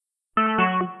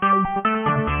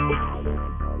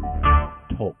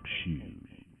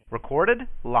recorded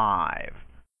live.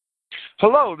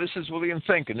 Hello, this is William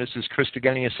Fink, and this is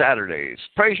Christogenea Saturdays.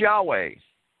 Praise Yahweh.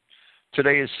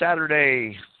 Today is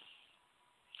Saturday,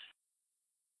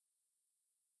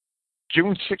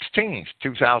 June 16th,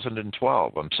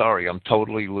 2012. I'm sorry, I'm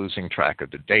totally losing track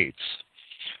of the dates.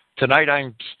 Tonight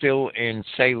I'm still in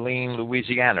Saline,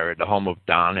 Louisiana, at the home of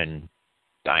Don and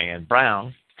Diane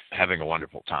Brown, having a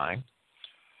wonderful time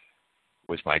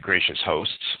with my gracious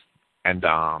hosts. And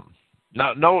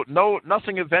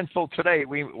nothing eventful today.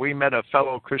 We met a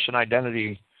fellow Christian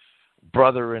Identity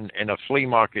brother in a flea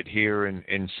market here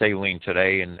in Saline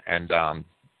today, and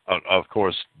of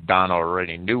course Don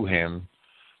already knew him,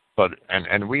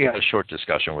 and we had a short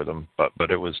discussion with him,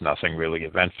 but it was nothing really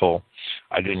eventful.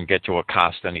 I didn't get to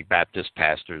accost any Baptist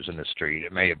pastors in the street.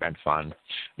 It may have been fun.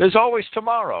 There's always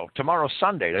tomorrow. Tomorrow's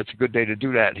Sunday. That's a good day to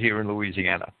do that here in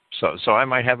Louisiana. So I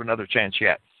might have another chance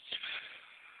yet.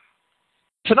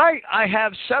 Tonight I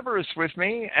have Severus with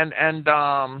me, and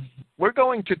we're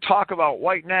going to talk about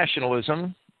white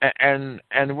nationalism, and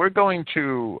we're going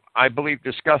to, I believe,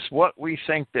 discuss what we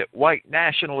think that white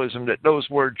nationalism, that those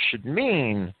words should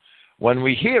mean when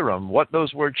we hear them, what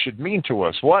those words should mean to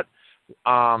us, what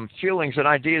feelings and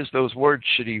ideas those words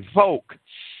should evoke.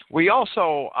 We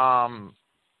also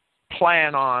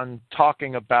plan on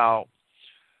talking about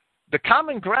the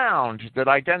common ground that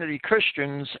identity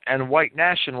Christians and white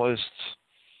nationalists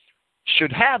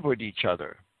should have with each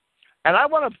other. And I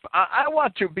want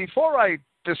to, before I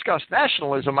discuss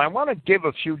nationalism, I want to give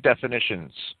a few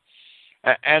definitions.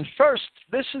 And first,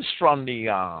 this is from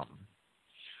the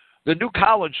New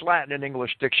College Latin and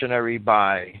English Dictionary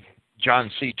by John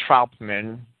C.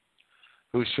 Troutman,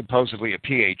 who's supposedly a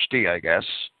PhD, I guess.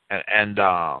 And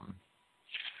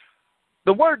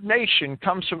the word nation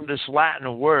comes from this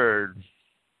Latin word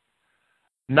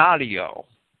natio,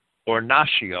 or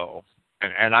natio.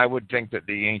 And I would think that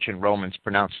the ancient Romans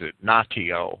pronounced it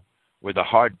natio with a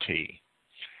hard T.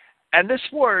 And this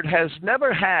word has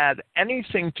never had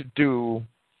anything to do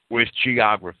with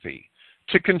geography.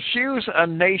 To confuse a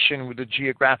nation with a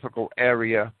geographical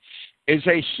area is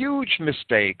a huge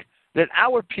mistake that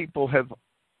our people have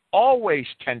always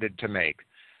tended to make.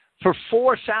 For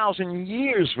 4,000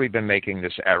 years we've been making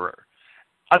this error.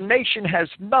 A nation has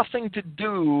nothing to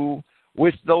do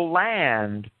with the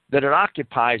land that it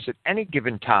occupies at any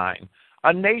given time.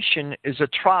 A nation is a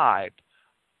tribe,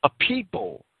 a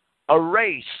people, a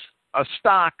race, a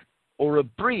stock, or a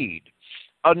breed.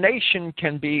 A nation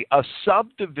can be a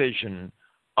subdivision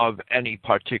of any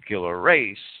particular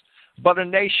race, but a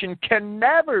nation can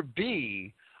never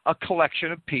be a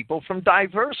collection of people from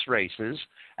diverse races,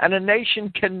 and a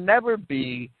nation can never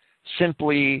be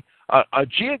simply a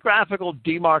geographical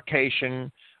demarcation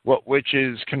which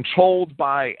is controlled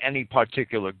by any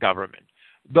particular government.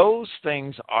 Those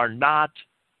things are not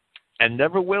and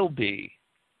never will be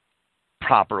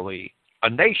properly a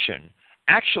nation.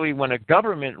 Actually, when a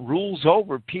government rules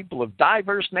over people of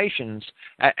diverse nations,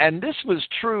 and this was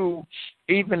true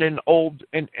even in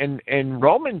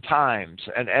Roman times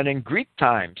and in Greek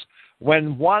times,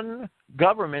 when one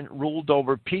government ruled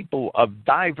over people of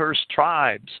diverse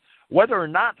tribes, whether or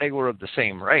not they were of the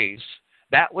same race,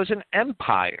 that was an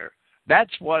empire.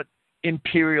 That's what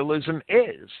imperialism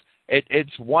is.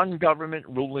 It's one government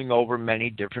ruling over many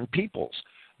different peoples.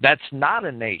 That's not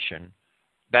a nation.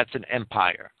 That's an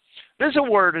empire. There's a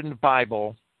word in the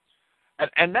Bible,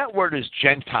 and that word is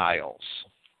Gentiles.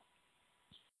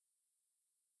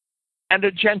 And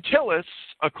a gentilis,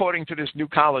 according to this New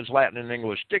College Latin and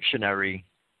English Dictionary,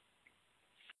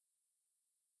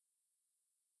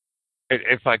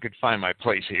 if I could find my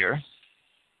place here,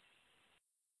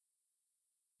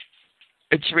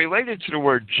 it's related to the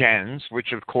word gens,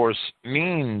 which of course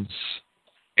means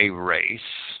a race.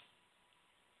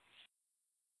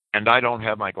 And I don't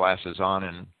have my glasses on,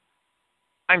 and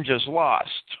I'm just lost.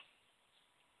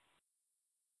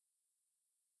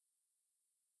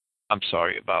 I'm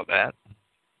sorry about that.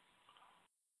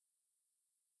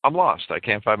 I'm lost. I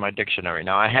can't find my dictionary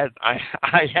now. I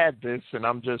had this, and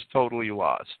I'm just totally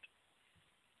lost.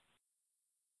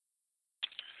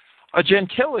 A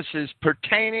gentilis is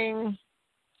pertaining.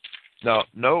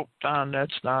 Nope, Don,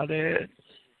 that's not it.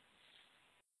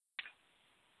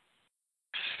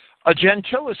 A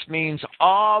gentilis means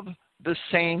of the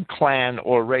same clan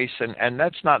or race, and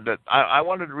that's not that. I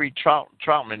wanted to read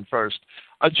Troutman first.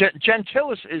 A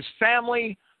gentilis is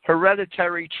family,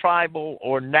 hereditary, tribal,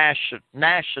 or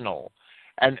national.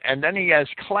 And then he has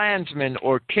clansmen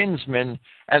or kinsmen,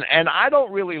 and I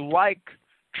don't really like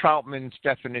Troutman's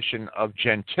definition of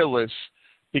gentilis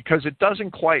because it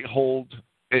doesn't quite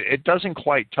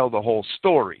tell the whole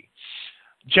story.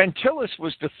 Gentilis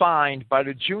was defined by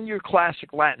the Junior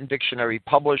Classic Latin Dictionary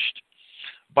published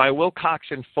by Wilcox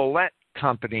and Follett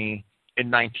Company in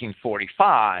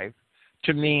 1945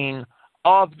 to mean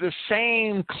of the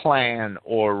same clan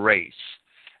or race.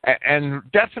 And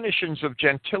definitions of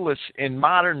gentilis in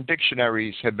modern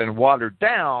dictionaries have been watered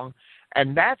down,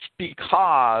 and that's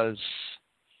because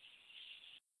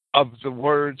of the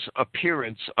word's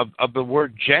appearance, of the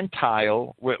word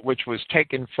Gentile, which was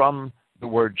taken from the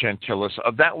word gentilis,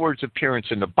 of that word's appearance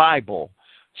in the Bible.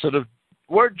 So the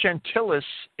word gentilis,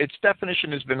 its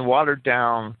definition has been watered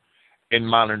down in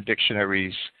modern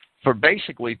dictionaries for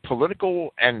basically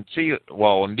political and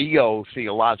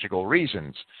neo-theological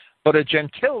reasons. But a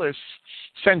gentilis,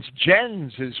 since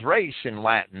gens is race in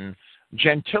Latin,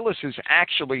 gentilis is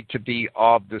actually to be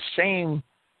of the same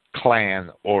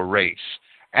clan or race.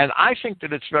 And I think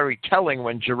that it's very telling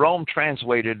when Jerome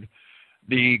translated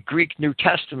the Greek New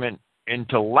Testament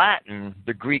into Latin,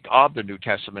 the Greek of the New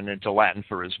Testament into Latin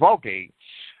for his Vulgate,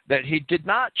 that he did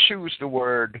not choose the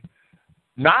word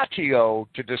natio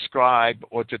to describe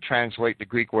or to translate the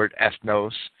Greek word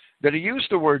ethnos, that he used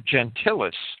the word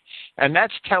gentilis. And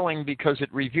that's telling because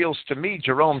it reveals to me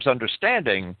Jerome's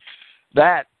understanding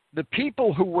that the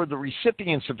people who were the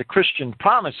recipients of the Christian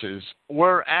promises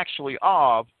were actually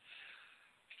of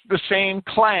the same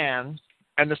clan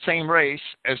and the same race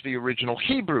as the original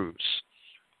Hebrews.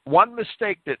 One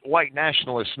mistake that white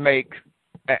nationalists make,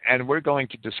 and we're going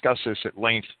to discuss this at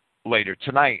length later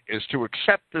tonight, is to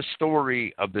accept the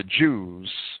story of the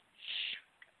Jews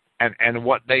and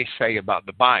what they say about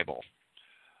the Bible.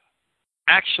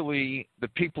 Actually, the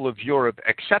people of Europe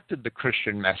accepted the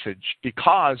Christian message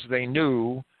because they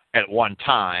knew at one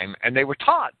time, and they were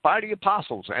taught by the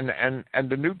apostles, and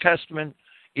the New Testament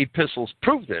epistles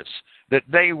prove this, that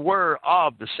they were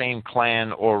of the same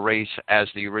clan or race as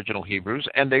the original Hebrews,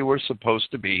 and they were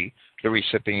supposed to be the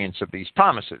recipients of these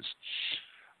promises.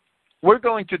 We're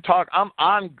going to talk,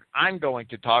 I'm going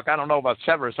to talk, I don't know about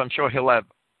Severus, I'm sure he'll have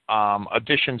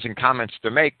additions and comments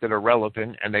to make that are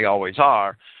relevant, and they always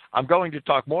are. I'm going to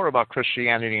talk more about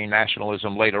Christianity and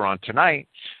nationalism later on tonight,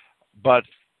 but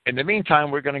in the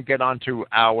meantime, we're going to get on to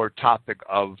our topic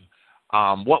of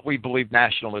what we believe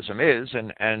nationalism is,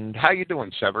 and how you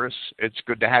doing, Severus? It's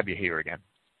good to have you here again.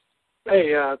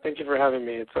 Hey, thank you for having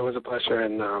me. It's always a pleasure,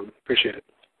 and appreciate it.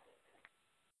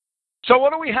 So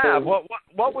what do we have?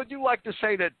 What would you like to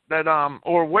say that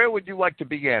or where would you like to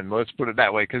begin? Let's put it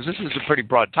that way, because this is a pretty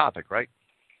broad topic, right?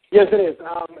 Yes, it is.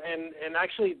 And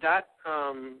actually that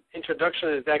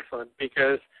introduction is excellent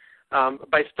because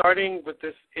by starting with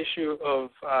this issue of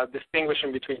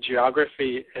distinguishing between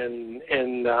geography and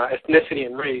ethnicity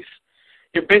and race,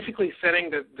 you're basically setting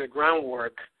the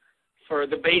groundwork for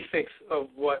the basics of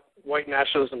what white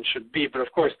nationalism should be. But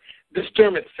of course, this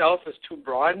term itself is too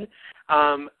broad.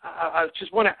 I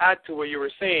just want to add to what you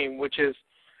were saying, which is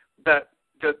that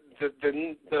the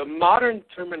modern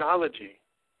terminology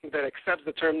that accepts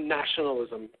the term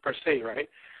nationalism per se, right?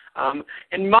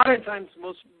 In modern times,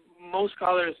 most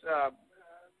scholars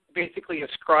basically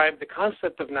ascribe the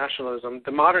concept of nationalism,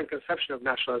 the modern conception of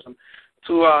nationalism,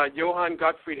 to Johann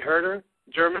Gottfried Herder,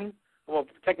 German. Well,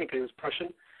 technically he was Prussian.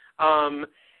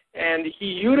 And he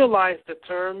utilized the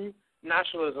term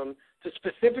nationalism to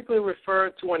specifically refer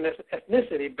to an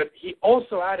ethnicity, but he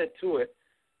also added to it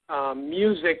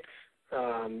music,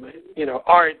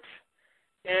 art,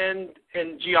 and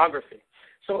geography.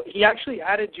 So he actually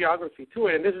added geography to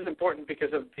it, and this is important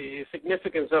because of the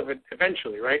significance of it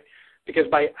eventually, right? Because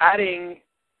by adding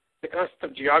the concept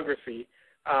of geography,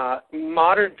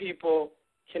 modern people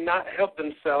cannot help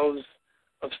themselves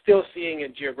of still seeing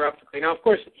it geographically. Now, of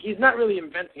course, he's not really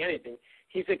inventing anything.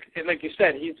 He's, like you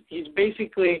said, he's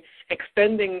basically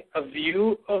extending a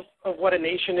view of what a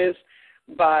nation is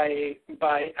by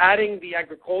adding the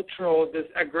this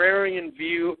agrarian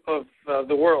view of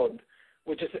the world,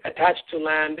 which is attached to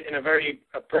land in a very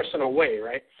personal way,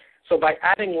 right? So by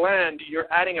adding land,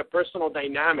 you're adding a personal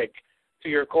dynamic to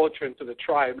your culture and to the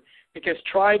tribe, because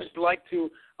tribes like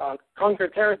to conquer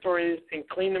territories and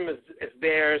claim them as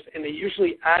theirs, and they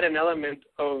usually add an element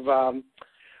of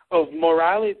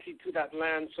morality to that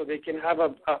land so they can have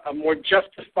a more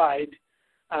justified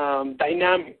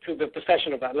dynamic to the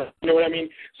possession of that land. You know what I mean?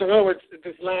 So in other words,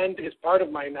 this land is part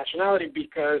of my nationality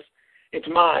because it's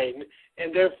mine,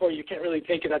 and therefore you can't really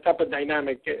take that type of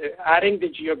dynamic. Adding the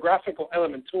geographical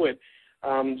element to it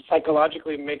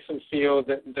psychologically makes them feel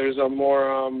that there's a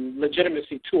more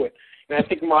legitimacy to it. And I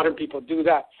think modern people do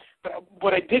that. But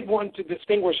what I did want to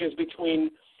distinguish is between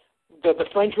the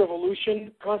French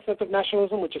Revolution concept of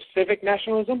nationalism, which is civic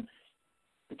nationalism,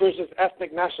 versus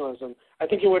ethnic nationalism. I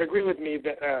think you would agree with me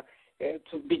that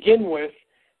to begin with,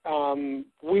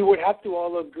 we would have to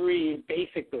all agree,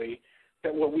 basically,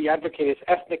 that what we advocate is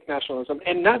ethnic nationalism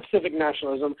and not civic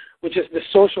nationalism, which is the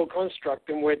social construct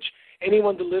in which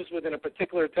anyone who lives within a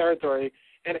particular territory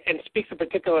and speaks a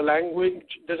particular language,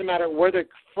 doesn't matter where they're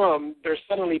from, they're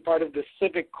suddenly part of the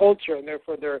civic culture, and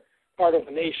therefore they're part of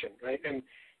a nation, right? And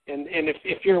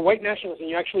if you're a white nationalist and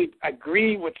you actually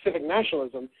agree with civic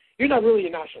nationalism, you're not really a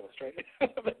nationalist, right?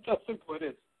 That's how simple it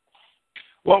is.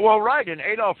 Well, right. And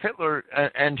Adolf Hitler,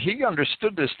 and he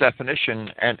understood this definition,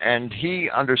 and he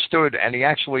understood, and he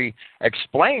actually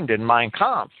explained in Mein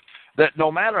Kampf that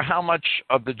no matter how much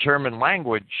of the German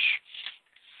language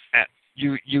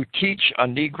you teach a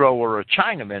Negro or a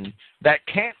Chinaman, that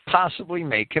can't possibly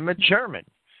make him a German.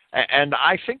 And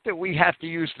I think that we have to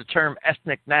use the term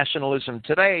ethnic nationalism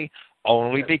today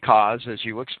only because, as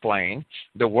you explained,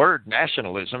 the word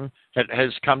nationalism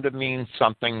has come to mean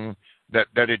something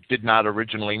that it did not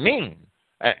originally mean.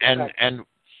 And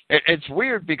it's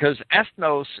weird because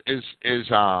ethnos is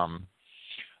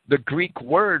the Greek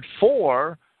word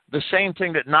for the same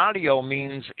thing that natio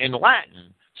means in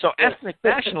Latin. So ethnic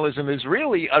nationalism is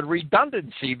really a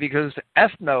redundancy because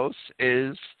ethnos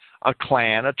is a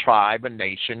clan, a tribe, a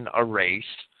nation, a race,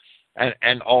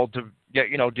 and all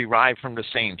derived from the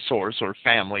same source or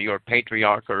family or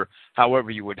patriarch or however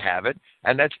you would have it.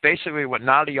 And that's basically what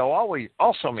natio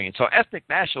also means. So ethnic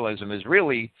nationalism is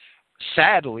really,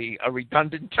 sadly, a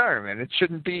redundant term, and it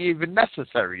shouldn't be even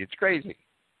necessary. It's crazy.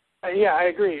 Yeah, I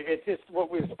agree. It's just what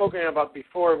we've spoken about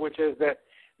before, which is that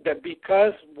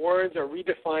because words are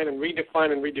redefined and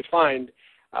redefined and redefined,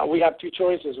 we have two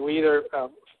choices. We either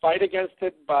fight against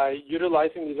it by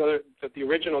utilizing the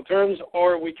original terms,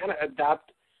 or we kind of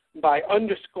adapt by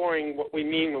underscoring what we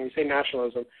mean when we say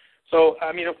nationalism. So,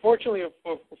 I mean, unfortunately,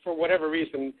 for whatever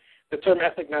reason, the term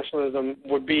ethnic nationalism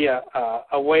would be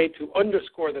a way to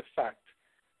underscore the fact.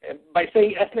 And by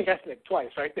saying ethnic twice,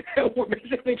 right? We're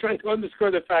basically trying to underscore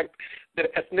the fact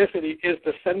that ethnicity is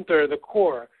the center, the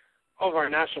core of our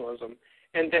nationalism,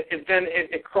 and that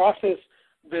it crosses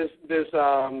this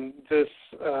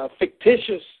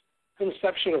fictitious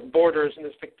conception of borders and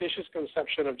this fictitious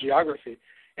conception of geography,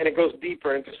 and it goes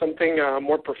deeper into something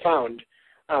more profound.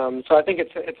 So I think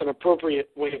it's an appropriate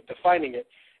way of defining it,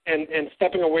 and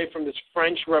stepping away from this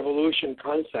French Revolution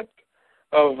concept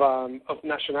of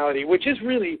nationality, which is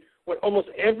really what almost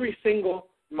every single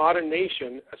modern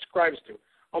nation ascribes to.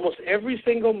 Almost every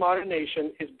single modern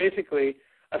nation is basically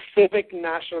a civic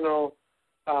national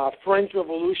French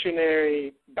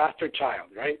Revolutionary bastard child,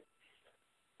 right?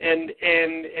 And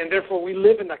therefore we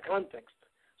live in that context.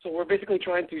 So we're basically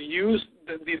trying to use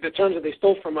the terms that they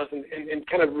stole from us and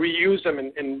kind of reuse them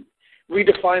and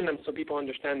redefine them so people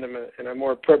understand them in a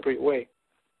more appropriate way.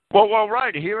 Well,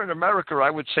 right. Here in America, I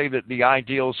would say that the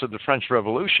ideals of the French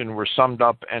Revolution were summed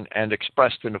up and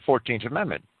expressed in the 14th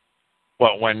Amendment.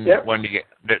 Well, when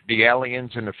the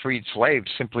aliens and the freed slaves,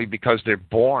 simply because they're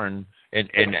born in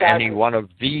any one of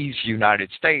these United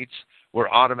States,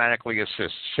 were automatically a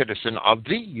citizen of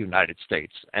the United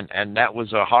States, and that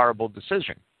was a horrible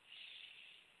decision.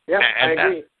 Yeah, I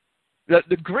agree.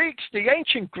 The Greeks, the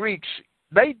ancient Greeks,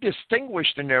 they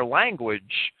distinguished in their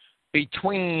language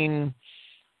between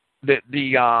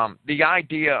the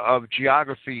idea of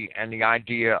geography and the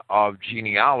idea of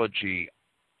genealogy.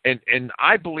 And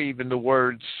I believe in the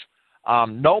words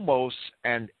nomos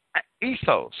and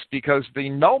ethos, because the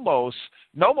nomos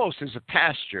is a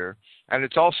pasture, and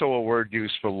it's also a word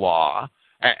used for law.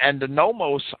 And the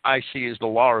nomos I see is the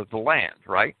law of the land,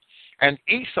 right? And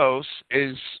ethos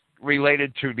is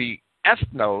related to the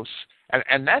ethnos,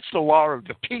 and that's the law of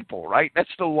the people, right?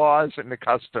 That's the laws and the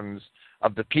customs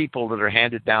of the people that are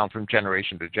handed down from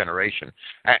generation to generation.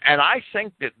 And I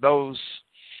think that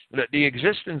the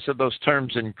existence of those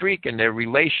terms in Greek and their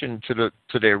relation to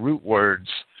their root words,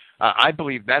 I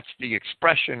believe that's the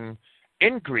expression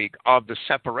in Greek of the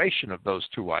separation of those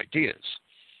two ideas.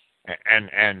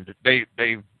 And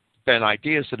they've been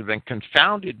ideas that have been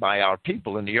confounded by our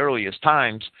people in the earliest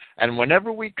times, and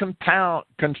whenever we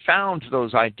confound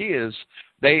those ideas,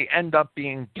 they end up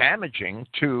being damaging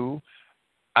to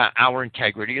our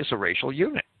integrity as a racial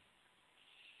unit.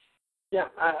 Yeah,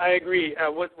 I agree.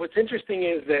 What's interesting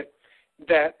is that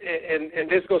and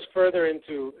this goes further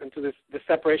into the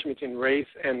separation between race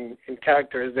and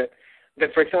character, is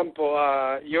that for example,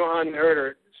 Johann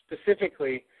Herder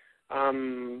specifically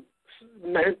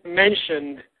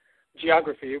mentioned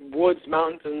geography, woods,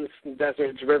 mountains,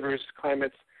 deserts, rivers,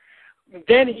 climates.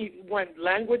 Then he went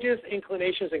languages,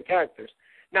 inclinations, and characters.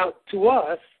 Now, to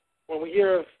us, when we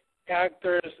hear of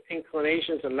characters,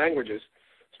 inclinations, and languages,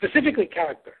 specifically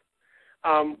character,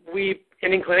 and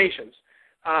inclinations,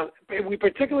 we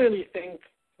particularly think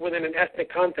within an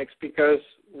ethnic context because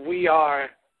we are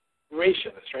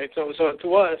racialists, right? So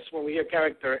to us, when we hear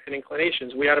character and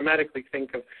inclinations, we automatically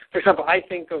think of, for example, I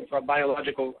think of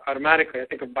biological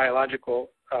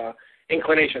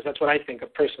inclinations. That's what I think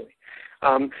of personally.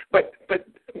 But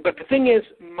the thing is,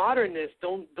 modernists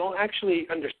don't actually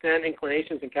understand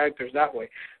inclinations and characters that way.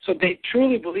 So they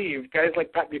truly believe, guys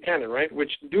like Pat Buchanan, right,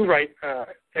 which do write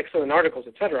excellent articles,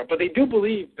 etc., but they do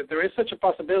believe that there is such a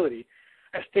possibility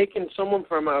as taking someone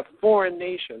from a foreign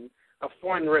nation, a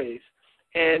foreign race,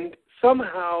 and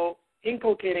somehow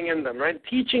inculcating in them, right,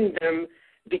 teaching them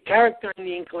the character and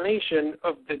the inclination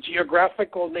of the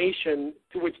geographical nation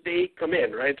to which they come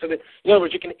in, right? So that, in other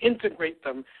words, you can integrate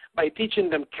them by teaching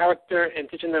them character and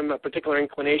teaching them a particular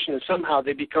inclination, and somehow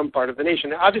they become part of the nation.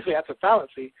 Now, obviously, that's a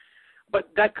fallacy, but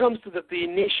that comes to the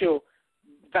initial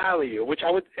value, which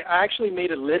I actually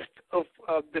made a list of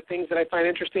the things that I find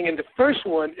interesting, and the first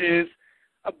one is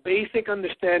a basic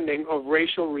understanding of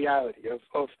racial reality,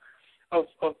 of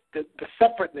the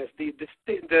separateness, the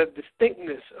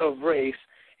distinctness of race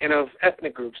and of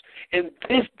ethnic groups. And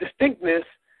this distinctness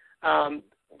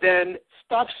then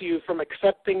stops you from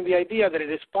accepting the idea that it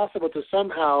is possible to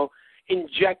somehow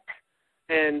inject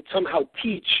and somehow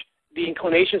teach the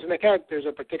inclinations and the characters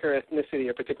of a particular ethnicity,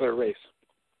 a particular race.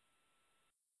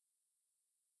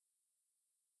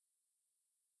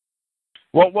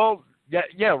 Well,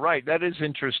 yeah, right. That is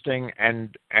interesting,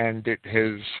 and it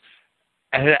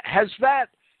has that,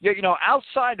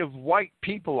 outside of white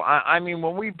people. I mean,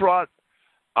 when we brought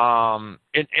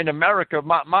in America,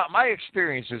 my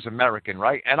experience is American,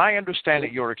 right? And I understand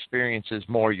that your experience is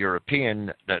more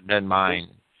European than mine.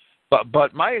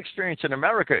 But my experience in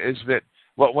America is that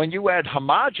when you had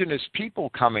homogenous people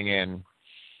coming in,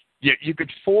 you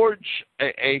could forge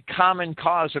a common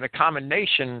cause and a common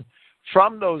nation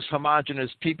from those homogenous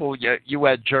people. You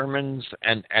had Germans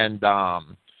and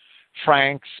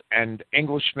Franks and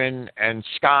Englishmen and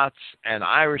Scots and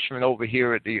Irishmen over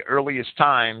here at the earliest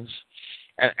times,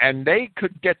 and they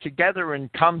could get together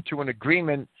and come to an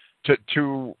agreement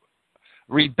to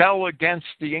rebel against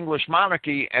the English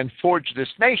monarchy and forge this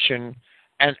nation,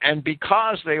 and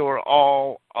because they were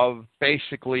all of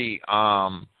basically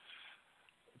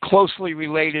closely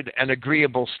related and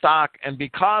agreeable stock, and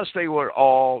because they were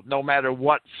all, no matter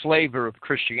what flavor of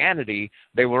Christianity,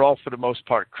 they were all for the most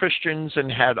part Christians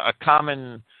and had a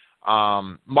common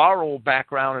moral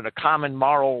background and a common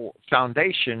moral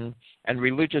foundation and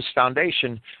religious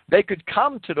foundation, they could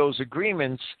come to those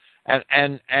agreements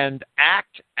and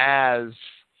act as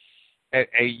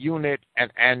a unit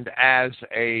and as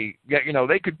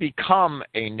they could become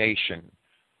a nation.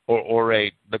 Or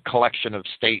the collection of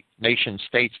nation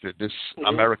states that this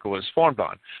America was formed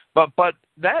on. But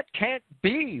that can't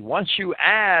be once you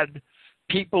add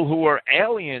people who are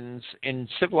aliens in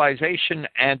civilization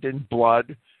and in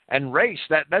blood and race.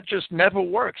 That just never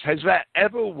works. Has that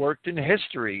ever worked in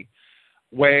history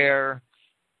where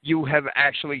you have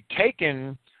actually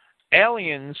taken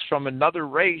aliens from another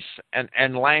race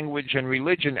and language and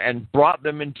religion and brought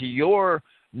them into your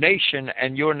nation,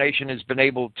 and your nation has been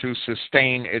able to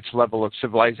sustain its level of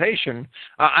civilization?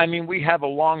 I mean, we have a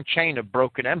long chain of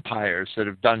broken empires that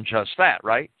have done just that,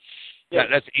 right? Yeah.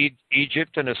 That's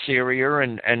Egypt and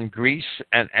Assyria and Greece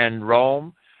and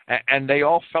Rome, and they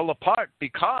all fell apart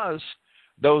because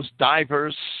those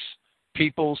diverse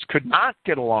peoples could not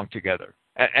get along together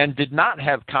and did not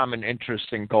have common interests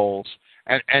and goals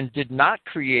and did not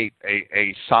create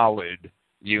a solid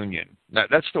union.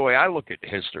 That's the way I look at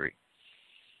history.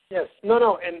 Yes,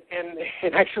 no,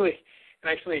 and actually,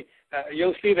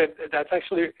 you'll see that that's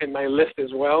actually in my list as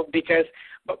well. Because,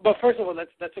 but first of all,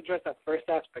 let's address that first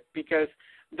aspect, because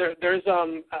there's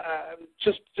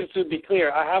just to be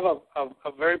clear, I have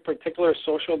a very particular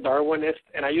social Darwinist,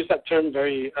 and I use that term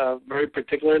very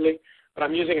particularly, but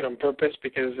I'm using it on purpose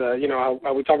because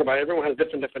how we talk about it, everyone has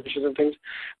different definitions and things.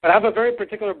 But I have a very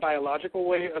particular biological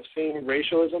way of seeing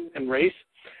racialism and race.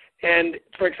 And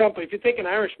for example, if you take an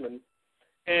Irishman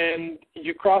and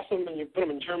you cross him and you put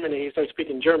him in Germany, he starts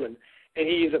speaking German, and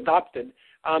he's adopted,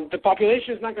 the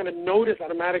population is not going to notice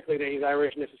automatically that he's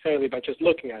Irish necessarily by just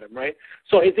looking at him, right?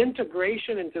 So his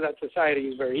integration into that society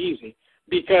is very easy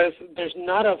because there's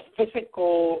not a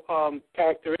physical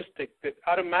characteristic that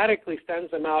automatically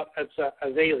stands him out as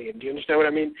alien. Do you understand what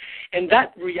I mean? And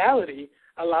that reality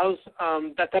allows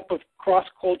that type of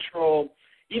cross-cultural,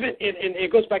 even, and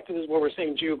it goes back to this, what we're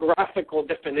saying, geographical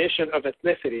definition of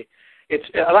ethnicity. It's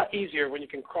a lot easier when you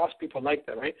can cross people like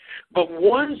that, right? But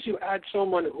once you add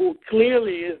someone who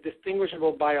clearly is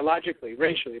distinguishable biologically,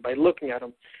 racially, by looking at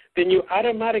them, then you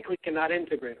automatically cannot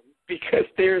integrate them because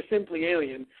they're simply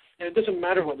alien. And it doesn't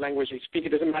matter what language they speak. It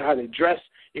doesn't matter how they dress.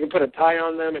 You can put a tie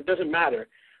on them. It doesn't matter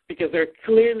because they're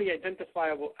clearly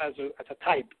identifiable as a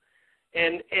type.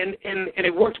 And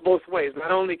it works both ways.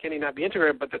 Not only can he not be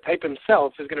integrated, but the type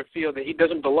himself is going to feel that he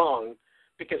doesn't belong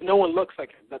because no one looks like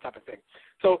him, that type of thing.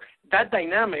 So that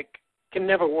dynamic can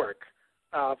never work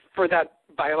for that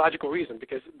biological reason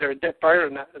because they're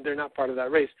not part of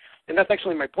that race. And that's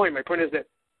actually my point. My point is that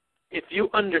if you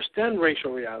understand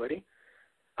racial reality,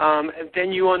 and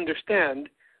then you understand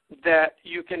that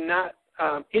you cannot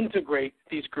integrate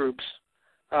these groups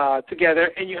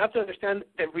together, and you have to understand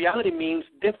that reality means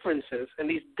differences, and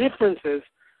these differences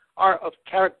are of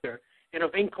character and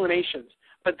of inclinations,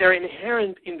 but they're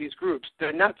inherent in these groups.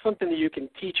 They're not something that you can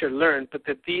teach or learn, but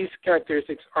that these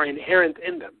characteristics are inherent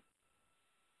in them.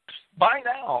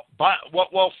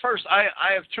 Well, first,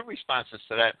 I have two responses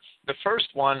to that. The first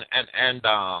one, and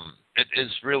it is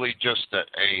really just a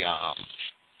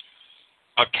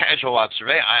casual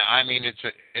observation. I mean,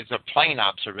 it's a plain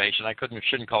observation.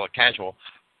 Shouldn't call it casual.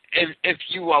 If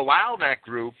you allow that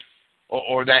group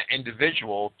or that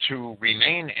individual to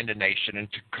remain in the nation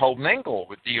and to commingle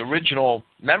with the original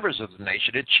members of the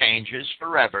nation, it changes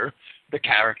forever the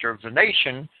character of the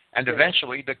nation, and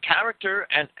eventually the character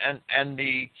and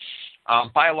the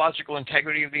biological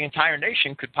integrity of the entire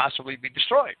nation could possibly be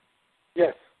destroyed.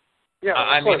 Yes.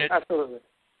 Yeah, of course, absolutely.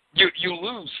 You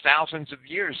lose thousands of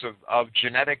years of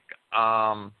genetic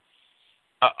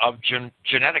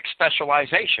genetic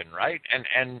specialization, right?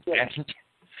 And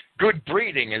good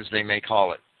breeding, as they may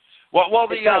call it. Well,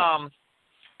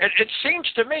 it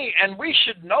seems to me, and we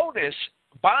should know this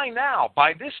by now,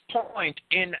 by this point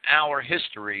in our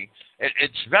history,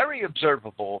 it's very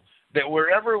observable that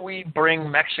wherever we bring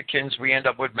Mexicans, we end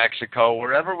up with Mexico.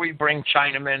 Wherever we bring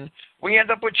Chinamen, we end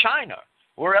up with China.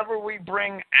 Wherever we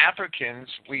bring Africans,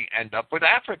 we end up with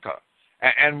Africa.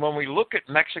 And when we look at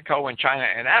Mexico and China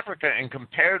and Africa and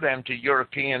compare them to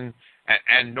European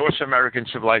and North American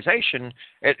civilization,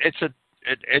 it's a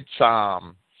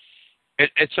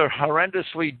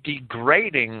horrendously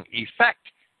degrading effect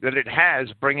that it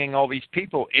has, bringing all these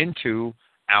people into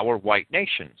our white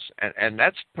nations, and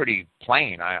that's pretty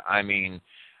plain. I mean,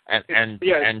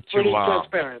 it's pretty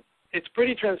transparent. It's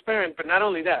pretty transparent, but not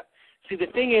only that. See, the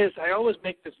thing is, I always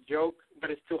make this joke,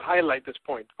 but it's to highlight this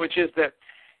point, which is that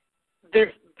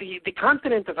the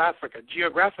continent of Africa,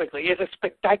 geographically, is a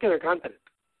spectacular continent.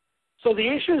 So the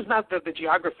issue is not the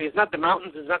geography, it's not the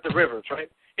mountains, it's not the rivers, right?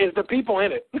 It's the people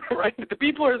in it, right? The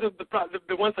people are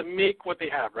the ones that make what they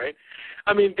have, right?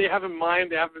 I mean, they have a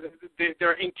mind,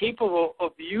 they're incapable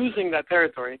of using that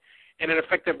territory in an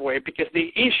effective way because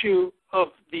the issue of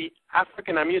the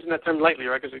African, I'm using that term lightly,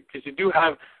 right, because you do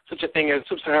have such a thing as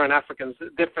sub-Saharan Africans,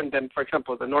 different than, for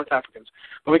example, the North Africans.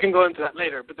 But we can go into that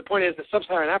later. But the point is the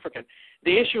sub-Saharan African,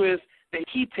 the issue is that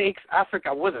he takes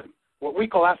Africa with him, what we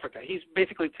call Africa. He's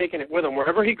basically taking it with him.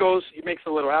 Wherever he goes, he makes a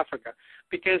little Africa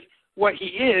because what he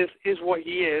is what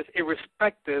he is,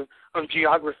 irrespective of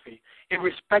geography,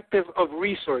 irrespective of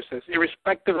resources,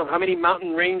 irrespective of how many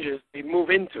mountain ranges they move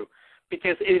into.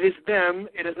 Because it is them,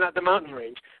 it is not the mountain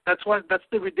range. That's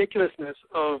the ridiculousness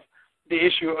of the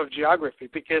issue of geography.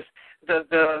 Because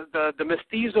the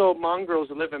mestizo mongrels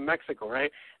that live in Mexico, right?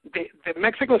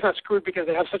 Mexico is not screwed because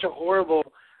they have such a horrible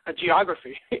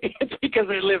geography. It's because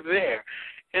they live there.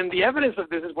 And the evidence of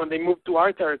this is when they move to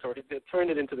our territory, they turn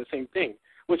it into the same thing,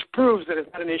 which proves that it's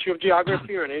not an issue of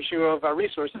geography or an issue of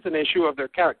resources, it's an issue of their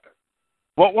character.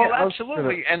 Well,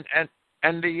 absolutely.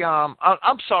 And the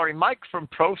I'm sorry, Mike from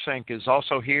Prothink is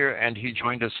also here, and he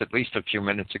joined us at least a few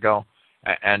minutes ago.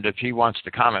 And if he wants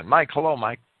to comment, Mike, hello,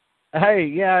 Mike. Hey,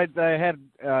 yeah, I had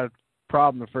a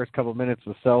problem the first couple of minutes.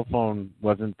 The cell phone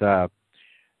wasn't.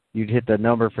 You'd hit the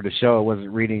number for the show; it wasn't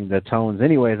reading the tones.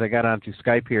 Anyways, I got onto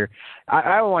Skype here.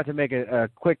 I want to make a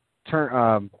quick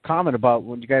comment about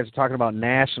when you guys were talking about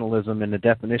nationalism and the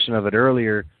definition of it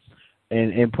earlier,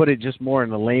 and put it just more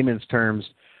in the layman's terms.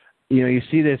 You know, you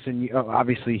see this, and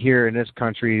obviously here in this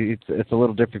country, it's a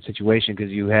little different situation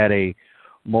because you had a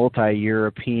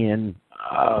multi-European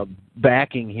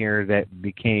backing here that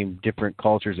became different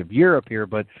cultures of Europe here.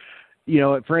 But, you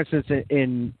know, for instance,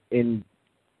 in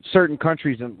certain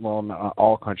countries, well, not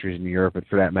all countries in Europe, but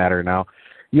for that matter now,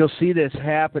 you'll see this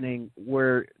happening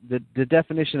where the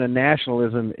definition of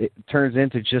nationalism it turns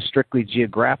into just strictly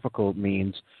geographical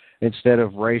means instead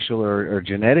of racial or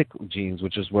genetic genes,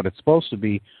 which is what it's supposed to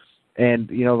be. And,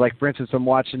 you know, like, for instance, I'm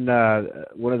watching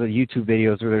one of the YouTube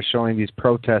videos where they're showing these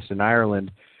protests in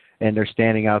Ireland, and they're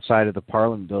standing outside of the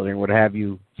Parliament building, what have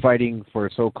you, fighting for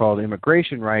so-called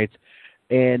immigration rights.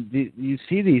 And you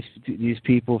see these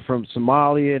people from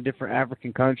Somalia and different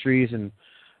African countries and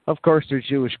of course, there's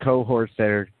Jewish cohorts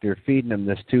that they're feeding them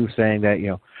this too, saying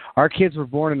that our kids were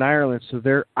born in Ireland, so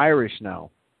they're Irish now.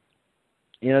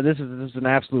 This is an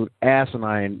absolute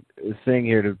asinine thing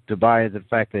here to buy the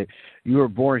fact that you were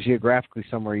born geographically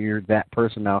somewhere, you're that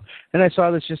person now. And I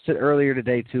saw this just earlier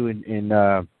today too.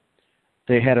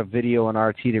 They had a video on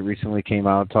RT that recently came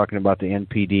out talking about the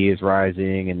NPD is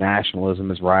rising and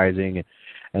nationalism is rising,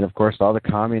 and of course all the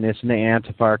communists and the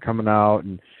Antifa are coming out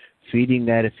and feeding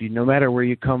that no matter where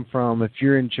you come from, if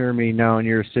you're in Germany now and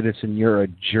you're a citizen, you're a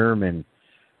German.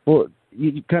 Well,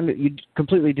 you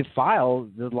completely defile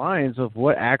the lines of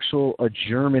what a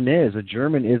German is. A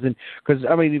German isn't, because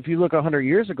if you look 100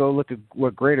 years ago, look at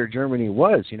what Greater Germany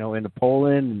was, into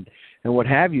Poland and what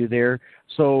have you there.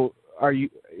 So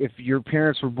if your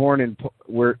parents were born in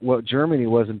what Germany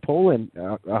was in Poland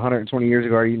 120 years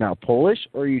ago, are you now Polish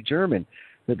or are you German?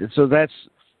 So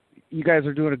you guys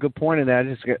are doing a good point in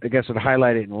that. I guess I'd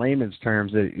highlight it in layman's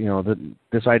terms that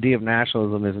this idea of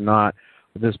nationalism is not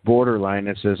this borderline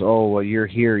that says, oh, well, you're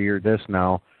here, you're this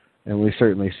now. And we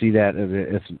certainly see that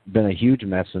it's been a huge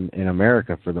mess in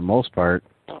America for the most part.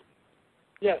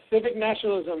 Yeah, civic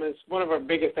nationalism is one of our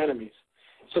biggest enemies.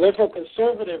 So therefore,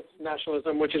 conservative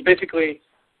nationalism, which is basically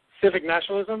civic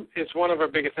nationalism, is one of our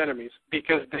biggest enemies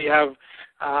because they have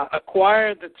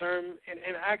acquired the term,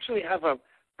 and I actually have a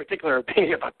particular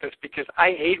opinion about this because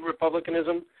I hate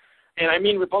republicanism. And I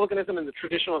mean republicanism in the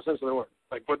traditional sense of the word.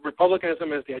 Like what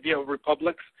republicanism is, the idea of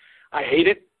republics, I hate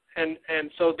it. And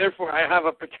so therefore I have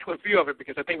a particular view of it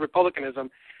because I think republicanism,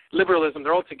 liberalism,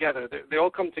 they're all together. They all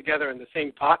come together in the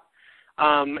same pot.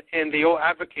 And they all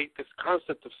advocate this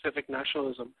concept of civic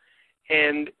nationalism.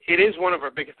 And it is one of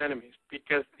our biggest enemies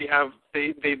because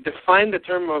they define the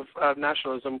term of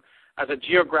nationalism as a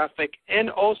geographic and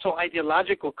also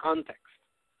ideological context.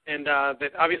 And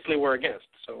that obviously we're against.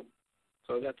 So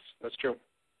that's true.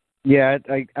 Yeah,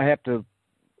 I have to,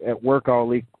 at work all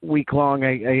week long,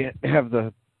 I have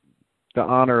the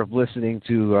honor of listening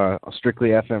to strictly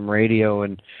FM radio,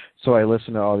 and so I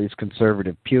listen to all these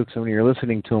conservative pukes. And when you're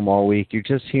listening to them all week, you're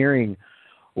just hearing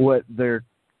what their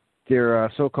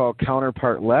so-called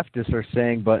counterpart leftists are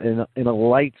saying, but in a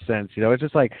light sense. It's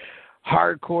just like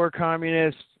hardcore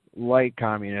communists, light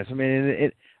communists.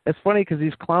 It's funny because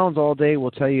these clowns all day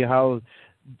will tell you how.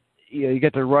 You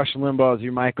get the Rush Limbaughs,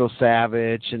 your Michael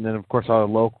Savage, and then, of course, all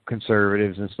the local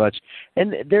conservatives and such.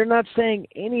 And they're not saying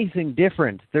anything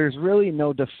different. There's really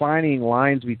no defining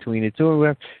lines between it.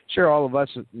 Sure, all of us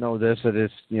know this, that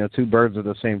it's, two birds of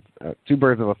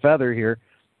a feather here.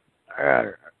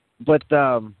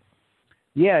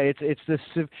 It's this.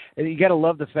 You got to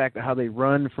love the fact that how they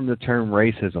run from the term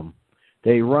racism.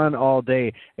 They run all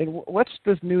day. And what's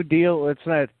this new deal? It's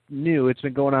not new. It's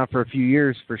been going on for a few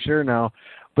years for sure now.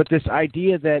 But this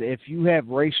idea that if you have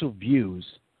racial views,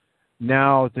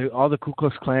 now all the Ku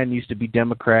Klux Klan used to be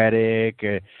Democratic,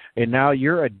 and now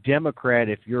you're a Democrat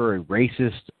if you're a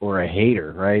racist or a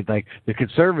hater, right? Like the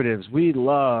conservatives, we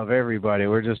love everybody.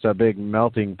 We're just a big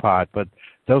melting pot. But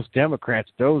those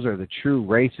Democrats, those are the true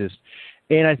racists.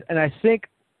 And I think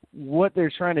what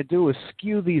they're trying to do is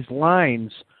skew these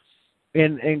lines.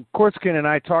 And Kortskin and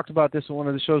I talked about this in one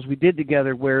of the shows we did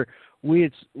together where we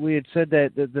had said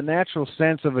that the natural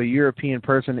sense of a European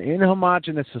person in a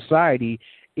homogenous society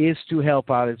is to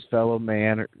help out his fellow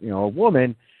man or a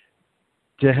woman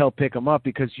to help pick them up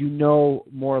because more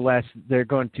or less they're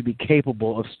going to be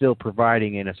capable of still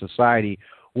providing in a society,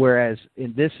 whereas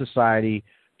in this society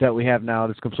that we have now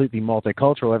that's completely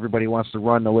multicultural, everybody wants to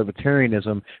run the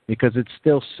libertarianism because it's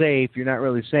still safe. You're not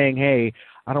really saying, hey,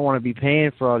 I don't want to be paying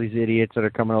for all these idiots that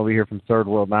are coming over here from third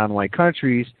world non-white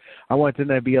countries. I want them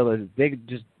to be able to, they could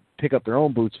just pick up their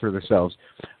own boots for themselves.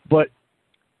 But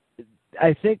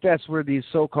I think that's where these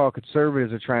so-called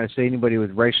conservatives are trying to say anybody with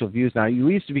racial views. Now, you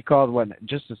used to be called,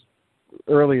 just as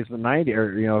early as the 90s,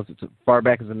 or, as far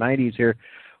back as the 90s here,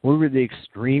 we were the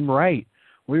extreme right.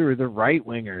 We were the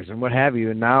right-wingers and what have you,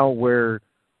 and now we're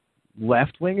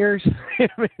left-wingers.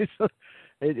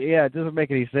 It doesn't make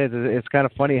any sense. It's kind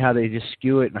of funny how they just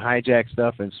skew it and hijack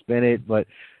stuff and spin it. But,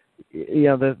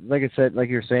 like I said, like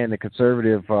you're saying, the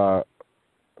conservative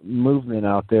movement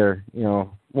out there,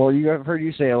 I've heard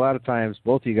you say a lot of times,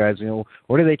 both of you guys,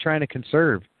 what are they trying to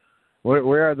conserve?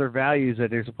 Where are their values that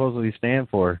they supposedly stand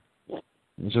for?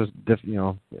 It's just,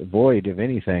 void of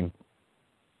anything.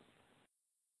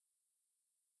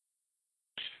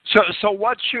 So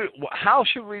how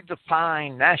should we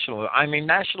define nationalism?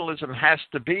 Nationalism has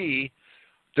to be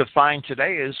defined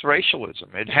today as racialism.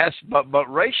 It has, but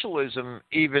racialism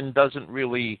even doesn't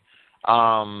really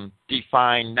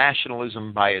define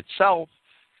nationalism by itself,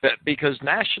 because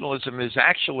nationalism is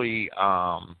actually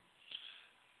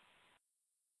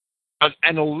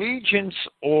an allegiance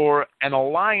or an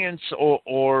alliance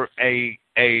or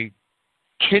a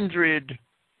kindred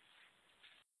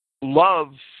love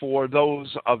for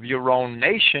those of your own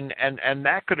nation, and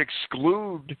that could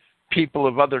exclude people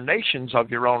of other nations of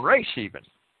your own race even.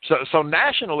 So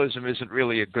nationalism isn't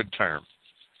really a good term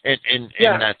in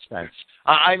that sense.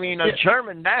 I mean, a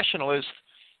German nationalist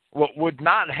would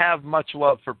not have much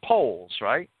love for Poles,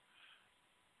 right?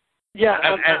 Yeah,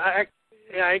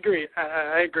 I agree.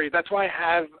 I agree. That's why I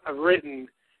have written.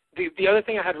 The other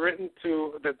thing I had written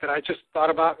that I just thought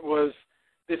about was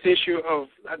this issue of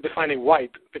defining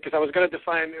white, because I was going to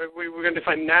define, we were going to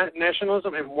define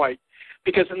nationalism and white.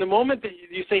 Because in the moment that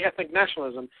you say ethnic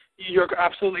nationalism, you're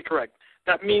absolutely correct.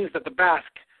 That means that the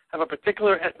Basque have a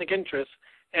particular ethnic interest,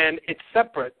 and it's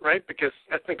separate, right? Because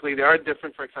ethnically they are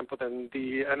different, for example, than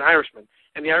an Irishman,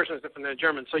 and the Irishman is different than a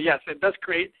German. So yes, it does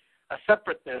create a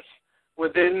separateness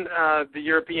within the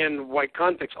European white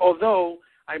context. Although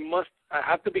I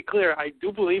have to be clear, I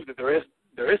do believe that there is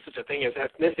such a thing as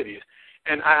ethnicities.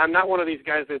 And I'm not one of these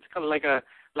guys that's kind of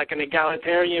like an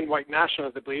egalitarian white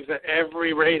nationalist that believes that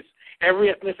every race,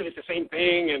 every ethnicity is the same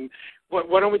thing, and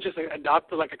why don't we just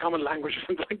adopt like a common language or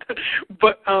something like that?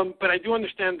 But I do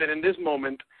understand that in this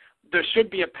moment there should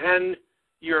be a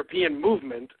pan-European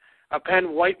movement, a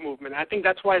pan-white movement. I think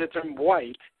that's why the term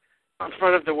white in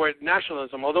front of the word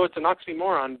nationalism, although it's an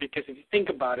oxymoron, because if you think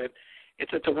about it,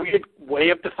 it's a weird way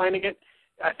of defining it.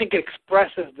 I think it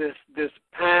expresses this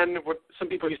pan, what some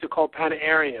people used to call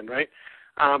pan-Aryan, right?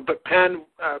 But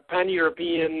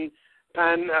pan-European,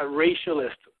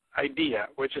 pan-racialist idea,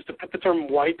 which is to put the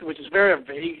term white, which is a very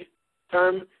vague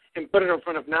term, and put it in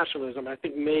front of nationalism, I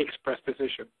think may express this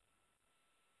issue.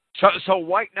 So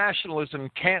white nationalism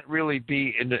can't really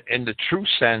be in the true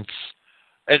sense.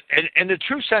 In the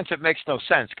true sense, it makes no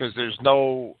sense because there's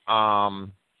no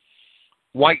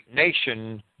white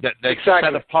nation that's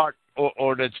set apart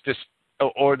or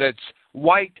that's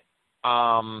white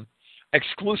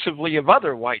exclusively of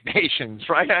other white nations,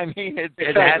 right? I mean,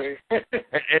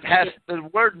 it has the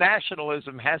word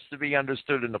nationalism has to be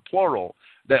understood in the plural.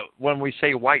 That when we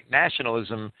say white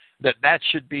nationalism, that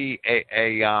should be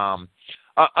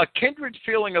a kindred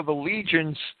feeling of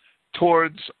allegiance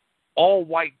towards all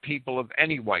white people of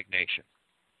any white nation.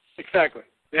 Exactly.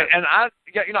 Yeah. And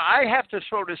I have to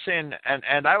throw this in,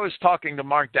 and I was talking to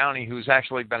Mark Downey, who's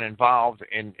actually been involved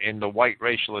in the white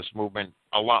racialist movement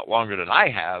a lot longer than I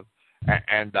have,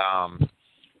 and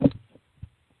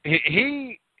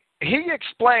he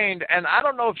explained, and I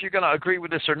don't know if you're going to agree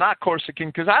with this or not, Corsican,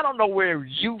 because I don't know where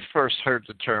you first heard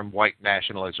the term white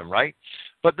nationalism, right?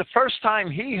 But the first time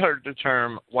he heard the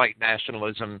term white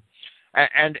nationalism,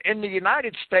 and in the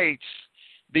United States,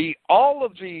 all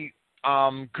of the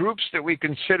groups that we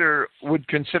would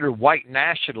consider white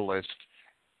nationalists,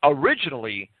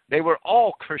 originally they were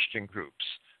all Christian groups.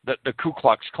 The Ku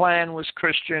Klux Klan was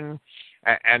Christian,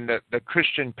 and the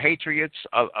Christian Patriots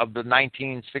of the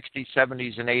 1960s,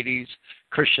 70s, and 80s,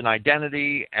 Christian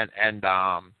Identity, and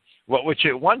which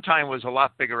at one time was a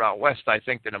lot bigger out west, I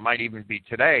think, than it might even be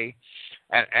today.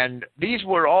 And these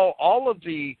were all of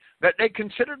that they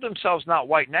considered themselves not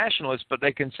white nationalists, but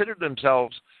they considered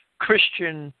themselves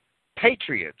Christian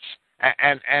patriots,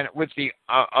 and with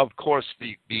of course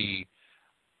the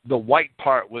white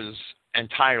part was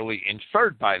entirely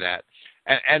inferred by that,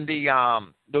 and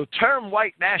the term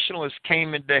white nationalist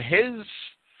came into his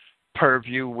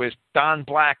purview with Don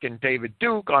Black and David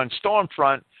Duke on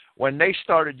Stormfront when they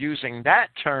started using that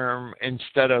term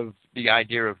instead of the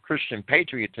idea of Christian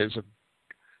patriotism,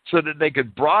 so that they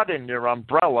could broaden their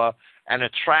umbrella and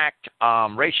attract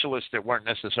racialists that weren't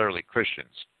necessarily Christians.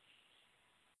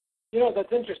 You know,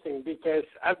 that's interesting because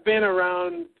I've been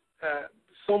around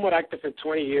somewhat active for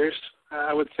 20 years,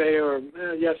 I would say, or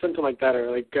something like that,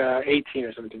 or like 18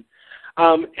 or something.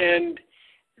 And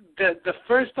the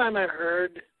first time I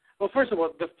heard, first of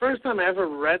all, the first time I ever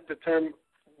read the term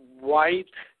white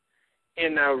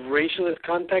in a racialist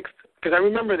context, because I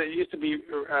remember that it used to be,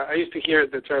 I used to hear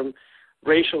the term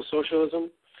racial socialism,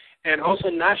 and also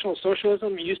National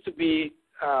Socialism used to be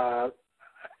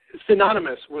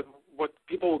synonymous with what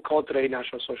people would call today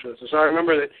National Socialism. So I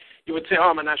remember that you would say,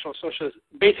 I'm a National Socialist,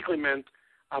 basically meant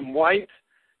I'm white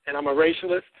and I'm a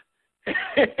racialist,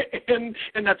 and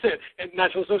that's it. And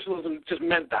National Socialism just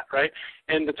meant that, right?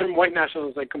 And the term white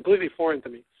nationalism is like completely foreign to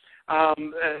me.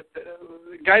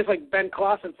 Guys like Ben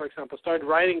Clausen, for example, started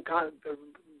writing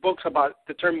books about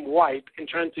the term white and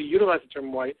trying to utilize the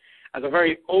term white as a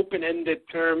very open-ended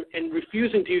term and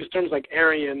refusing to use terms like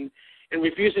Aryan and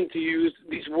refusing to use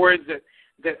these words that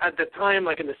at the time,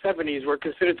 like in the 70s, were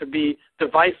considered to be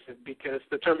divisive because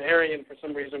the term Aryan, for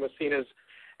some reason, was seen as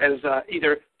as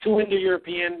either too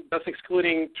Indo-European, thus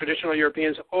excluding traditional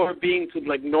Europeans, or being too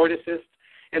like Nordicist,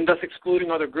 and thus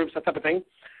excluding other groups, that type of thing.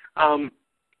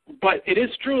 But it is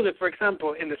true that, for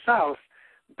example, in the South,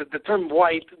 the term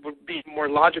white would be more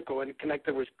logical and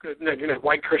connected with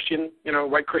white Christian,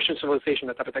 white Christian civilization,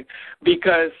 that type of thing,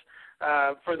 because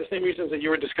for the same reasons that you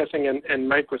were discussing and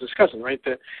Mike was discussing, right,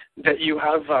 that you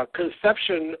have a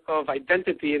conception of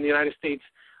identity in the United States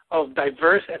of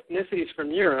diverse ethnicities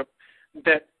from Europe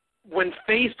that when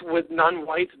faced with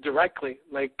non-whites directly,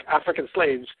 like African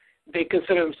slaves, they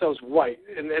consider themselves white,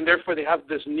 and therefore they have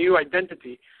this new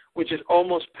identity, which is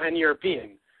almost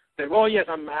pan-European. That, well, yes,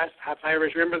 I'm half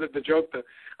Irish. Remember the joke that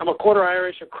I'm a quarter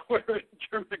Irish, a quarter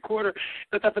German, a quarter,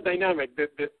 that type of dynamic,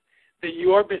 that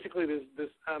you are basically this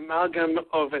amalgam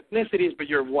of ethnicities, but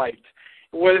you're white.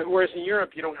 Whereas in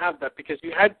Europe, you don't have that, because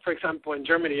you had, for example, in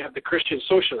Germany, you have the Christian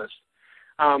socialists.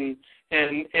 And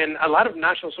a lot of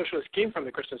National Socialists came from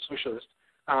the Christian socialists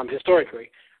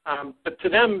historically. But to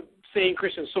them, saying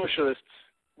Christian socialists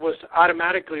was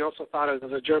automatically also thought of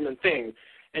as a German thing.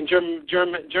 And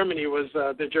Germany was,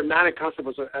 the Germanic concept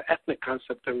was an ethnic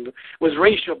concept and was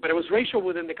racial, but it was racial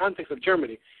within the context of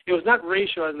Germany. It was not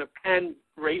racial in a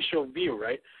pan-racial view,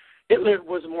 right? Hitler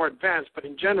was more advanced, but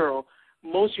in general,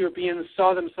 most Europeans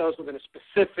saw themselves within a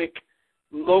specific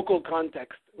local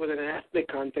context, within an ethnic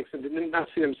context, and did not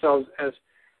see themselves as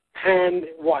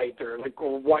pan-white or like a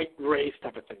white race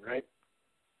type of thing, right?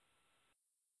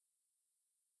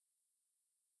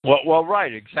 Well,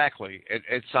 right, exactly.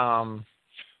 It's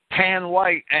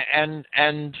pan-white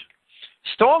and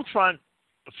Stormfront.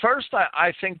 First,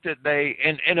 I think that they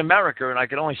in America, and I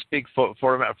can only speak for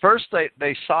America. First,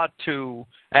 they sought to,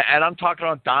 and I'm talking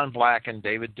about Don Black and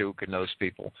David Duke and those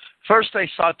people. First, they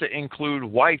sought to include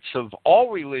whites of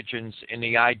all religions in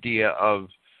the idea of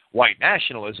white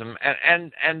nationalism,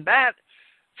 and that,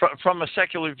 from a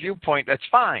secular viewpoint, that's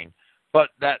fine.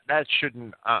 But that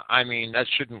shouldn't that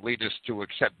shouldn't lead us to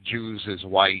accept Jews as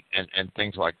white and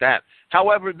things like that.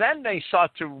 However, then they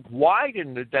sought to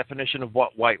widen the definition of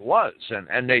what white was,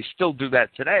 and they still do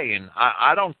that today. And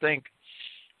I don't think,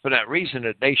 for that reason,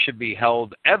 that they should be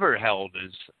ever held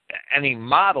as any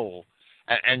model.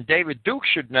 And David Duke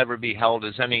should never be held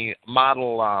as any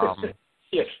model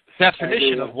yes,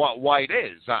 definition of what white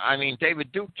is. I mean,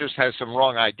 David Duke just has some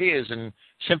wrong ideas, and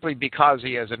simply because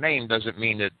he has a name doesn't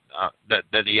mean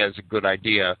that he has a good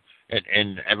idea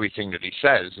in everything that he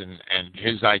says. And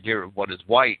his idea of what is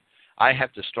white, I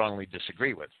have to strongly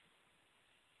disagree with.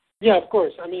 Yeah, of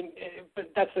course. I mean,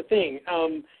 but that's the thing.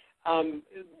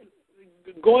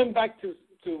 Going back to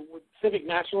civic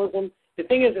nationalism, the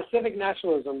thing is that civic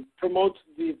nationalism promotes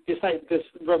this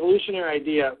revolutionary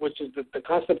idea, which is the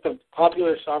concept of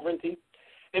popular sovereignty.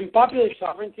 And popular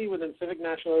sovereignty within civic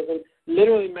nationalism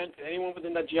literally meant that anyone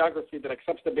within that geography that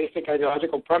accepts the basic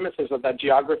ideological premises of that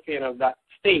geography and of that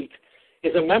state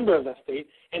is a member of that state,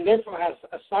 and therefore has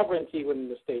a sovereignty within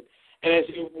the state. And as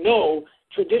you know,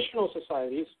 traditional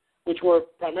societies, which were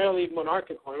primarily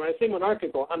monarchical, and when I say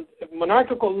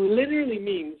monarchical literally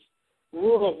means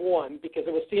rule of one, because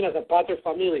it was seen as a pater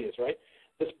familias, right?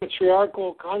 This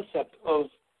patriarchal concept of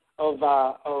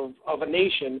a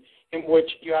nation in which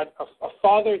you had a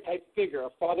father-type figure, a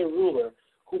father ruler,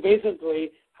 who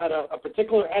basically had a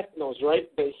particular ethnos,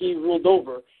 right, that he ruled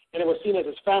over, and it was seen as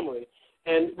his family.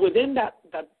 And within that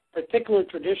particular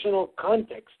traditional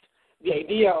context, the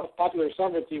idea of popular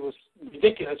sovereignty was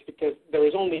ridiculous, because there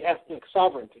was only ethnic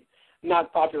sovereignty,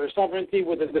 not popular sovereignty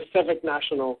within the civic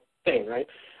national thing, right?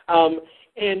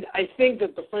 And I think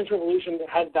that the French Revolution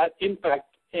had that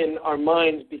impact in our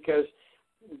minds, because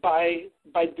by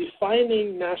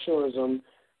defining nationalism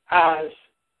as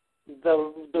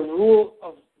the rule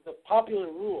of the popular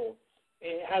rule,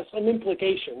 it has some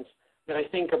implications that I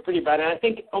think are pretty bad. And I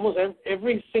think almost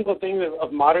every single thing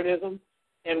of modernism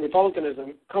and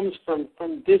republicanism comes from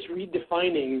this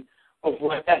redefining of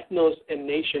what ethnos and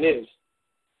nation is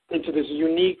into this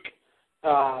unique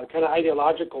kind of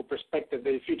ideological perspective,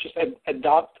 that if you just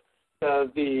adopt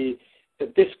the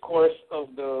discourse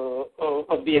of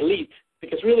the elite,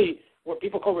 because really what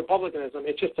people call republicanism,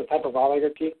 it's just a type of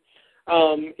oligarchy.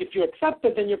 If you accept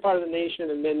it, then you're part of the nation,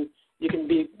 and then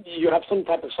you have some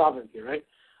type of sovereignty, right?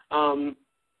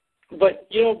 But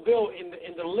Bill,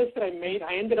 in the list that I made,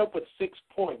 I ended up with 6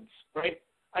 points, right?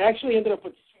 I actually ended up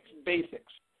with 6 basics.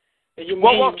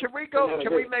 Well, can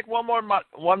we make one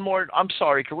more? I'm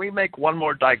sorry. Can we make one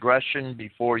more digression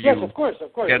before you? Yes, of course.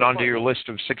 Get onto your list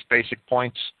of 6 basic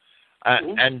points?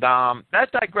 Mm-hmm. And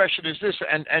that digression is this,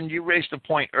 and you raised a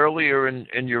point earlier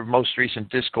in your most recent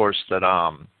discourse that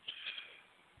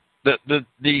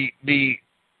the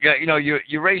Yeah,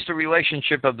 you raise the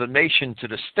relationship of the nation to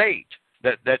the state,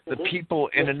 that the people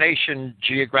in a nation,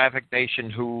 geographic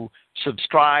nation, who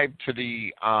subscribe to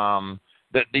the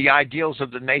ideals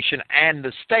of the nation and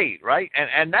the state, right?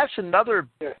 And that's another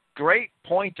great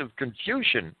point of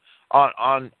confusion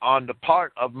on the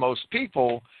part of most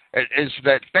people, is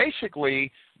that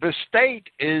basically the state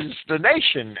is the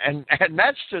nation, and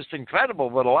that's just incredible.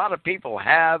 But a lot of people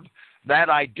have that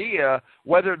idea,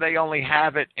 whether they only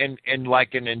have it in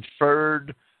like an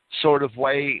inferred sort of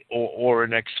way or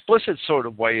an explicit sort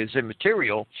of way, is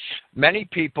immaterial. Many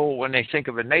people, when they think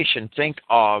of a nation, think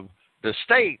of the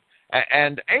state.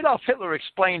 And Adolf Hitler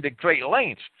explained at great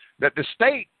length that the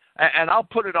state, and I'll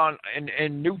put it on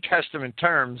in New Testament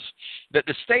terms, that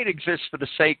the state exists for the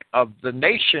sake of the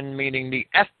nation, meaning the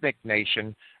ethnic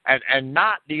nation, and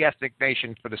not the ethnic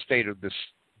nation for the sake of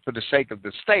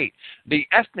the state. The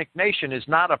ethnic nation is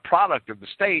not a product of the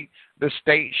state. The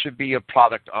state should be a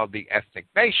product of the ethnic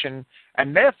nation,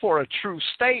 and therefore a true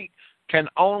state can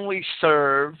only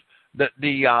serve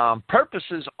the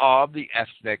purposes of the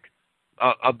ethnic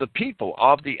of the people,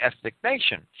 of the ethnic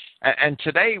nation. And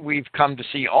today we've come to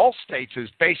see all states as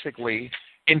basically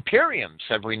imperiums,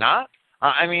 have we not?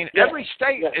 Every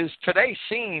state is today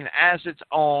seen as its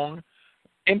own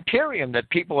imperium, that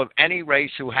people of any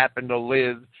race who happen to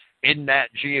live in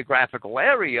that geographical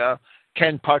area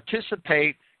can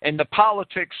participate in the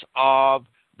politics of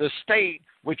the state,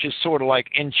 which is sort of like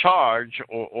in charge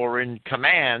or in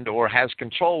command or has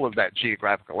control of that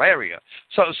geographical area.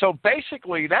 So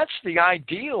basically that's the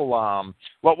ideal,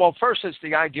 well, first it's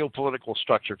the ideal political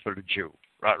structure for the Jew,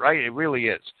 right? It really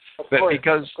is. Of course.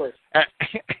 Because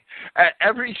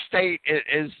every state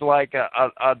is like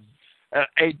a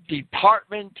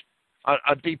department,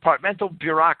 a departmental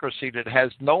bureaucracy that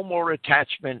has no more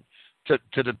attachment to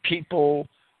the people,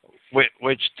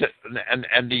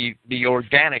 and the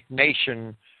organic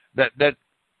nation that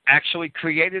actually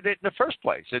created it in the first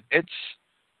place. It's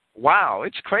wow,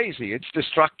 it's crazy, it's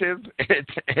destructive.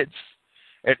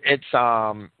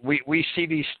 We see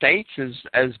these states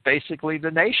as basically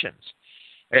the nations.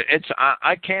 It's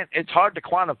hard to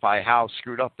quantify how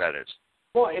screwed up that is.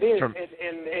 Well, it is,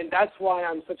 and that's why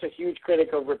I'm such a huge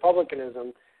critic of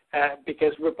republicanism,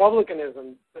 because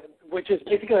republicanism, which is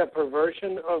basically a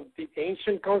perversion of the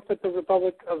ancient concept of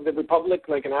the republic,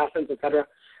 like in Athens, etc.,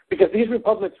 because these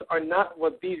republics are not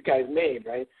what these guys made,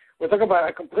 right? We're talking about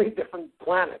a completely different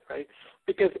planet, right?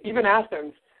 Because even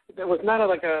Athens, there was not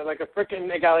like a freaking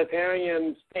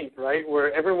egalitarian state, right,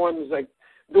 where everyone's like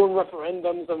doing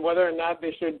referendums on whether or not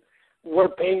they should wear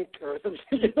pink or something.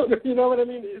 You know what I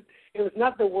mean? It was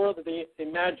not the world that they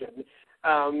imagined.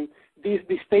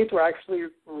 These states were actually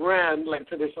ran like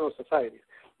traditional societies.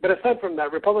 But aside from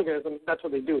that, republicanism, that's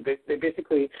what they do. They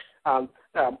basically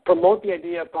promote the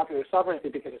idea of popular sovereignty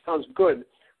because it sounds good.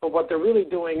 But what they're really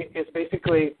doing is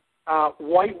basically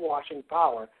whitewashing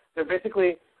power. They're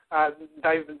basically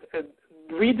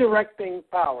redirecting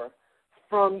power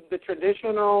from the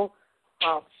traditional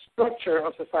structure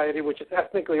of society, which is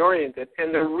ethnically oriented,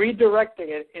 and they're redirecting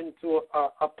it into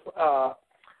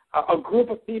a group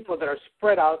of people that are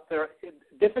spread out. They're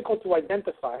difficult to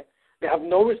identify. They have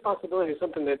no responsibility,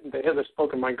 something that Hitler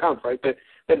spoke in Mein Kampf, right?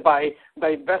 That by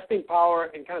investing power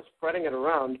and kind of spreading it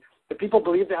around, the people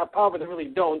believe they have power, but they really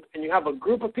don't. And you have a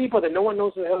group of people that no one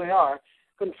knows who the hell they are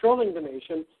controlling the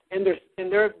nation, and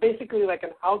they're basically like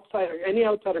an outsider. Any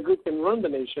outsider group can run the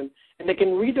nation, and they can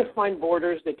redefine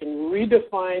borders. They can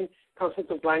redefine concepts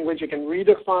of language. They can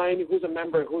redefine who's a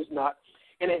member and who's not.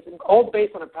 And it's all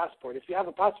based on a passport. If you have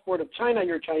a passport of China,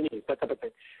 you're Chinese, that type of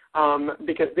thing,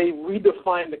 because they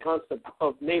redefined the concept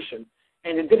of nation.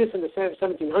 And they did this in the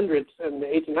 1700s and the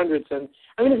 1800s. And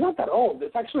I mean, it's not that old.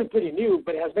 It's actually pretty new,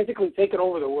 but it has basically taken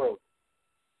over the world.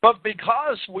 But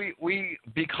because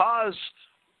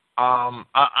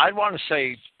I want to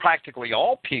say practically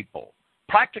all people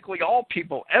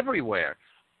everywhere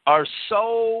are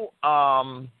so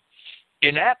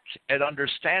inept at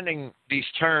understanding these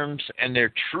terms and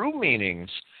their true meanings.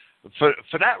 For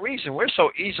that reason, we're so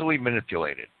easily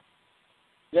manipulated.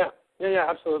 Yeah,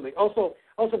 absolutely. Also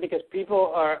because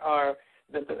people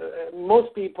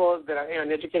most people that are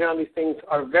uneducated on these things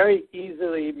are very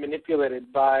easily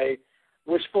manipulated by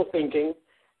wishful thinking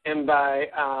and by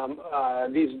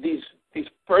these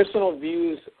personal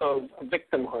views of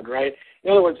victimhood, right?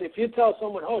 In other words, if you tell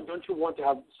someone, oh, don't you want to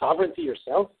have sovereignty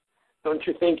yourself? Don't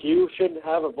you think you should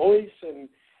have a voice? And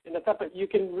that type of, you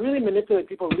can really manipulate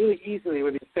people really easily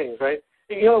with these things, right?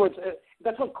 In other words,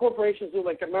 that's what corporations do,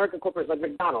 like American corporations, like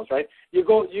McDonald's, right? You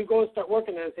go start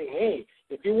working there and say, hey,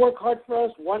 if you work hard for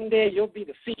us, one day you'll be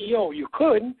the CEO. You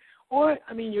could, Or,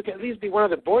 I mean, you can at least be one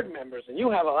of the board members, and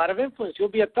you have a lot of influence. You'll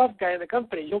be a tough guy in the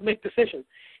company. You'll make decisions.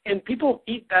 And people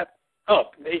eat that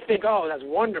up. They think, oh, that's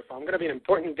wonderful. I'm going to be an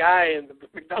important guy in the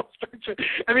McDonald's structure.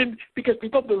 I mean, because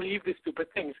people believe these stupid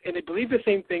things. And they believe the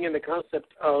same thing in the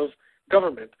concept of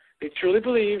government. They truly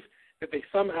believe that they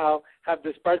somehow have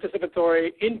this participatory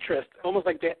interest, almost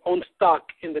like they own stock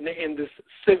in this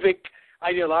civic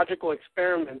ideological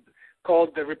experiment called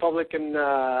the Republican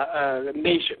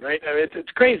nation, right? I mean,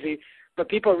 it's crazy, but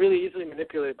people are really easily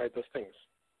manipulated by those things.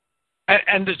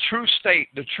 And the true state,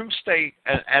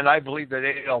 and I believe that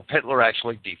Adolf Hitler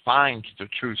actually defined the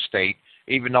true state,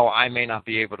 even though I may not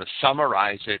be able to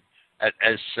summarize it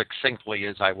as succinctly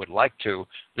as I would like to.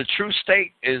 The true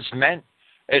state is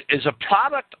a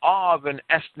product of an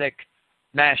ethnic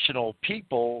national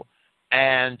people,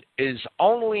 and is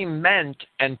only meant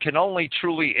and can only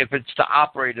truly, if it's to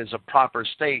operate as a proper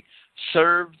state,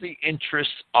 serve the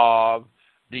interests of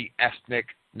the ethnic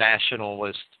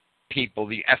nationalist people,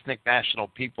 the ethnic national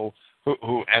people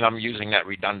who and I'm using that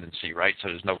redundancy, right, so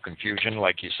there's no confusion,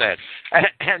 like you said.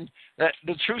 And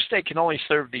the true state can only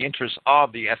serve the interests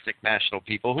of the ethnic national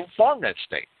people who form that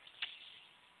state.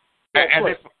 Yeah, and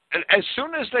as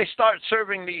soon as they start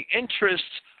serving the interests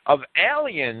of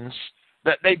aliens,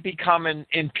 that they become an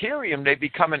imperium, they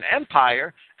become an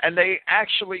empire, and they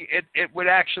actually,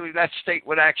 that state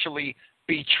would actually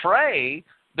betray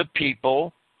the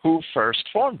people who first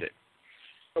formed it.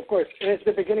 Of course, and it's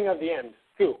the beginning of the end,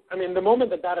 too. I mean, the moment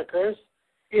that occurs,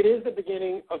 it is the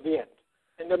beginning of the end.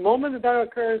 And the moment that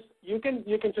occurs, you can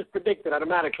just predict it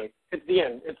automatically. It's the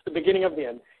end. It's the beginning of the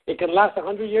end. It can last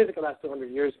 100 years, it can last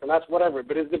 200 years, it can last whatever,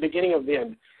 but it's the beginning of the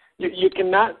end. You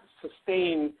cannot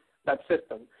sustain that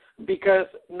system, because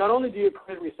not only do you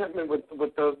create resentment with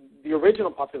the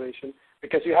original population,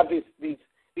 because you have these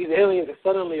aliens that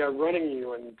suddenly are running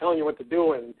you and telling you what to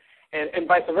do, and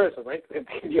vice versa, right?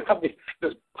 You have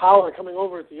this power coming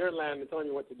over to your land and telling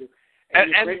you what to do, and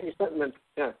you create resentment.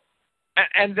 Yeah.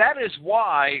 And that is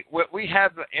why what we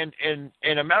have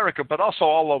in America, but also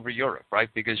all over Europe, right?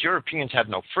 Because Europeans have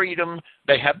no freedom.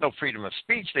 They have no freedom of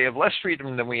speech. They have less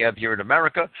freedom than we have here in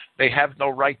America. They have no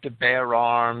right to bear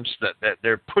arms. That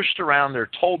they're pushed around. They're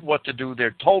told what to do.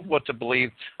 They're told what to believe.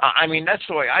 I mean, that's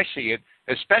the way I see it,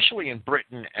 especially in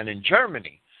Britain and in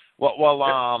Germany.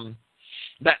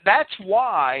 That's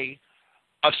why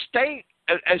a state,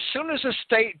 as soon as a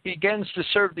state begins to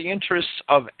serve the interests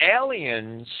of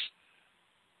aliens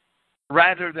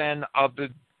rather than of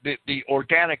the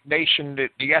organic nation,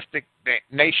 the ethnic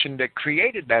nation that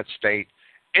created that state,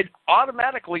 it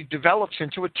automatically develops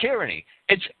into a tyranny.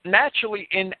 It's naturally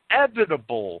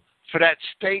inevitable for that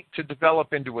state to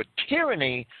develop into a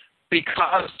tyranny,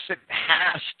 because it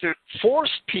has to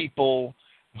force people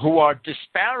who are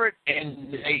disparate in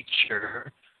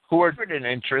nature, who are different in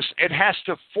interest, it has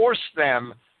to force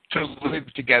them to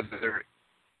live together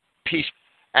peace,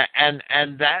 and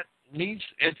that needs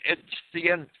it's the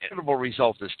inevitable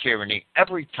result is tyranny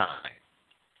every time.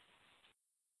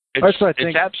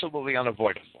 It's absolutely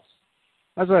unavoidable.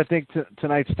 That's what I think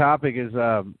tonight's topic is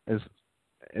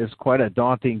quite a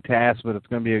daunting task, but it's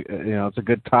going to be it's a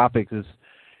good topic. Is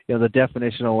the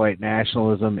definition of white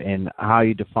nationalism and how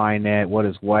you define that. What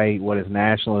is white? What is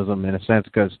nationalism? In a sense,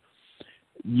 because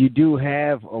you do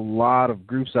have a lot of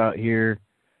groups out here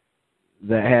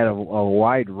that had a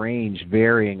wide range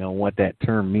varying on what that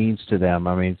term means to them.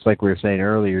 I mean, it's like we were saying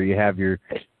earlier, you have your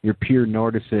pure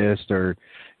Nordicist, or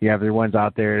you have the ones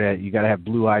out there that you got to have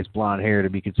blue eyes, blonde hair to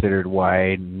be considered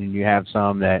white, and then you have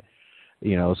some that,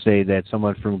 say that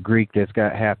someone from Greek that's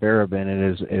got half Arab in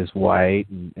it is white,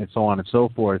 and so on and so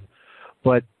forth.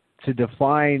 But to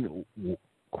define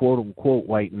quote-unquote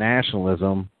white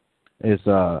nationalism is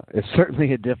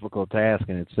certainly a difficult task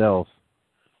in itself.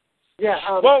 Yeah.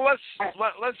 Well,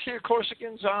 let's hear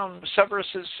Corsican's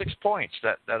Severus's 6 points.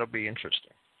 That'll be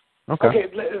interesting. Okay.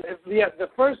 Yeah. The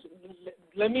first,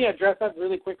 let me address that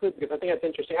really quickly, because I think that's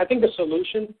interesting. I think the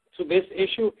solution to this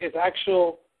issue is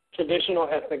actual traditional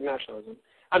ethnic nationalism.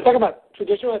 I'm talking about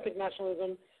traditional ethnic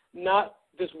nationalism, not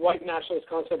this white nationalist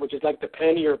concept, which is like the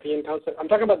pan-European concept. I'm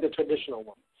talking about the traditional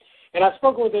one. And I've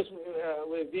spoken with this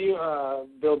with you,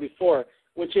 Bill, before,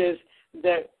 which is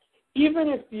that even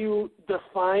if you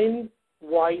define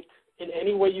white in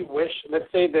any way you wish, let's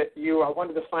say that you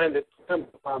want to define that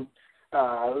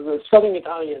the Southern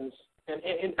Italians,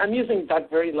 and I'm using that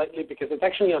very lightly because it's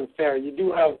actually unfair. You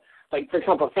do have, like, for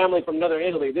example, a family from Northern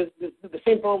Italy. This the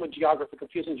same problem with geography,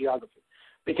 confusing geography.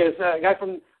 Because a guy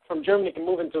from Germany can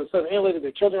move into Southern Italy,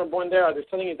 their children are born there, are they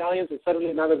Southern Italians, and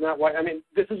suddenly now they're not white? I mean,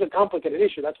 this is a complicated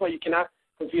issue. That's why you cannot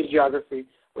confuse geography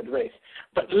with race.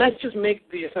 But let's just make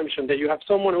the assumption that you have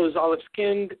someone who is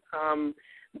olive-skinned,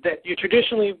 that you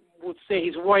traditionally would say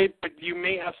he's white, but you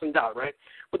may have some doubt, right?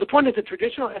 But the point is that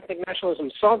traditional ethnic nationalism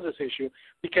solves this issue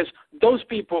because those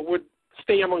people would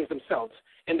stay amongst themselves,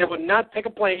 and they would not take a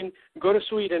plane, go to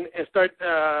Sweden, and start,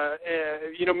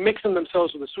 mixing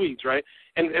themselves with the Swedes, right,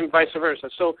 and vice versa.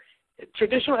 So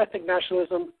traditional ethnic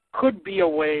nationalism could be a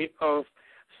way of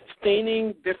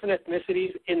sustaining different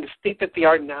ethnicities in the state that they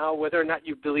are now, whether or not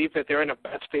you believe that they're in a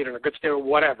bad state or in a good state or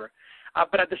whatever.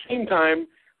 But at the same time,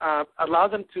 allow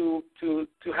them to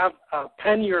have a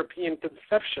pan-European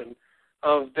conception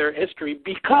of their history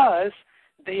because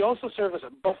they also serve as a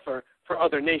buffer for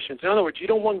other nations. In other words, you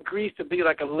don't want Greece to be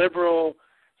like a liberal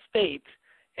state,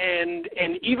 and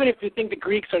even if you think the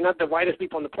Greeks are not the whitest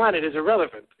people on the planet, is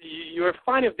irrelevant. You're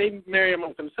fine if they marry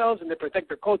amongst themselves and they protect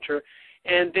their culture,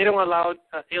 and they don't allow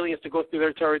aliens to go through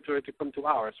their territory to come to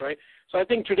ours, right? So I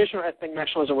think traditional ethnic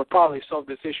nationalism would probably solve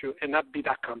this issue and not be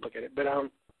that complicated. But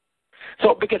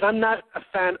so because I'm not a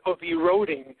fan of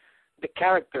eroding the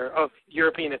character of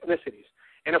European ethnicities.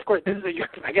 And, of course, this is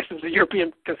I guess it's a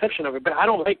European conception of it, but I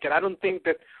don't like it. I don't think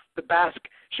that the Basque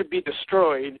should be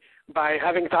destroyed by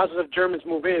having thousands of Germans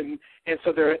move in, and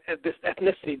so this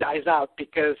ethnicity dies out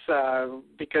because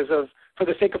for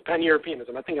the sake of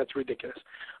pan-Europeanism. I think that's ridiculous,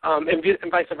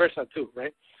 and vice versa too,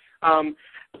 right?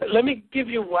 Let me give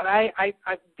you what I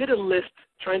did a list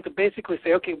trying to basically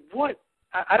say, okay,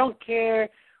 I don't care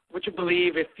what you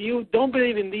believe. If you don't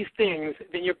believe in these things,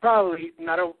 then you're probably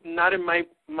not in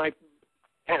my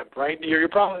camp, right? You're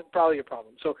probably a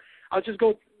problem. So I'll just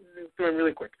go through them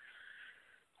really quick.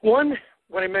 One,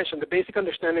 what I mentioned, the basic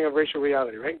understanding of racial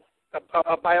reality, right?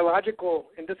 A biological,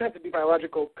 and it doesn't have to be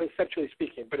biological conceptually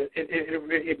speaking, but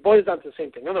it boils down to the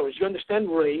same thing. In other words, you understand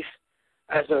race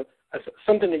as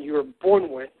something that you were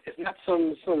born with. It's not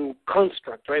some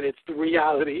construct, right? It's the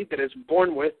reality that is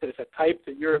born with, that is a type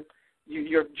that you're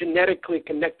genetically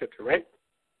connected to, right?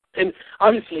 And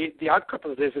obviously, the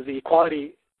outcome of this is the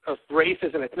equality of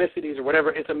races and ethnicities or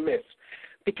whatever is a myth.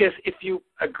 Because if you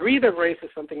agree that race is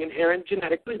something inherent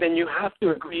genetically, then you have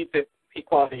to agree that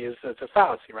equality is a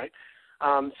fallacy, right?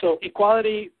 So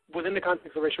equality within the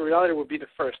context of racial reality would be the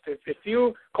first. If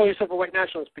you call yourself a white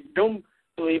nationalist, but you don't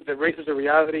believe that race is a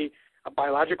reality, a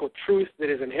biological truth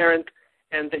that is inherent,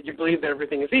 and that you believe that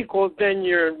everything is equal, then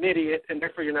you're an idiot, and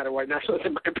therefore you're not a white nationalist,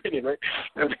 in my opinion, right?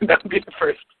 That would be the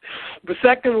first. The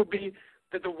second would be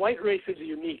that the white race is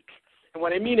unique. And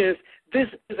what I mean is, this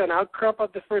is an outcrop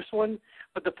of the first one,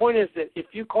 but the point is that if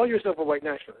you call yourself a white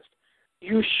nationalist,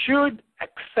 you should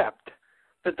accept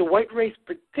that the white race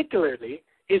particularly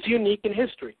is unique in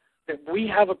history, that we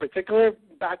have a particular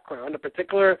background, a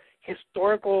particular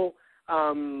historical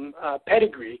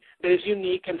pedigree that is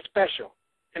unique and special.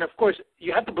 And, of course,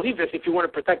 you have to believe this if you want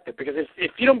to protect it, because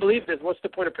if you don't believe this, what's the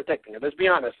point of protecting it? Let's be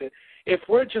honest. If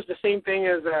we're just the same thing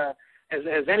as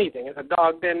anything, as a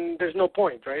dog, then there's no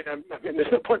point, right? I mean,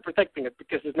 there's no point protecting it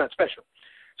because it's not special.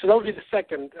 So that would be the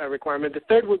second requirement. The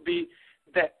third would be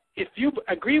that if you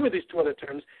agree with these two other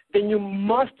terms, then you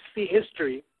must see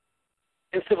history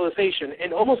and civilization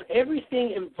and almost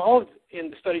everything involved in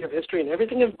the study of history and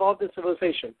everything involved in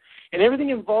civilization and everything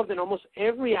involved in almost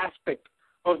every aspect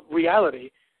of reality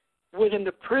within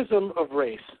the prism of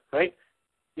race, right?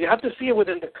 You have to see it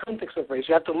within the context of race.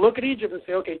 You have to look at Egypt and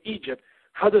say, okay, Egypt,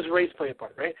 how does race play a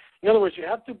part, right? In other words, you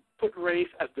have to put race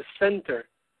as the center,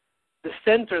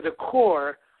 the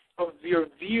core of your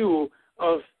view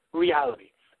of reality.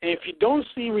 And if you don't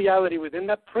see reality within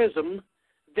that prism,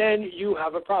 then you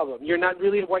have a problem. You're not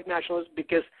really a white nationalist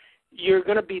because you're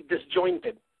going to be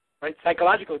disjointed, right?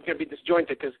 Psychologically, it's going to be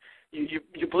disjointed because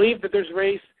you believe that there's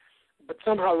race, but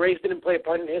somehow race didn't play a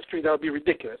part in history. That would be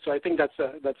ridiculous. So I think that's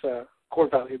a core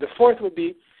value. The fourth would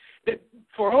be that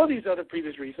for all these other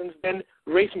previous reasons, then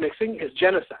race mixing is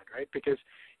genocide, right? Because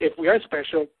if we are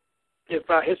special, if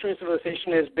history and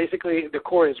civilization is basically the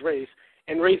core is race,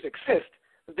 and race exists,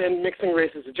 then mixing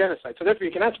race is a genocide. So therefore,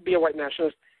 you cannot be a white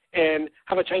nationalist and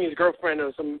have a Chinese girlfriend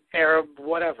or some Arab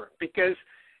whatever, because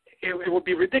it would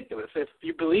be ridiculous. If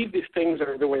you believe these things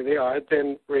are the way they are,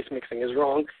 then race mixing is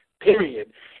wrong,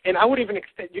 period. And I would even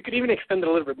you could even extend it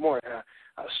a little bit more.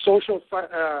 Social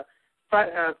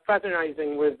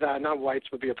fraternizing with non-whites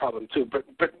would be a problem too, but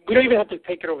we don't even have to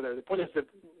take it over there. The point is that,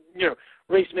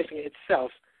 race mixing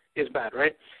itself is bad,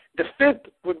 right? The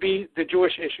fifth would be the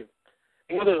Jewish issue.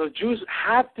 In other words, Jews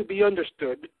have to be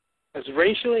understood as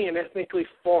racially and ethnically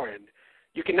foreign.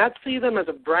 You cannot see them as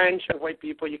a branch of white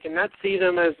people. You cannot see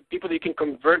them as people that you can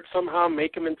convert somehow,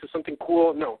 make them into something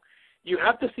cool. No. You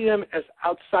have to see them as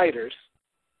outsiders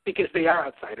because they are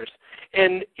outsiders.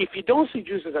 And if you don't see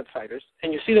Jews as outsiders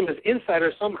and you see them as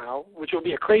insiders somehow, which will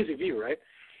be a crazy view, right?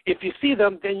 If you see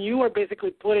them, then you are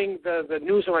basically putting the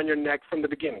noose around your neck from the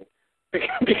beginning.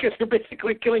 Because you're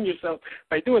basically killing yourself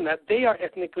by doing that. They are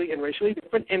ethnically and racially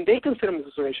different, and they consider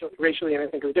themselves racially and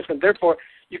ethnically different. Therefore,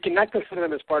 you cannot consider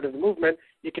them as part of the movement.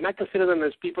 You cannot consider them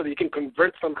as people that you can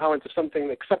convert somehow into something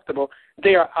acceptable.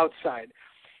 They are outside.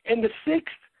 And the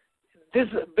sixth, this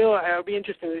bill, I'll be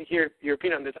interested to hear your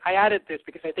opinion on this. I added this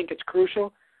because I think it's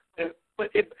crucial, but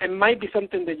it might be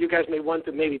something that you guys may want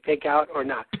to maybe take out or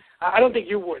not. I don't think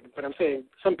you would, but I'm saying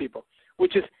some people,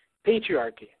 which is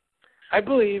patriarchy. I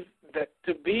believe that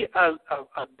to be a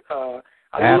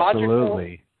logical,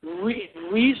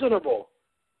 reasonable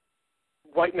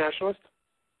white nationalist,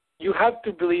 you have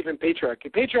to believe in patriarchy.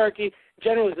 Patriarchy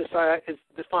generally is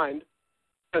defined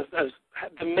as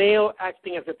the male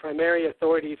acting as the primary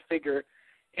authority figure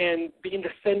and being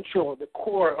the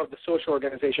core of the social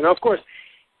organization. Now, of course,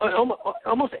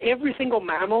 almost every single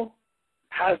mammal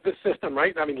has this system,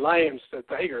 right? I mean, lions,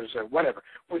 tigers, whatever.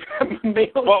 We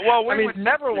would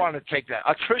never want to take that.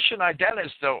 A Christian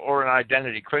identist or an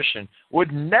identity Christian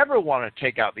would never want to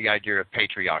take out the idea of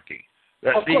patriarchy.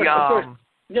 Of course.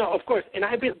 No, of course. And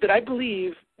I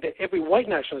believe that every white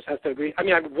nationalist has to agree. I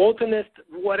mean, Waltonist,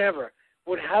 whatever,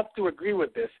 would have to agree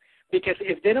with this. Because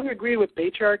if they don't agree with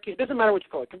patriarchy, it doesn't matter what you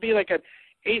call it. It could be like an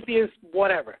atheist,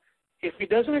 whatever. If he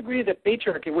doesn't agree that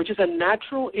patriarchy, which is a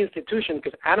natural institution,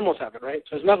 because animals have it, right?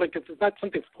 So it's not like it's not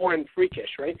something foreign,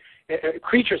 freakish, right?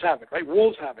 Creatures have it, right?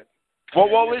 Wolves have it.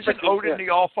 Well, isn't Odin the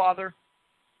All-Father?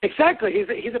 Exactly.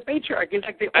 He's a patriarch. He's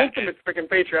like the ultimate freaking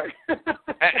patriarch.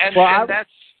 and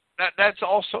that's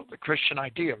also the Christian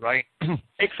idea, right?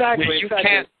 Exactly.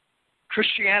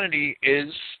 Christianity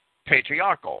is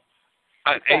patriarchal.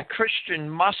 Exactly. A Christian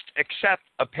must accept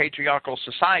a patriarchal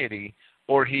society,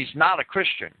 or he's not a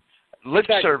Christian. Lip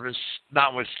service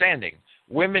notwithstanding,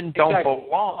 women don't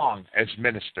belong as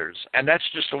ministers, and that's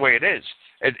just the way it is.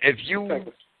 If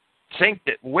you think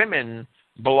that women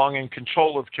belong in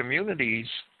control of communities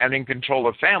and in control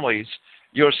of families,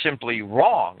 you're simply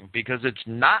wrong, because it's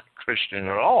not Christian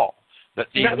at all. That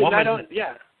the woman, not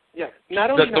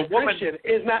only not Christian,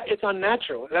 it's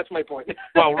unnatural. That's my point.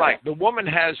 Well, right. The woman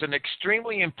has an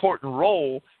extremely important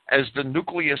role as the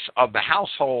nucleus of the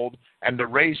household and the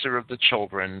raiser of the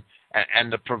children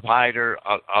and the provider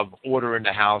of order in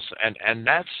the house. And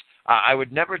that's, I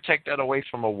would never take that away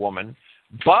from a woman,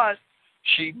 but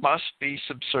she must be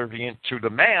subservient to the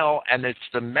male, and it's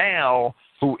the male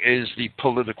who is the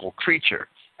political creature,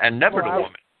 and never the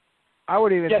woman. I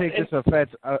would even take this offense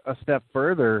a step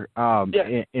further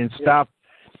and stop.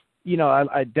 You know,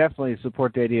 I definitely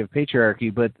support the idea of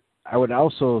patriarchy, but I would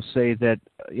also say that,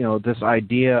 you know, this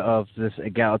idea of this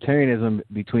egalitarianism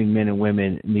between men and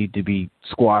women need to be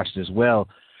squashed as well.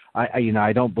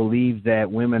 I don't believe that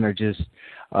women are just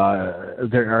they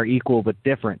are equal but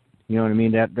different. You know what I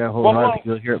mean? That whole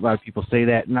you'll hear a lot of people say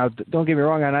that. Now, don't get me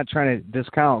wrong. I'm not trying to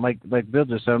discount, like Bill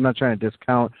just said, I'm not trying to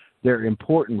discount their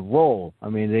important role. I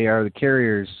mean, they are the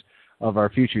carriers of our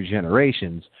future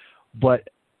generations. But,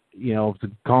 you know, to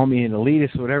call me an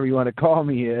elitist, whatever you want to call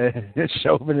me,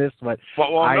 chauvinist, but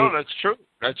no, that's true.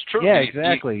 That's true. Yeah,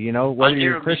 exactly. You know, whether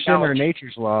you're Christian or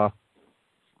nature's law.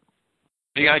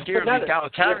 The idea of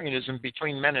egalitarianism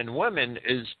between men and women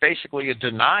is basically a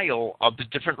denial of the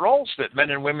different roles that men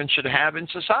and women should have in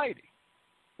society.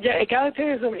 Yeah,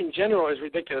 egalitarianism in general is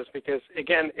ridiculous because,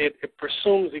 again, it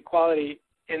presumes equality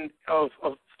of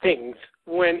things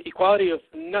when equality of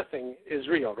nothing is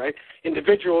real, right?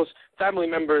 Individuals, family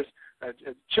members,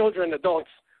 children, adults,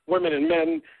 women and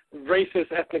men, races,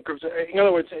 ethnic groups. In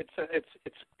other words,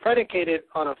 it's predicated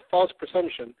on a false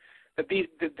presumption that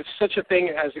such a thing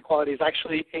as equality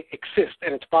actually exists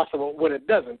and it's possible when it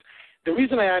doesn't. The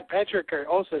reason I add patriarchy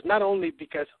also is not only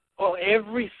because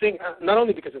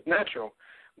it's natural,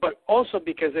 but also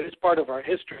because it is part of our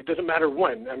history. It doesn't matter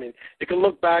when. I mean, you can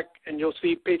look back and you'll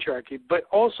see patriarchy, but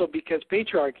also because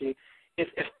patriarchy is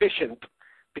efficient,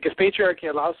 because patriarchy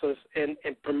allows us and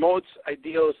promotes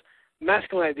ideals,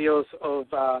 masculine ideals of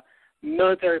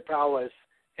military prowess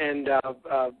and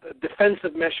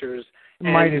defensive measures.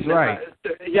 Might is right.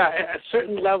 At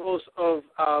certain levels of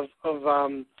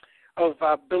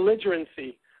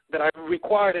belligerency that are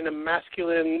required in a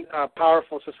masculine,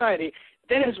 powerful society.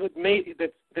 That is what made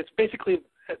that's basically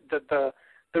the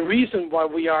reason why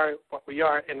we are what we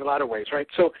are in a lot of ways, right?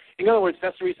 So, in other words,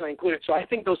 that's the reason I included. So, I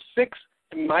think those six,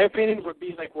 in my opinion, would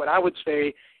be like what I would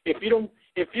say. If you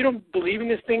don't believe in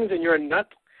these things, then you're a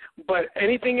nut. But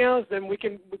anything else, then we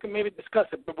can maybe discuss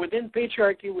it. But within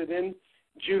patriarchy, within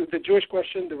the Jewish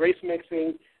question, the race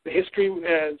mixing, the history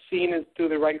seen is through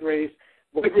the white race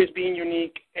being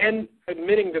unique, and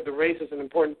admitting that the race is an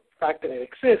important fact that it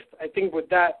exists. I think with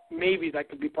that, maybe that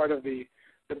could be part of the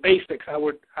basics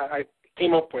I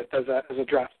came up with as a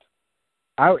draft.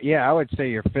 I would say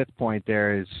your fifth point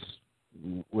there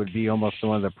would be almost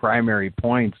one of the primary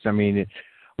points. I mean,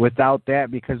 without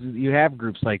that, because you have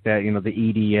groups like that, you know, the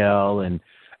EDL and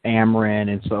Ameren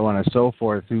and so on and so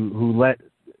forth, who let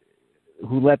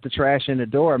the trash in the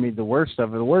door. I mean, the worst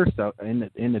of the worst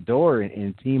in the door,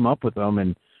 and team up with them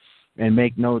and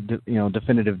make no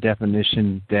definitive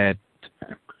definition that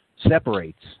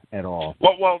separates at all.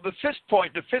 Well, the fifth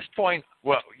point.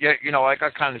 Well, yeah, you know, I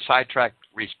got kind of sidetracked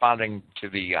responding to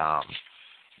the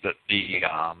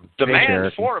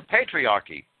demand for a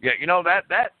patriarchy. Yeah, you know that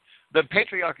the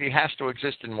patriarchy has to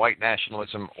exist in white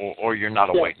nationalism, or you're not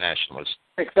a white nationalist.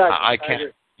 Exactly. I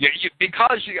can't.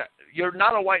 Because you're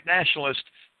not a white nationalist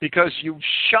because you've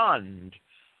shunned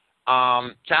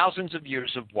thousands of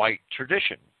years of white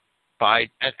tradition.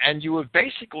 And you have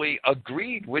basically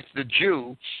agreed with the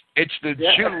Jew. It's the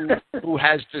Jew who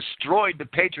has destroyed the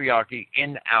patriarchy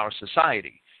in our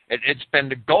society. It's been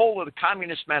the goal of the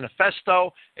Communist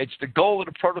Manifesto. It's the goal of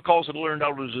the Protocols of the Learned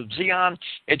Elders of Zion.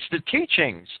 It's the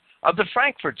teachings of the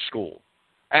Frankfurt School.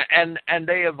 And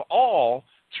they have all,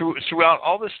 throughout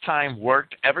all this time,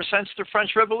 worked ever since the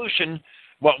French Revolution,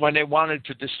 when they wanted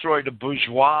to destroy the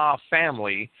bourgeois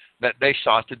family, that they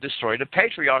sought to destroy the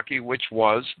patriarchy, which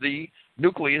was the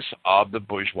nucleus of the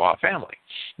bourgeois family.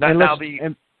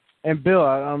 And Bill,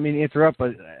 I don't mean to interrupt,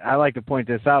 but I like to point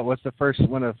this out. What's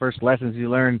one of the first lessons you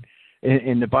learn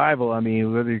in the Bible? I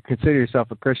mean, whether you consider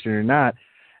yourself a Christian or not,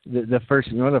 one of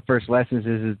the first lessons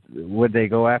is they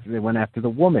went after the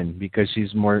woman because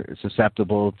she's more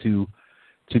susceptible to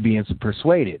being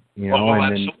persuaded. You know,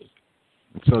 absolutely.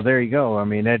 So there you go. I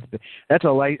mean, that's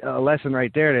a lesson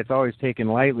right there that's always taken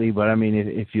lightly. But I mean,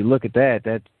 if you look at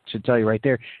that should tell you right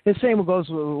there. The same goes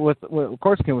with what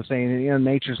Korskin was saying. You know,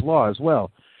 nature's law as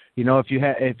well. You know, if you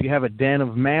have a den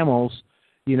of mammals,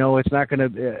 you know, it's not going to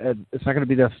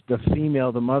be the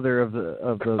female, the mother of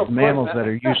those mammals that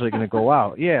are usually going to go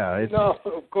out. Yeah. No,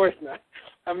 of course not.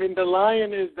 I mean, the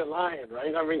lion is the lion,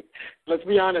 right? I mean, let's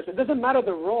be honest. It doesn't matter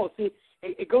the role. See,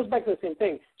 it goes back to the same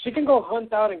thing. She can go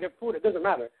hunt out and get food. It doesn't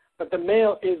matter. But the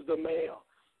male is the male.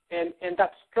 And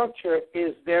that structure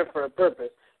is there for a purpose.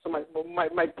 So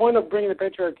my point of bringing the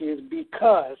patriarchy is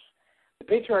because the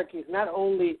patriarchy is not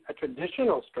only a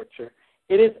traditional structure,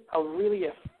 it is a really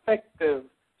effective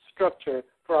structure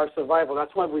for our survival.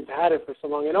 That's why we've had it for so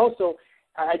long. And also,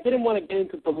 I didn't want to get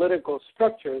into political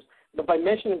structures, but by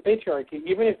mentioning patriarchy,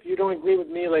 even if you don't agree with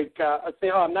me, like I'd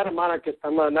say, I'm not a monarchist,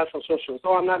 I'm a national socialist.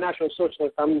 I'm not national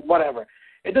socialist, I'm whatever.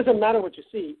 It doesn't matter what you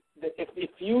see. If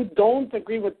you don't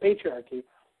agree with patriarchy,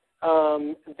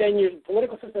 then your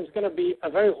political system is going to be a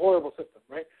very horrible system,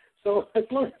 right? So as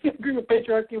long as you agree with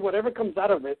patriarchy, whatever comes out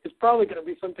of it is probably going to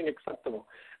be something acceptable.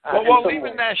 Well,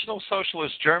 even National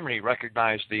Socialist Germany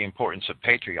recognized the importance of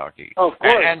patriarchy. Of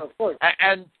course.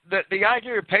 And the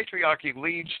idea of patriarchy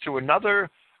leads to another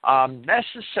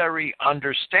necessary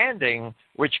understanding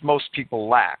which most people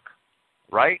lack,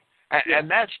 right?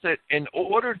 And that's that in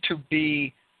order to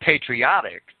be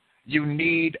patriotic, you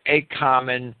need a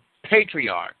common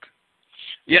patriarch.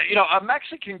 Yeah, you know, a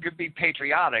Mexican could be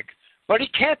patriotic, but he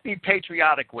can't be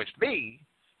patriotic with me.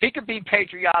 He could be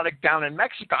patriotic down in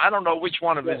Mexico. I don't know which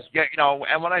one of his, you know,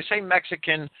 and when I say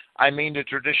Mexican, I mean the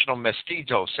traditional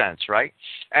mestizo sense, right?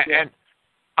 And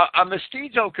a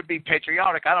mestizo could be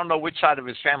patriotic. I don't know which side of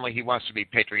his family he wants to be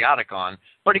patriotic on,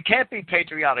 but he can't be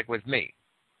patriotic with me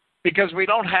because we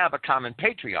don't have a common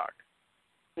patriarch.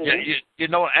 Mm-hmm. You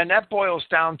know, and that boils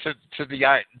down to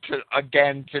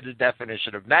the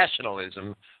definition of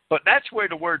nationalism. But that's where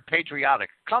the word patriotic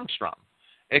comes from.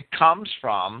 It comes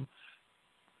from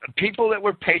people that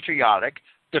were patriotic,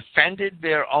 defended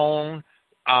their own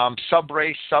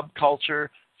sub-race, subculture,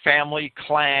 family,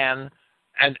 clan,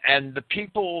 and the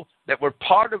people that were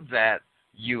part of that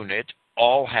unit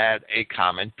all had a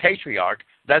common patriarch.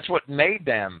 That's what made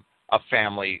them a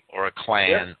family or a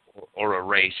clan or a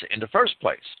race in the first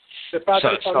place. The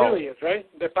paterfamilias, right?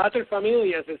 The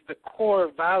paterfamilias is the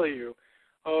core value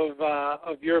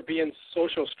of European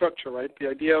social structure, right? The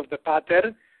idea of the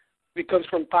pater, it comes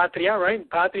from patria, right?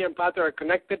 Patria and pater are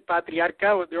connected.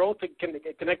 Patriarca, they're all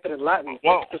connected in Latin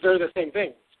because they're the same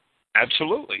thing.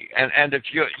 Absolutely. And if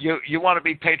you want to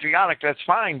be patriotic, that's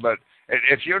fine, but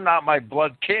if you're not my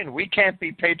blood kin, we can't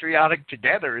be patriotic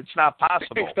together. It's not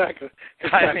possible. Exactly.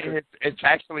 I mean, it's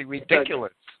actually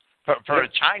ridiculous for a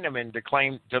Chinaman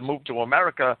to move to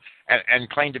America and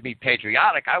claim to be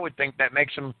patriotic. I would think that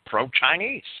makes him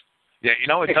pro-Chinese. Yeah, you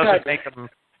know, it doesn't make him.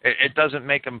 It doesn't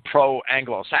make them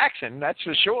pro-Anglo-Saxon, that's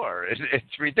for sure.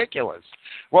 It's ridiculous.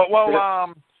 Well,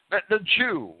 the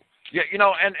Jew,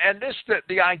 and this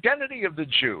the identity of the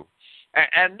Jew,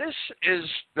 and this is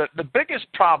the biggest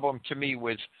problem to me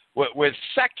with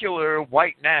secular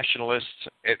white nationalists,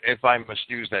 if I must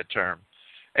use that term.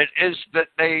 It is that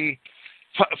they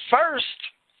first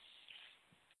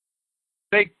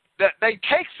they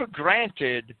take for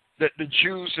granted that the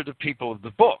Jews are the people of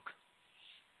the book.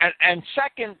 And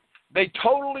second, they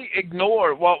totally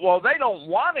ignore, they don't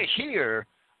want to hear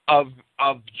of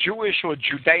Jewish or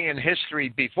Judean history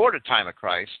before the time of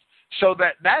Christ, so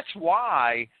that's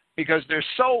why, because they're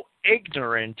so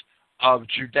ignorant of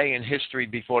Judean history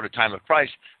before the time of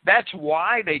Christ, that's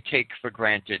why they take for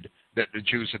granted that the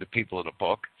Jews are the people of the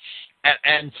book.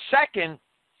 And second,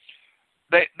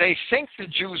 they think the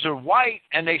Jews are white,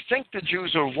 and they think the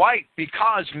Jews are white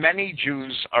because many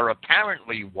Jews are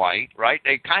apparently white, right?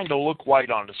 They kind of look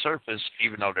white on the surface,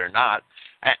 even though they're not.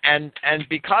 And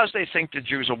because they think the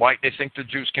Jews are white, they think the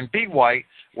Jews can be white,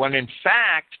 when in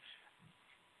fact,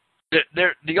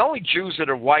 the only Jews that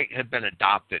are white have been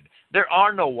adopted. There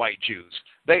are no white Jews.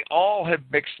 They all have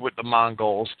mixed with the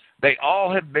Mongols. They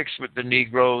all have mixed with the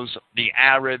Negroes, the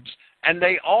Arabs, and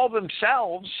they all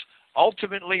themselves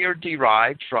ultimately are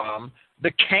derived from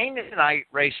the Canaanite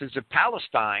races of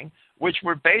Palestine, which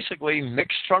were basically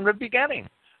mixed from the beginning.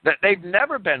 That they've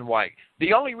never been white.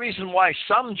 The only reason why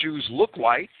some Jews look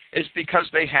white is because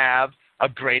they have a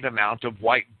great amount of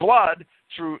white blood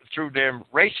through their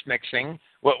race mixing,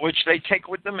 which they take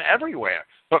with them everywhere.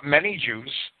 But many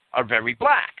Jews are very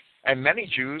black, and many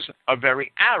Jews are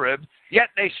very Arab, yet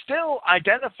they still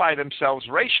identify themselves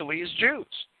racially as Jews.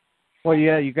 Well,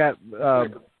 yeah, you got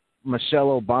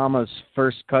Michelle Obama's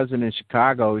first cousin in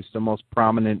Chicago. He's the most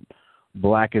prominent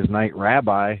black as night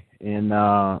rabbi in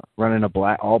running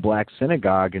a all black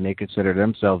synagogue, and they consider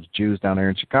themselves Jews down there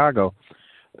in Chicago.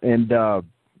 And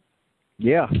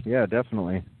yeah,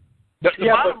 definitely. The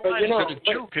bottom line is that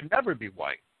a Jew could never be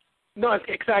white. No,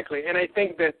 exactly. And I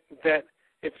think that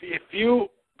if you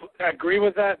agree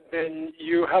with that, then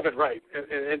you have it right.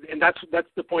 And that's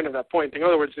the point of that point. In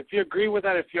other words, if you agree with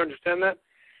that, if you understand that,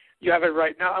 you have it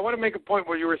right. Now, I want to make a point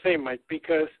where you were saying, Mike,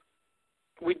 because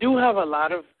we do have a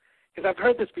lot of, because I've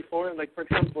heard this before, like, for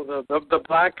example, the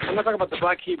black, I'm not talking about the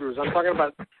black Hebrews, I'm talking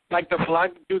about, like, the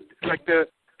black dude, like the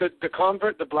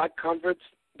black converts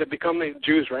that become the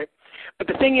Jews, right? But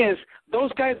the thing is,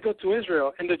 those guys go to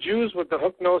Israel, and the Jews with the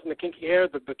hook nose and the kinky hair,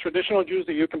 the traditional Jews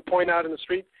that you can point out in the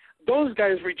street, those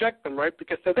guys reject them, right?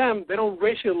 Because to them, they don't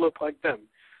racially look like them.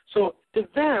 So to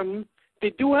them,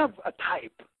 they do have a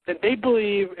type that they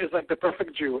believe is like the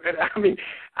perfect Jew. And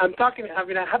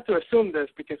I have to assume this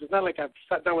because it's not like I've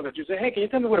sat down with a Jew and say, hey, can you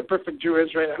tell me what a perfect Jew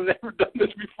is, right? I've never done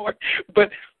this before. But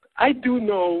I do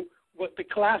know what the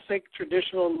classic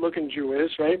traditional looking Jew is,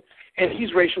 right? And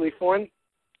he's racially foreign.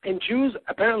 And Jews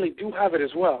apparently do have it as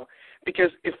well.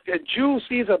 Because if a Jew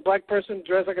sees a black person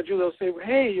dressed like a Jew, they'll say,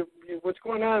 hey, what's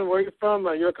going on? Where are you from?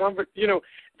 You're a convert.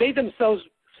 They themselves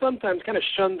sometimes kind of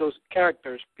shun those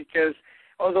characters because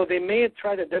although they may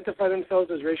try to identify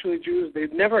themselves as racially Jews, they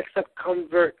never accept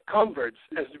converts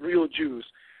as real Jews.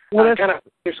 Well, kind of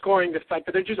underscoring the fact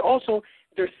that they're Jews. Also,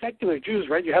 they're secular Jews,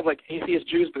 right? You have like atheist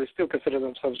Jews, but they still consider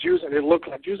themselves Jews, and they look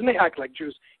like Jews, and they act like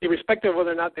Jews, irrespective of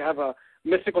whether or not they have a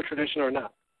mystical tradition or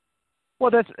not.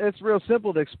 Well, it's real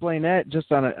simple to explain that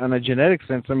just on a genetic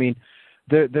sense. I mean,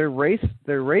 they're race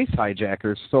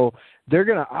hijackers, so they're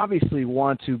going to obviously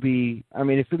want to be. I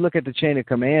mean, if you look at the chain of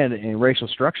command and racial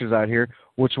structures out here,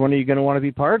 which one are you going to want to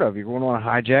be part of? You're going to want to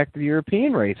hijack the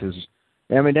European races.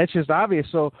 I mean, that's just obvious.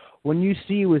 So when you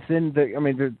see within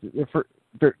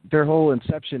their whole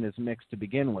inception is mixed to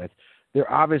begin with. They're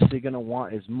obviously going to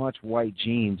want as much white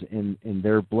genes in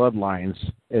their bloodlines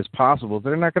as possible.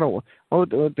 They're not going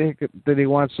to, they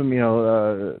want some,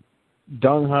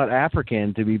 dung hut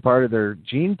African to be part of their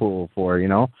gene pool for,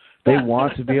 They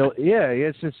want to be able,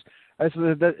 it's just,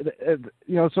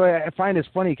 so I find this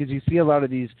funny because you see a lot of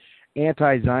these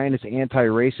anti-Zionist,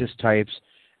 anti-racist types,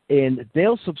 and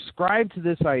they'll subscribe to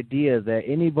this idea that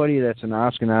anybody that's an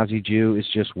Ashkenazi Jew is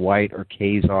just white or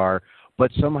Khazar, but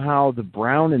somehow the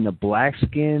brown and the black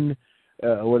skin,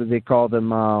 what do they call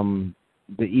them,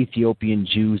 the Ethiopian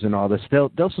Jews and all this,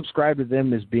 they'll subscribe to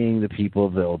them as being the people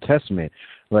of the Old Testament,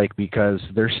 like because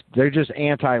they're just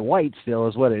anti-white still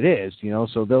is what it is,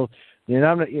 so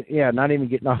not even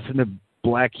getting off in the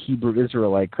black Hebrew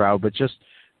Israelite crowd, but just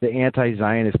the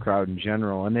anti-Zionist crowd in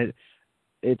general, and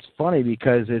it's funny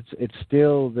because it's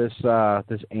still this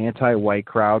anti-white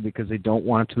crowd because they don't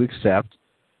want to accept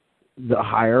the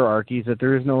hierarchies, that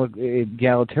there is no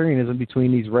egalitarianism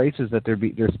between these races that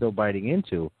they're still biting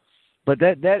into. But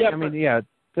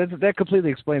that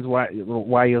completely explains why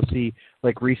you'll see,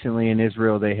 like recently in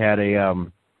Israel, they had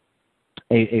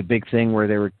a big thing where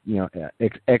they were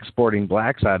exporting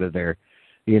blacks out of there,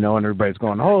 and everybody's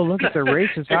going, oh, look at the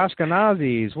racist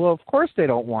Ashkenazis. Well, of course they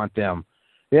don't want them.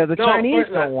 Yeah, the Chinese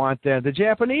don't want them. The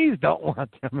Japanese don't want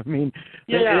them. I mean,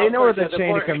 they know where the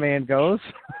chain of command goes.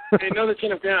 They know the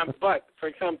chain of command. But, for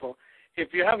example,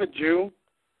 if you have a Jew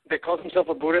that calls himself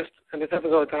a Buddhist, and this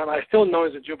happens all the time, I still know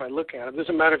he's a Jew by looking at him. It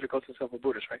doesn't matter if he calls himself a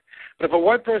Buddhist, right? But if a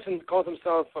white person calls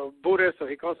himself a Buddhist or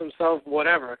he calls himself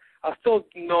whatever, I'll still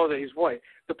know that he's white.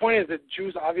 The point is that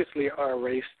Jews obviously are a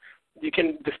race. You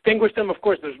can distinguish them. Of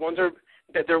course, there's ones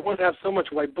that have so much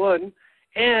white blood,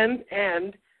 and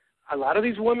a lot of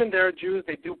these women that are Jews,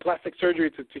 they do plastic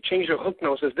surgery to change their hook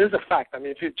noses. This is a fact. I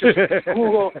mean, if you just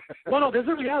Google, no, there's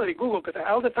a reality. Google, because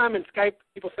all the time in Skype,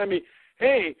 people send me,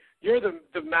 hey, you're the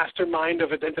mastermind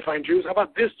of identifying Jews. How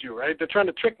about this Jew, right? They're trying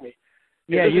to trick me.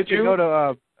 Yeah, you can go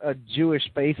to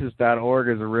JewishSpaces.org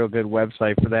is a real good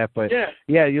website for that. But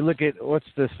you look at what's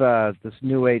this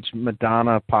new age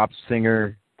Madonna pop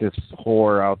singer, this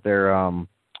whore out there,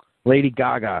 Lady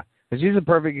Gaga. She's a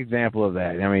perfect example of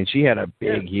that. I mean, she had a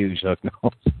big, huge hook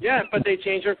nose. Yeah, but they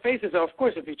change her faces. Of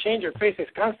course, if you change your faces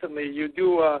constantly, you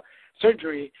do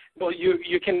surgery. Well,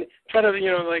 you can try to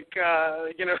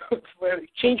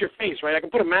change your face, right? I can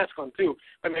put a mask on too.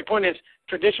 But my point is,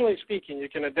 traditionally speaking, you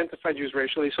can identify Jews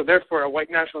racially. So therefore, a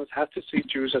white nationalist has to see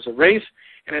Jews as a race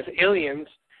and as aliens,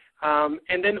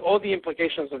 and then all the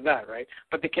implications of that, right?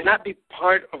 But they cannot be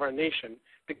part of our nation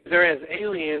because they're as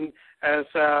alien as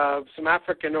some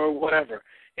African or whatever.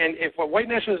 And if a white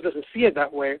nationalist doesn't see it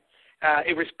that way,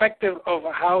 irrespective of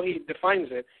how he defines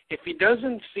it, if he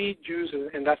doesn't see Jews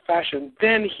in that fashion,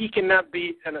 then he cannot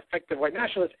be an effective white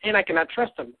nationalist, and I cannot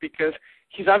trust him because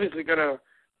he's obviously gonna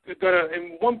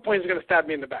in one point he's gonna stab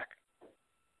me in the back.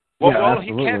 Well,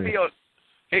 he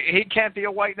can't be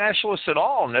a white nationalist at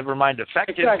all. Never mind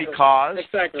effective, because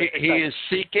he is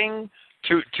seeking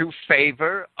to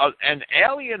favor an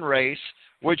alien race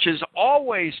which has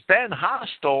always been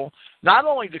hostile, not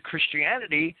only to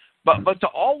Christianity, but to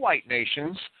all white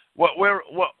nations,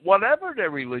 whatever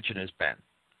their religion has been.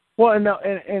 Well, and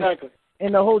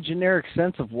the whole generic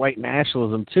sense of white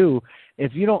nationalism, too,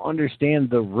 if you don't understand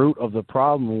the root of the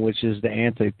problem, which is the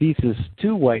antithesis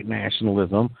to white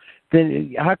nationalism,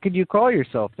 then how could you call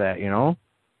yourself that, Yeah,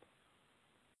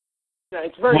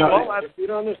 it's very hard. If you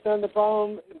don't understand the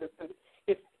problem,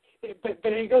 but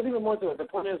it goes even more to it. The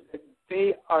point is that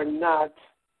they are not,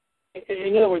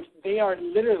 in other words, they are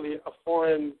literally a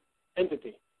foreign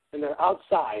entity, and they're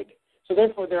outside. So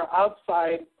therefore, they're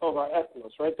outside of our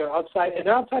ethnos, right? They're outside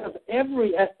of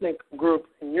every ethnic group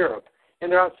in Europe,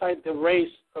 and they're outside the race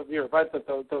of Europe, right?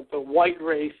 The white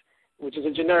race, which is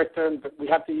a generic term, but we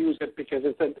have to use it because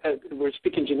we're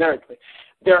speaking generically.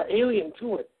 They're alien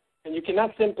to it. And you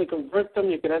cannot simply convert them.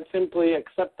 You cannot simply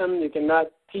accept them. You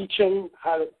cannot teach them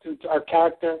how to our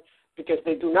character because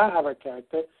they do not have our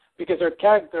character, because their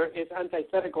character is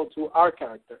antithetical to our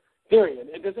character, period.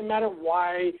 It doesn't matter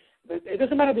why. It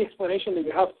doesn't matter the explanation that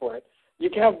you have for it. You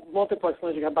can have multiple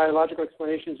explanations. You can have biological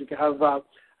explanations. You can have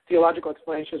theological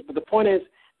explanations. But the point is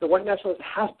the white nationalist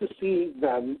has to see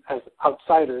them as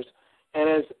outsiders and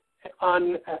as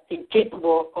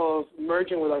incapable of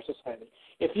merging with our society.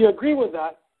 If you agree with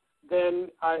that, then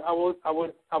I would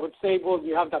say, well,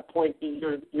 you have that point.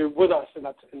 You're with us in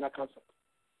that concept.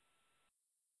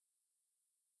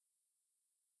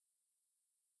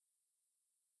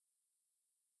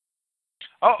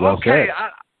 Oh, okay.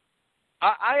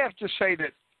 I have to say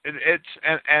that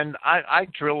I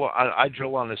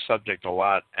drill on this subject a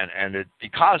lot, and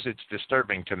because it's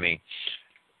disturbing to me.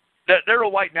 There are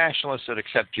white nationalists that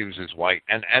accept Jews as white,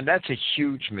 and that's a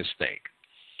huge mistake.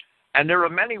 And there are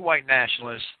many white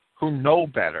nationalists who know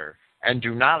better and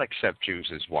do not accept Jews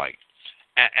as white.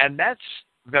 And that's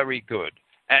very good.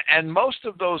 And most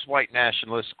of those white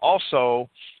nationalists also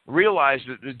realize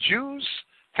that the Jews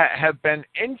have been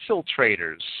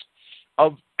infiltrators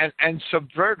and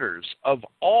subverters of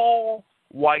all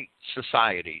white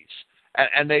societies.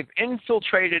 And they've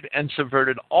infiltrated and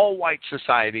subverted all white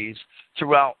societies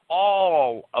throughout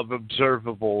all of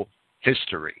observable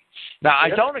history. Now, I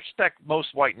don't expect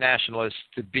most white nationalists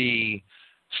to be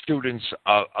students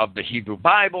of the Hebrew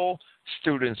Bible,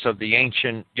 students of the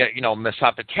ancient,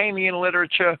 Mesopotamian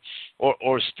literature,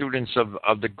 or students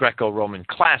of the Greco-Roman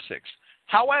classics.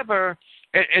 However,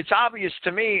 it's obvious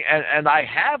to me, and I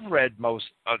have read most,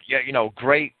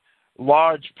 great,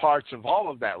 large parts of all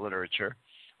of that literature,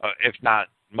 if not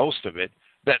most of it,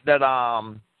 that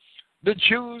The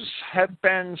Jews have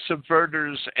been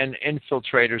subverters and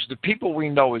infiltrators. The people we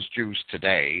know as Jews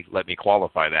today, let me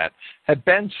qualify that, have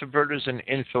been subverters and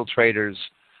infiltrators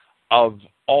of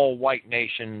all white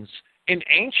nations in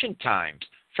ancient times,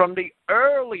 from the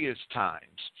earliest times.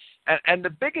 And the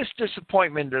biggest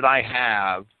disappointment that I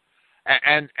have,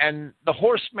 and the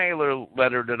Horst Mailer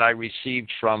letter that I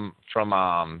received from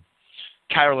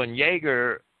Carolyn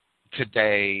Yeager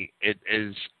today, it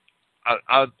is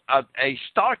a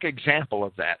stark example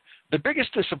of that. The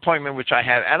biggest disappointment which I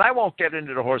have, and I won't get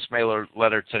into the Horst Mailer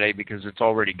letter today because it's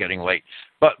already getting late,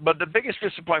 but the biggest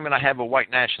disappointment I have with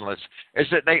white nationalists is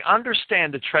that they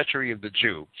understand the treachery of the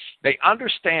Jew. They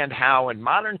understand how in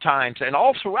modern times, and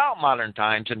all throughout modern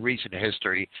times in recent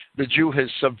history, the Jew has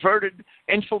subverted,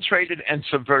 infiltrated, and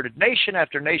subverted nation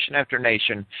after nation after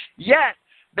nation, yet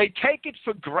they take it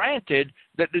for granted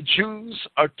that the Jews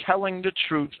are telling the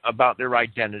truth about their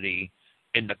identity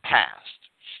in the past.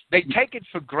 They take it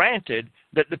for granted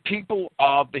that the people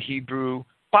of the Hebrew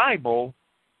Bible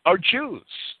are Jews.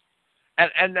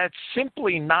 And that's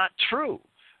simply not true.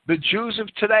 The Jews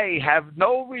of today have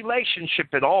no relationship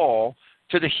at all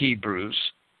to the Hebrews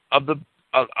of the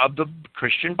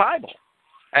Christian Bible.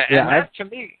 And that, to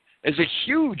me, is a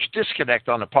huge disconnect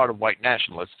on the part of white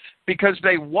nationalists, because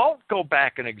they won't go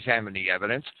back and examine the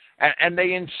evidence, and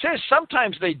they insist,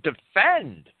 sometimes they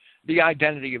defend the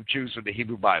identity of Jews with the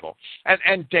Hebrew Bible.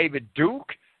 And David Duke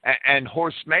and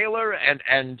Horst Mailer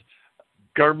and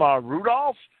Germar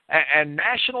Rudolph and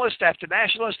nationalist after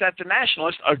nationalist after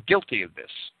nationalist are guilty of this.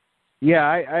 Yeah,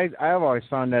 I've always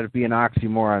found that to be an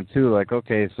oxymoron too. Like,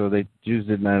 okay, so the Jews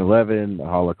did 9/11, the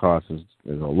Holocaust is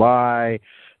a lie.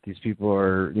 These people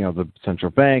are, the central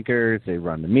bankers. They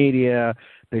run the media.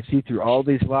 They see through all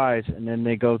these lies, and then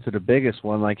they go to the biggest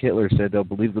one, like Hitler said. They'll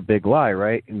believe the big lie,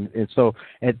 right? And so,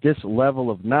 at this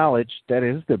level of knowledge, that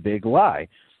is the big lie.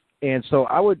 And so,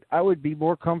 I would be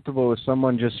more comfortable with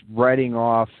someone just writing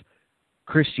off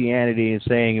Christianity and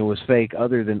saying it was fake,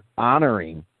 other than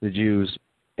honoring the Jews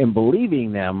and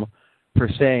believing them for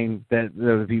saying that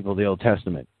they're the people of the Old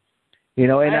Testament.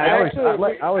 And I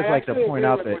always like to point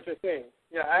out that.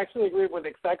 Yeah, I actually agree with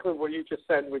exactly what you just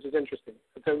said, which is interesting.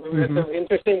 It's an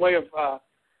interesting way of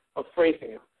phrasing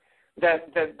it.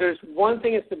 That there's one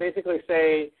thing is to basically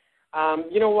say,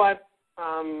 you know what,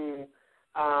 I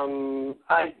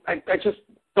just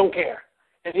don't care.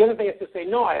 And the other thing is to say,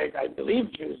 no, I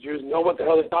believe Jews. Jews know what the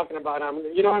hell they're talking about.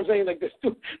 You know what I'm saying? Like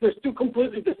there's two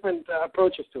completely different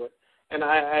approaches to it. And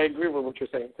I agree with what you're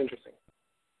saying. It's interesting.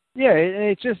 Yeah, and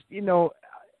it's just,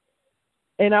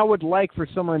 and I would like for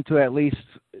someone to at least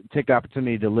take the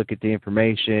opportunity to look at the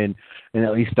information and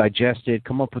at least digest it,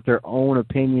 come up with their own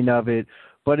opinion of it.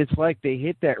 But it's like they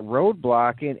hit that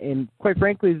roadblock, and quite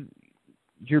frankly,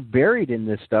 you're buried in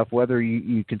this stuff, whether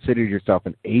you consider yourself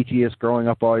an atheist growing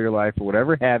up all your life or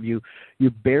whatever have you,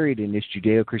 you're buried in this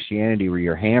Judeo-Christianity where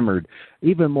you're hammered,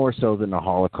 even more so than the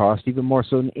Holocaust, even more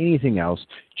so than anything else.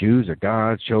 Jews are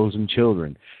God's chosen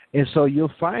children. And so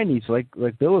you'll find these, like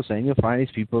Bill was saying, you'll find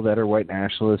these people that are white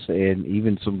nationalists and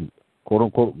even some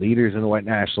quote-unquote leaders in the white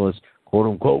nationalist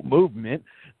quote-unquote movement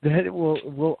that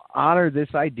will honor this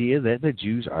idea that the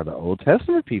Jews are the Old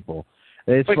Testament people.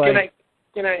 It's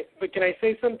Can I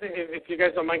say something? If you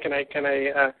guys don't mind, can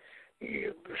I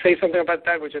say something about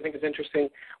that, which I think is interesting,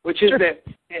 which is sure. that,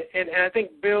 and I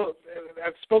think Bill,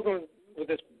 I've spoken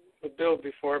with Bill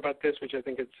before about this, which I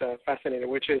think is fascinating,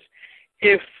 which is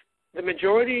if the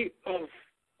majority of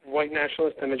white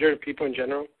nationalists, the majority of people in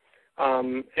general,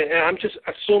 and I'm just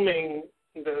assuming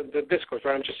the discourse,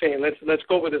 right? I'm just saying let's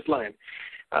go with this line.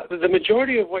 The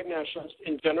majority of white nationalists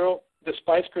in general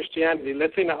despise Christianity.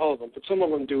 Let's say not all of them, but some of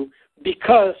them do,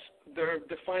 because they're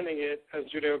defining it as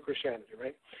Judeo-Christianity,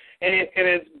 right? And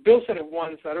as Bill said it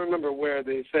once, I don't remember where,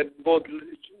 they said, both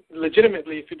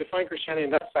legitimately, if you define Christianity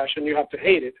in that fashion, you have to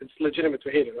hate it. It's legitimate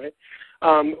to hate it, right?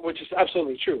 Which is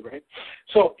absolutely true, right?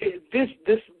 So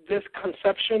this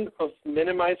conception of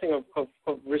minimizing,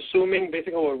 of resuming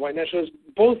basically what white nationalists,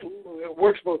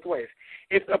 works both ways.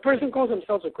 If a person calls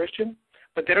themselves a Christian,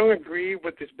 but they don't agree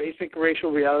with this basic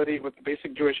racial reality, with the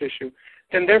basic Jewish issue,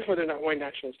 then therefore they're not white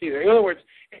nationalists either. In other words,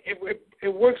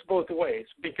 it works both ways,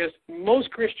 because most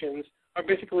Christians are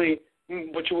basically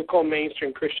what you would call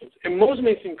mainstream Christians. And most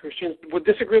mainstream Christians would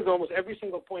disagree with almost every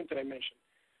single point that I mentioned.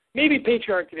 Maybe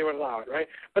patriarchy, they would allow it, right?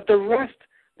 But the rest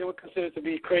they would consider to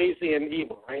be crazy and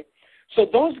evil, right? So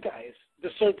those guys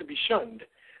deserve to be shunned.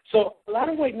 So a lot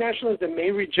of white nationalists that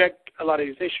may reject a lot of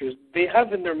these issues, they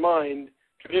have in their mind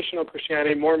traditional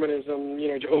Christianity, Mormonism,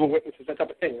 Jehovah's Witnesses, that type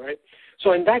of thing, right?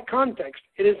 So in that context,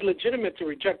 it is legitimate to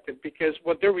reject it, because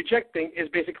what they're rejecting is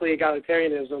basically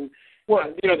egalitarianism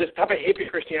this type of hippie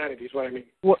Christianity is what I mean.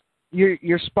 Well,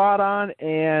 you're spot on,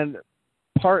 and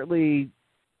partly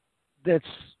that's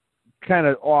kind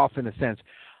of off in a sense.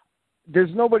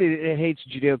 There's nobody that hates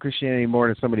Judeo-Christianity more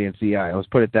than somebody in CI. Let's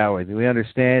put it that way. We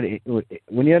understand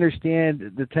when you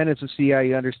understand the tenets of CI,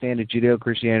 you understand that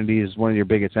Judeo-Christianity is one of your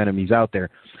biggest enemies out there.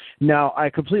 Now, I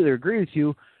completely agree with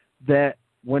you that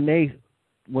when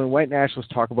white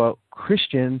nationalists talk about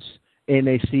Christians and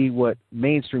they see what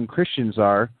mainstream Christians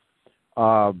are,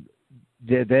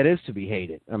 that is to be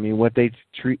hated. I mean, what they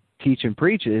teach and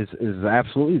preach is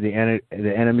absolutely the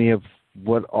enemy of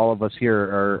what all of us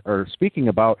here are speaking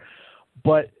about.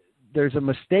 But there's a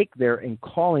mistake there in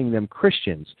calling them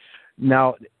Christians.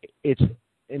 Now, it's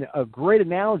a great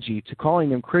analogy to calling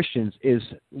them Christians is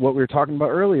what we were talking about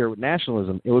earlier with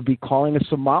nationalism. It would be calling a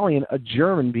Somalian a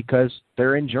German because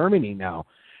they're in Germany now.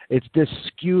 It's this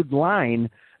skewed line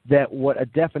that what a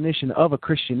definition of a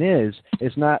Christian is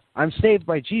not, I'm saved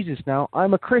by Jesus now,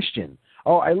 I'm a Christian.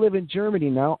 Oh, I live in Germany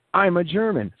now, I'm a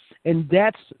German. And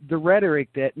that's the rhetoric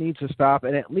that needs to stop,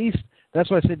 and at least that's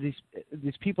why I said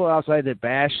these people outside that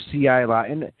bash CI a lot,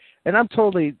 and I'm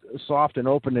totally soft and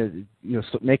open to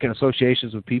making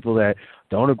associations with people that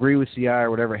don't agree with CI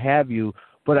or whatever have you.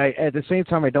 But at the same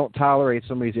time, I don't tolerate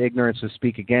somebody's ignorance to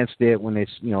speak against it when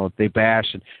they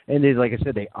bash and they, like I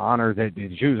said, they honor that the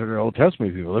Jews are the Old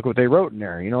Testament people. Look what they wrote in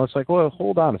there. It's like, well,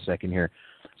 hold on a second here.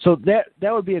 So that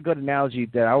would be a good analogy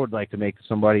that I would like to make to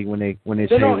somebody when they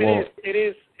say, well, it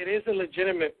is a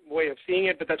legitimate way of seeing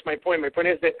it, but that's my point. My point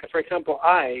is that, for example,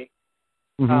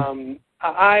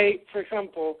 for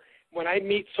example, when I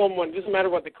meet someone, it doesn't matter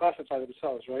what they classify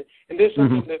themselves, right? And this is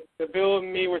something that Bill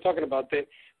and me were talking about, that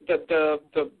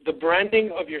the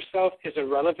branding of yourself is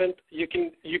irrelevant. You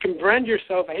can brand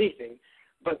yourself anything,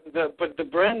 but the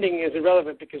branding is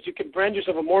irrelevant because you can brand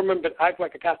yourself a Mormon but act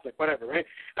like a Catholic, whatever, right?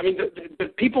 I mean, the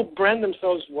people brand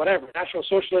themselves whatever, National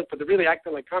Socialist, but they're really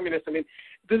acting like communists. I mean,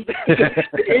 the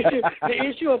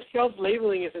issue of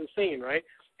self-labeling is insane, right?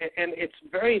 And it's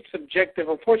very subjective.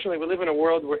 Unfortunately, we live in a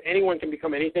world where anyone can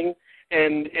become anything,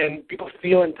 and people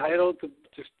feel entitled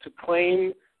to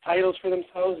claim titles for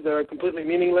themselves that are completely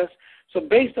meaningless. So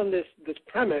based on this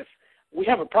premise, we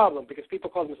have a problem because people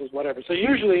call themselves whatever. So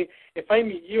usually, if I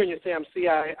meet you and you say I'm CI,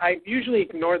 I usually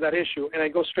ignore that issue and I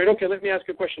go straight, okay, let me ask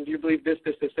you a question. Do you believe this,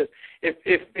 this, this, this?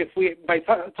 If we, by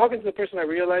talking to the person, I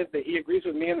realize that he agrees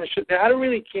with me on this shit, that I don't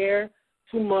really care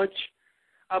too much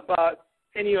about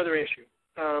any other issue,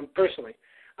 personally.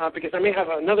 Because I may have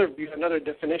another view, another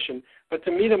definition, but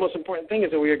to me the most important thing is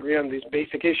that we agree on these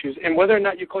basic issues. And whether or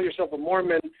not you call yourself a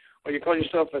Mormon or you call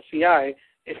yourself a CI,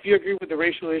 if you agree with the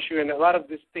racial issue and a lot of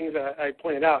these things that I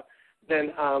pointed out,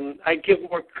 then I give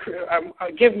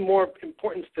more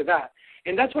importance to that.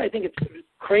 And that's why I think it's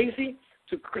crazy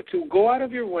to go out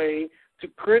of your way to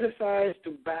criticize,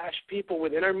 to bash people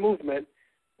within our movement,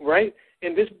 right?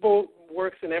 And this boat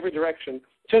works in every direction,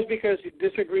 just because you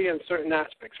disagree on certain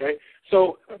aspects, right?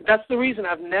 So that's the reason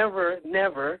I've never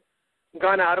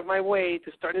gone out of my way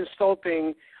to start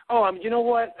insulting, you know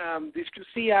what, these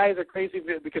CIs are crazy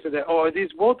because of that, or these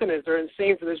Woltonists are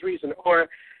insane for this reason, or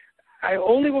I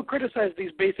only will criticize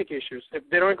these basic issues. If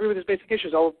they don't agree with these basic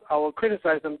issues, I will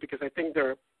criticize them because I think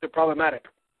they're problematic.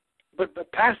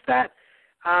 But past that,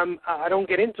 I don't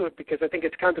get into it because I think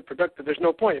it's counterproductive. There's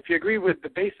no point. If you agree with the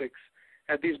basics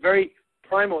at these very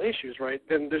primal issues, right,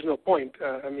 then there's no point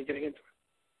in me getting into it.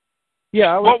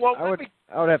 Yeah, I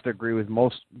would have to agree with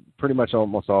pretty much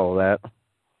almost all of that.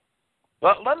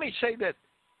 Well, let me say that,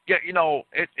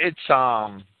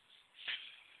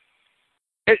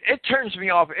 it turns me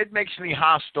off. It makes me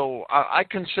hostile. I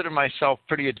consider myself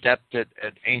pretty adept at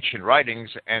ancient writings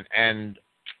and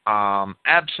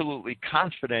absolutely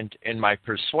confident in my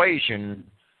persuasion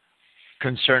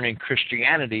concerning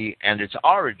Christianity and its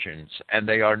origins, and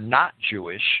they are not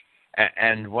Jewish.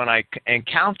 And when I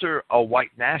encounter a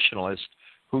white nationalist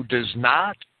who does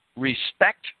not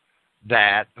respect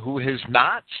that, who has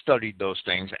not studied those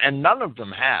things, and none of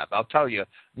them have, I'll tell you,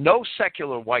 no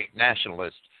secular white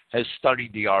nationalist has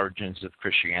studied the origins of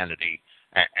Christianity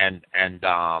and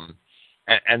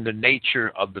the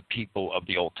nature of the people of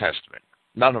the Old Testament.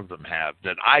 None of them have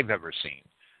that I've ever seen.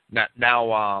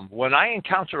 Now, when I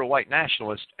encounter a white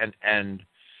nationalist and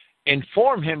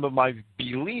inform him of my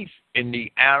belief in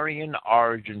the Aryan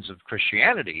origins of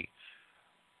Christianity,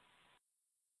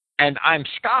 and I'm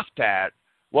scoffed at,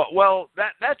 well,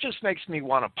 that just makes me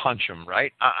want to punch him,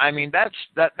 right? I mean, that's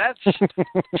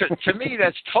to me,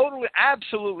 that's totally,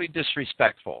 absolutely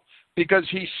disrespectful because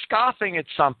he's scoffing at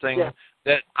something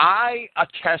that I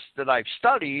attest that I've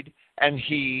studied, and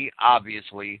he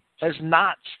obviously has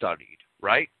not studied.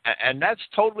 right? And that's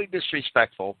totally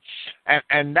disrespectful.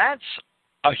 And that's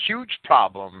a huge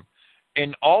problem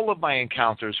in all of my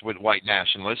encounters with white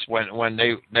nationalists when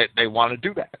they want to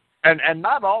do that. And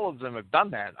not all of them have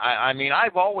done that. I mean,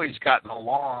 I've always gotten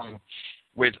along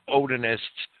with Odinists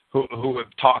who have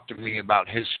talked to me about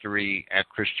history and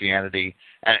Christianity.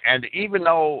 And even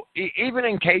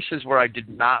in cases where I did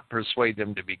not persuade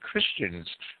them to be Christians,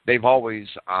 they've always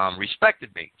respected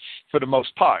me for the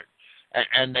most part.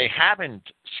 And they haven't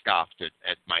scoffed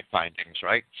at my findings,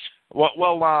 right?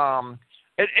 Well,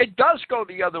 it does go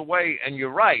the other way, and you're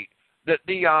right, that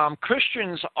the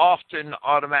Christians often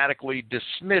automatically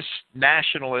dismiss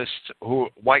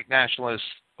white nationalists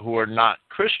who are not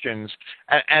Christians,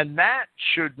 and that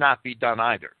should not be done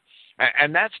either.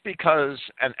 And that's because,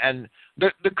 and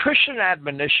the Christian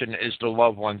admonition is to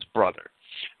love one's brother.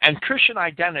 And Christian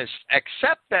identists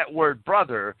accept that word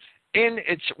brother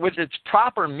with its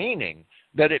proper meaning,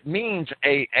 that it means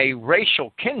a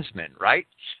racial kinsman, right?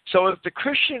 So if the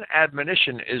Christian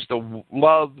admonition is to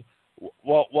love,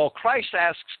 well, Christ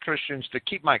asks Christians to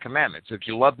keep my commandments. If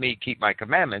you love me, keep my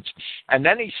commandments. And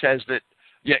then he says that,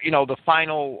 the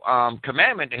final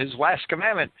commandment, his last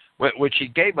commandment, which he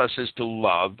gave us, is to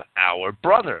love our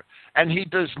brother. And he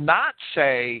does not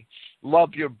say,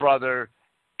 love your brother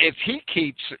if he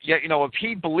keeps, if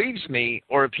he believes me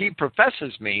or if he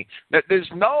professes me, that there's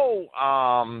no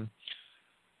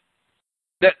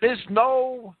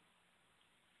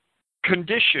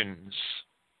conditions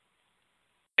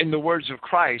in the words of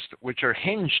Christ which are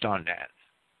hinged on that.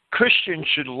 Christians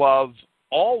should love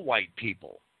all white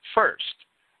people first.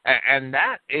 And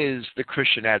that is the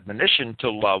Christian admonition,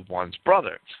 to love one's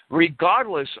brother,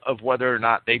 regardless of whether or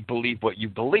not they believe what you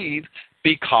believe,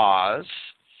 because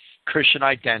Christian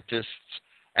identists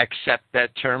accept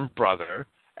that term brother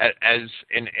as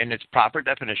in its proper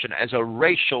definition as a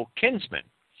racial kinsman.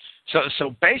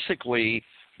 So basically,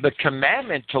 the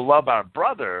commandment to love our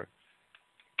brother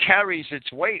carries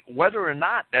its weight whether or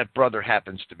not that brother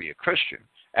happens to be a Christian.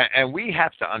 And we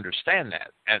have to understand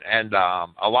that. And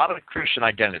a lot of the Christian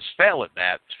identists fail at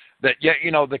that. That,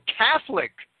 the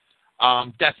Catholic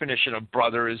definition of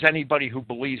brother is anybody who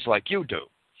believes like you do.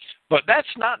 But that's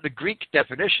not the Greek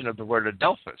definition of the word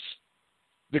adelphos.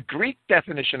 The Greek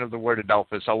definition of the word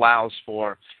adelphos allows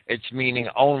for its meaning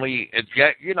only,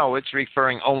 it's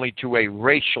referring only to a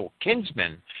racial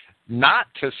kinsman, not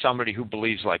to somebody who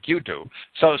believes like you do.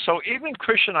 So even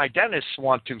Christian identists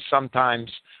want to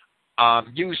sometimes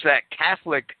use that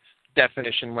Catholic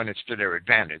definition when it's to their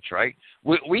advantage, right?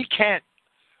 We can't.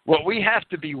 Well, we have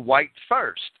to be white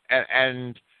first,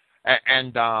 and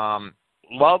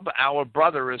love our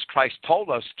brother as Christ told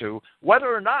us to, whether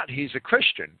or not he's a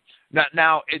Christian.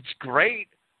 Now it's great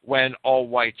when all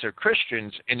whites are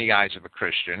Christians in the eyes of a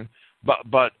Christian,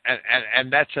 but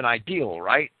that's an ideal,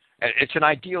 right? It's an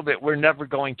ideal that we're never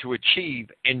going to achieve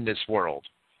in this world.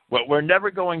 Well, we're never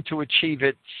going to achieve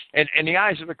it. In the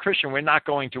eyes of a Christian, we're not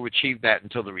going to achieve that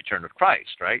until the return of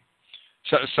Christ, right?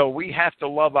 So we have to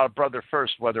love our brother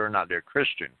first, whether or not they're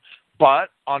Christian. But,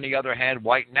 on the other hand,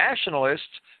 white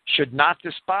nationalists should not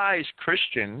despise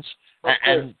Christians.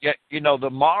 And yet, the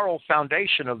moral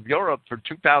foundation of Europe for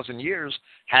 2,000 years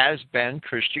has been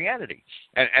Christianity.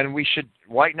 And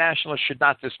white nationalists should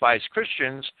not despise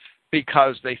Christians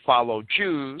because they follow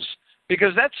Jews,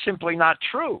 because that's simply not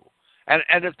true.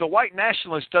 And if the white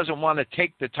nationalist doesn't want to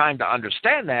take the time to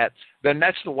understand that, then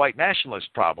that's the white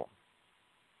nationalist problem.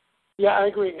 Yeah, I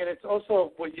agree. And it's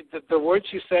also the words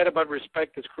you said about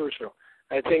respect is crucial.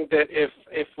 I think that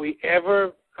if we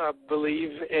ever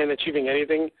believe in achieving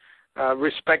anything,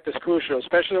 respect is crucial,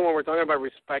 especially when we're talking about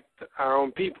respect our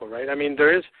own people, right? I mean,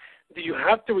 you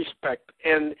have to respect.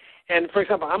 And for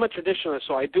example, I'm a traditionalist,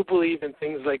 so I do believe in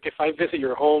things like if I visit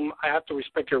your home, I have to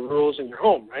respect your rules in your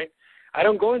home, right? I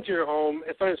don't go into your home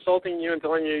and start insulting you and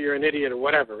telling you you're an idiot or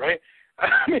whatever, right?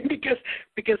 I mean,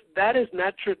 because that is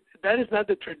not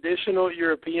the traditional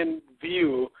European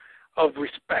view of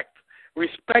respect.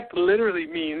 Respect literally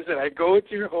means that I go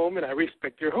into your home and I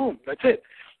respect your home. That's it.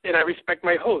 And I respect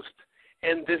my host.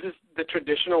 And this is the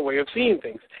traditional way of seeing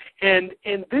things. And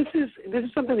this is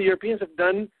something the Europeans have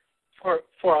done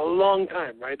for a long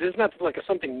time, right? This is not like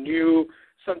something new.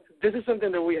 This is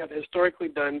something that we have historically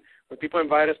done. When people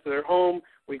invite us to their home,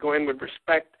 we go in with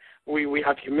respect, we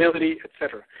have humility,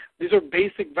 etc. These are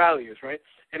basic values, right?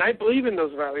 And I believe in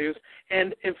those values,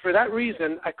 and for that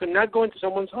reason, I could not go into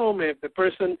someone's home if the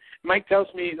person, Mike tells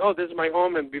me, oh, this is my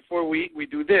home, and before we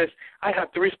do this, I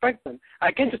have to respect them.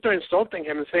 I can't just start insulting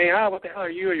him and saying, what the hell are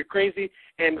you? Are you crazy?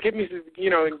 And give me,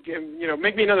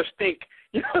 make me another steak.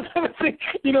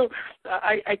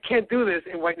 I can't do this,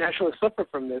 and white nationalists suffer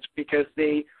from this because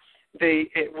they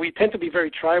we tend to be very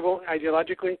tribal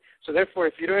ideologically. So therefore,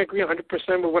 if you don't agree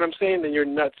 100% with what I'm saying, then you're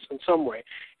nuts in some way.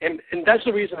 And that's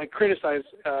the reason I criticize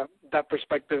that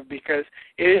perspective, because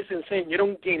it is insane. You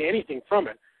don't gain anything from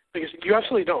it, because you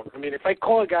absolutely don't. I mean, if I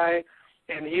call a guy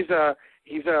and he's a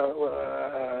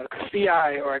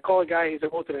CI, or I call a guy he's a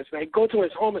wilderness, and I go to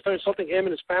his home and start insulting him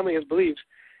and his family, his beliefs,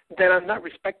 then I'm not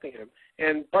respecting him.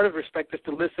 And part of respect is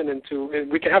to listen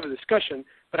and we can have a discussion,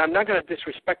 but I'm not going to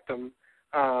disrespect him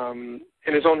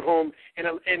in his own home, and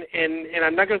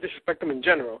I'm not going to disrespect him in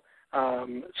general.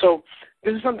 So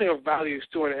this is something of values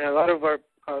too, and a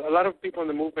lot of people in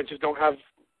the movement just don't have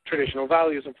traditional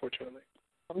values, unfortunately.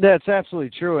 That's absolutely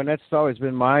true, and that's always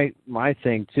been my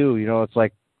thing too. You know, it's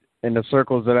like in the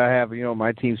circles that I have, you know,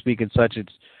 my team speak and such,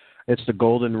 it's the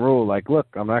golden rule. Like, look,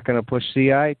 I'm not going to push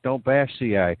CI, don't bash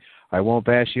CI. I won't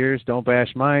bash yours, don't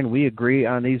bash mine. We agree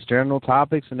on these general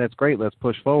topics, and that's great. Let's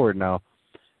push forward now.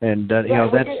 And you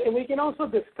know, we can also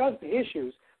discuss the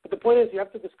issues, but the point is you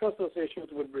have to discuss those issues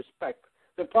with respect.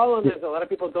 The problem is a lot of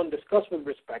people don't discuss with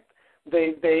respect.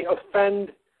 They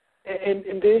offend.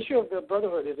 And the issue of the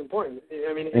brotherhood is important.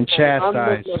 I mean, and if chastise. I'm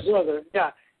with my brother,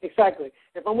 yeah, exactly.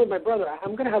 If I'm with my brother,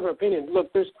 I'm going to have an opinion.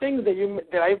 Look, there's things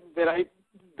that I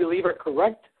believe are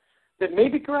correct, that may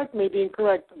be correct, may be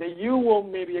incorrect, that you will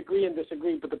maybe agree and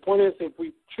disagree. But the point is, if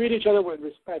we treat each other with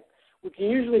respect, we can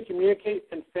usually communicate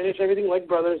and finish everything like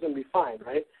brothers and be fine,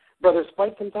 right? Brothers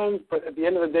fight sometimes, but at the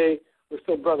end of the day, we're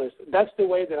still brothers. That's the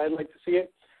way that I'd like to see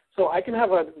it. So I can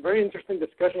have a very interesting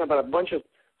discussion about a bunch of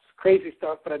crazy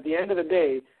stuff, but at the end of the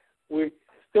day, we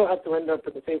still have to end up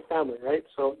in the same family, right?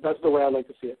 So that's the way I like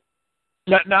to see it.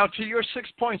 Now, to your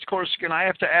 6 points, Corsican, I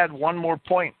have to add one more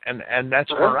point, and that's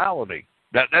morality.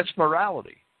 That's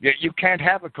morality. You can't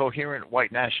have a coherent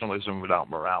white nationalism without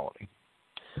morality.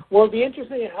 Well, it'd be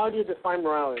interesting, how do you define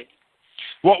morality?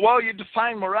 Well, you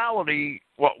define morality,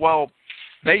 well,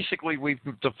 basically we've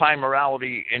defined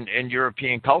morality in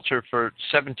European culture for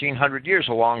 1,700 years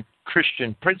along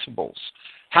Christian principles.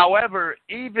 However,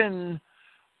 even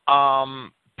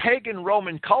pagan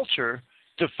Roman culture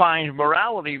defined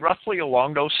morality roughly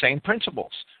along those same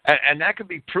principles. And that could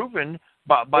be proven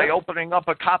by opening up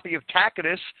a copy of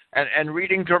Tacitus and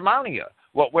reading Germania,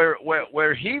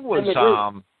 where he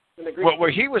was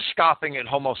where he was scoffing at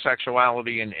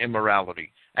homosexuality and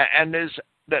immorality. And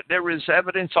there is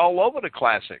evidence all over the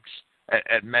classics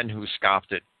at men who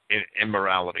scoffed at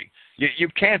immorality. You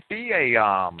can't be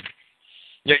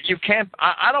you can't.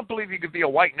 I don't believe you could be a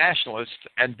white nationalist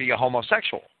and be a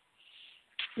homosexual.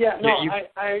 Yeah, no,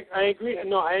 I agree.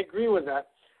 No, I agree with that.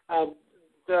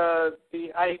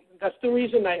 That's the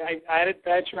reason I added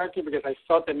patriarchy, because I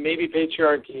felt that maybe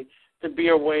patriarchy could be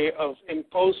a way of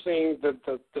imposing the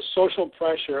social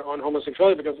pressure on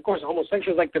homosexuality, because of course a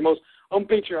homosexual is like the most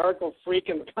unpatriarchal freak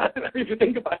in the planet. If you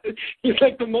think about it, he's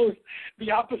like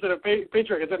the opposite of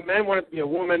patriarchy. It's a man wanted to be a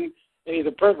woman, and he's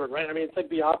a pervert, right? I mean, it's like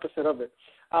the opposite of it.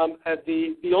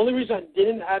 The only reason I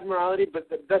didn't add morality, but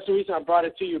that's the reason I brought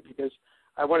it to you, because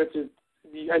I wanted to.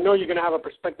 I know you're going to have a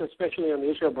perspective, especially on the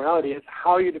issue of morality. It's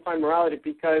how you define morality,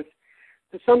 because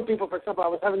to some people, for example, I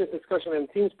was having this discussion in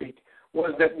TeamSpeak,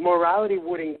 was that morality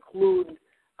would include,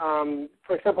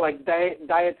 for example, like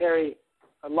dietary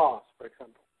laws, for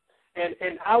example.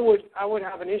 And I would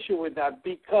have an issue with that,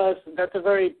 because that's a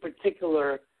very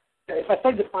particular. If I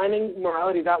start defining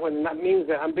morality that way, that means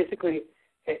that I'm basically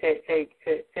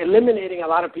eliminating a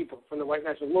lot of people from the white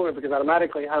nationalist movement, because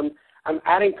automatically I'm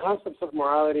adding concepts of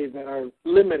morality that are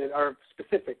limited, are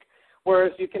specific.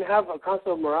 Whereas you can have a concept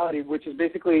of morality which is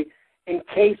basically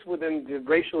encased within the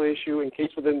racial issue,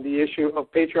 encased within the issue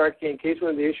of patriarchy, encased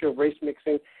within the issue of race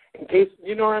mixing, encased,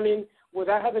 you know what I mean,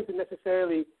 without having to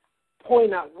necessarily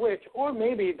point out which, or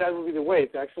maybe that would be the way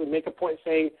to actually make a point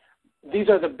saying these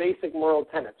are the basic moral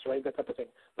tenets, right? That type of thing.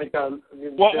 Like, right,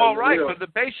 you know. But the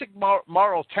basic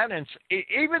moral tenets,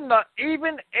 even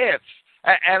if,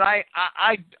 and I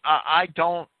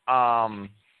don't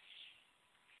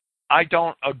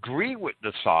agree with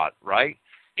the thought, right?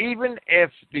 Even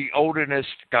if the Odinist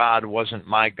God wasn't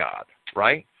my God,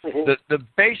 right? Mm-hmm. The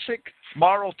basic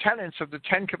moral tenets of the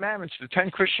 10 Commandments, the 10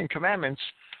 Christian Commandments,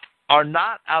 are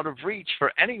not out of reach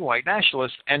for any white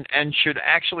nationalist, and should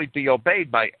actually be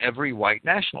obeyed by every white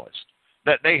nationalist.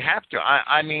 That they have to.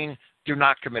 I mean, do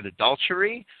not commit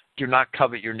adultery, do not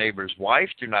covet your neighbor's wife,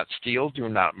 do not steal, do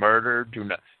not murder, do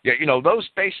not. You know, those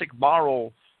basic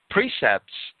moral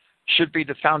precepts should be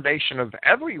the foundation of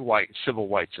every civil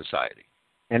white society.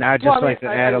 And I'd just like to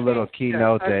add a little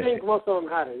keynote that I think most of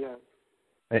them had it, yeah.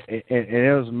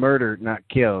 It was murder, not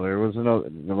kill. There was a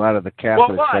lot of the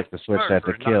Catholics like to switch that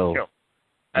to kill.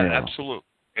 Absolutely.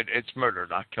 It's murder,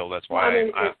 not kill. That's why.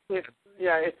 Well, I mean,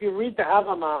 if you read the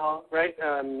Havamal, right,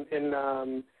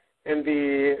 in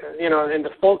the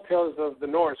folk tales of the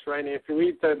Norse, right, and if you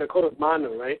read the Code of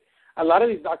Manu, right, a lot of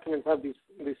these documents have these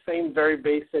same very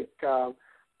basic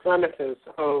premises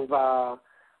of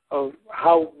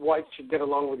how whites should get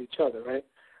along with each other, right?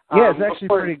 Yeah, it's actually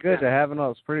pretty good. The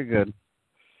Havamal is pretty good.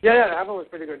 Yeah, the Havamal is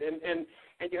pretty good, and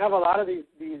you have a lot of these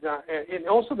and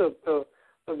also the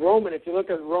Roman. If you look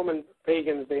at Roman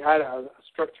pagans, they had a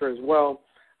structure as well.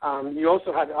 You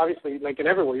also had, obviously, like in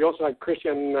everywhere, you also had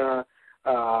Christian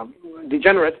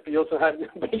degenerates, but you also had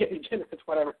pagan degenerates,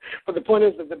 whatever. But the point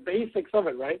is that the basics of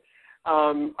it, right,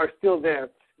 are still there.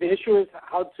 The issue is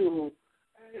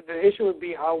the issue would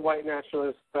be how white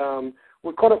nationalists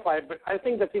would codify it, but I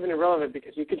think that's even irrelevant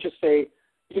because you can just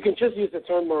use the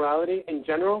term morality in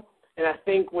general, and I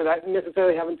think without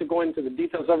necessarily having to go into the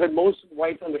details of it, most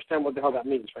whites understand what the hell that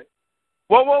means, right?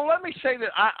 Well, let me say that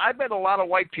I met a lot of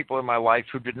white people in my life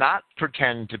who did not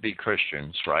pretend to be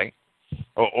Christians, right?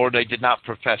 Or they did not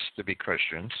profess to be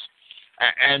Christians.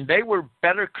 And they were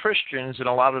better Christians than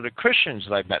a lot of the Christians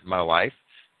that I've met in my life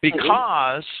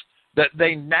because that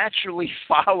they naturally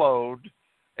followed,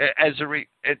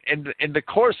 in the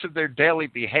course of their daily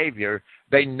behavior,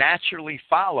 they naturally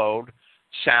followed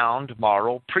sound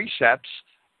moral precepts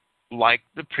like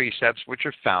the precepts which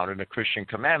are found in the Christian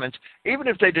commandments, even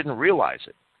if they didn't realize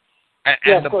it.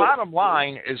 And the bottom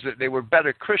line is that they were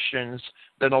better Christians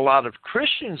than a lot of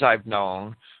Christians I've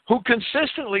known who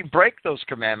consistently break those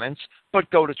commandments but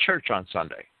go to church on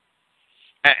Sunday.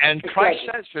 And Christ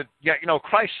says that,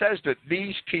 Christ says that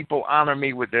these people honor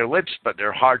me with their lips, but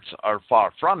their hearts are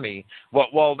far from me.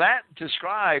 Well, that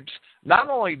describes not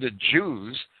only the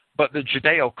Jews, but the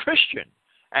Judeo-Christian.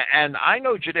 And I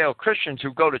know Judeo-Christians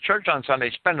who go to church on Sunday,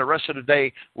 spend the rest of the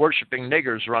day worshiping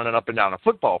niggers running up and down a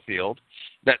football field,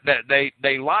 that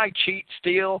they lie, cheat,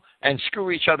 steal, and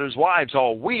screw each other's wives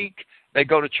all week. They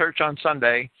go to church on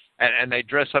Sunday, and they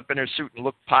dress up in their suit and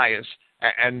look pious,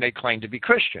 and they claim to be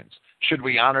Christians. Should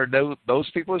we honor those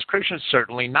people as Christians?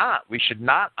 Certainly not. We should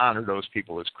not honor those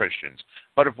people as Christians.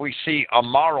 But if we see a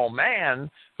moral man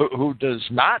who does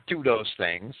not do those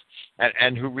things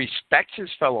and who respects his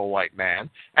fellow white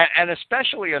man, and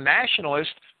especially a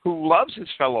nationalist who loves his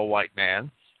fellow white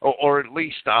man, or at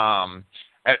least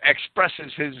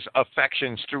expresses his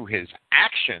affections through his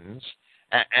actions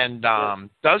and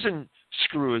doesn't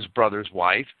screw his brother's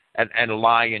wife and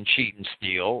lie and cheat and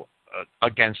steal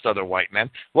against other white men.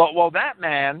 Well, that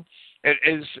man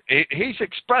he's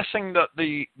expressing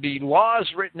the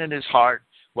laws written in his heart,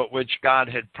 which God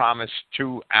had promised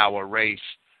to our race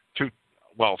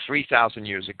 3,000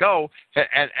 years ago,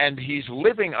 and he's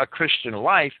living a Christian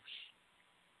life,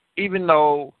 even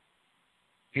though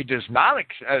he does not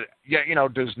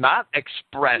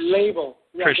express label.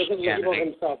 Christianity. Doesn't label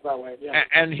himself that way. Yeah.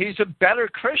 And he's a better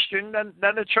Christian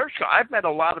than a church. I've met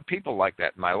a lot of people like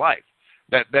that in my life.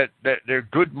 That they're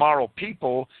good moral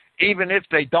people, even if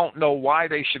they don't know why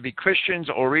they should be Christians,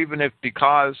 or even if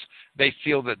because they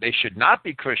feel that they should not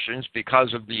be Christians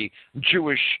because of the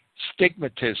Jewish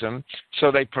stigmatism,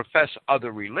 so they profess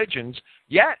other religions,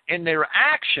 yet in their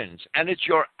actions, and it's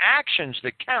your actions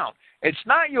that count. It's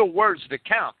not your words that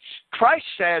count. Christ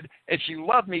said, if you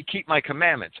love me, keep my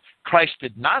commandments. Christ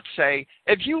did not say,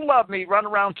 if you love me, run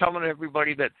around telling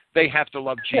everybody that they have to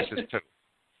love Jesus too.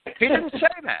 He didn't say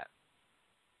that.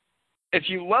 If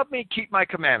you love me, keep my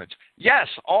commandments. Yes,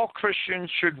 all Christians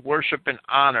should worship and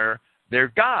honor their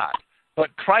God.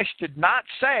 But Christ did not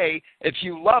say, if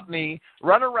you love me,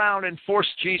 run around and force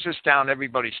Jesus down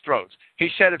everybody's throats. He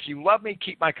said, if you love me,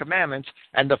 keep my commandments.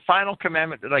 And the final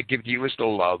commandment that I give to you is to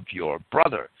love your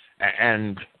brother.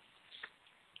 And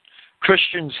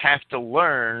Christians have to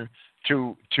learn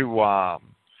to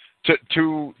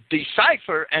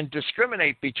decipher and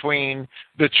discriminate between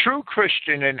the true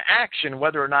Christian in action,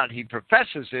 whether or not he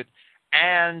professes it,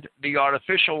 and the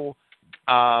artificial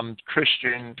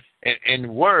Christian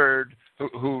in word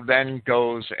who then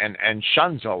goes and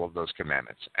shuns all of those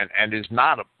commandments and is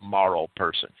not a moral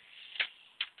person.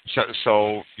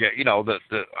 So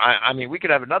I mean, we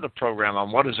could have another program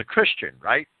on what is a Christian,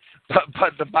 right?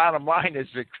 But the bottom line is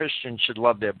that Christians should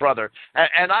love their brother.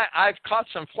 And I've caught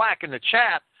some flack in the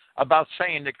chat about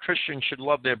saying that Christians should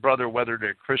love their brother whether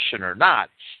they're Christian or not.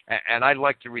 And I'd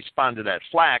like to respond to that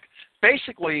flack.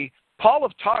 Basically, Paul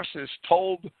of Tarsus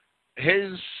told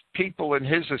his people in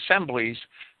his assemblies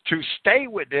to stay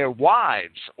with their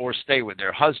wives or stay with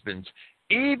their husbands,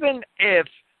 even if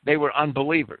they were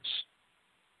unbelievers.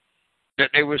 That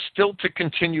they were still to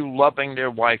continue loving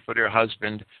their wife or their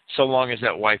husband so long as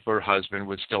that wife or husband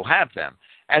would still have them.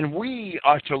 And we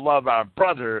are to love our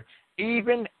brother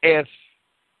even if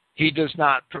he does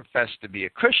not profess to be a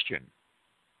Christian.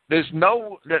 There's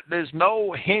no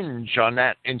hinge on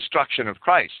that instruction of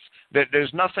Christ.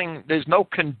 There's no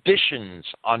conditions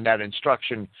on that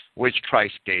instruction which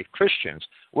Christ gave Christians.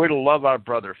 We're to love our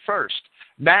brother first.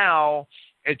 Now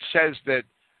it says that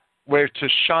we're to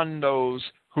shun those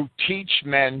who teach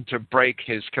men to break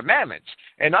his commandments.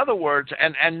 In other words,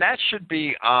 and that should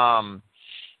be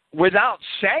without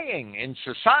saying in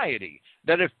society,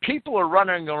 that if people are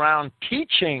running around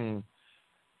teaching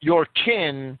your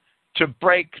kin to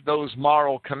break those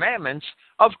moral commandments,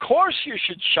 of course you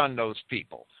should shun those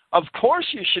people. Of course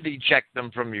you should eject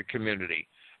them from your community.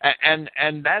 And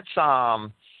that's,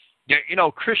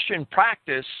 Christian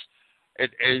practice,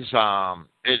 it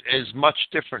is much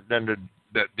different than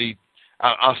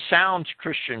a sound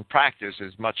Christian practice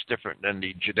is much different than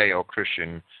the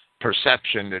Judeo-Christian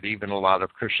perception that even a lot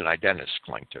of Christian identists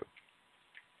cling to.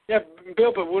 Yeah,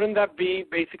 Bill, but wouldn't that be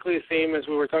basically the same as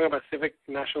we were talking about civic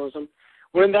nationalism?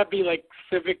 Wouldn't that be like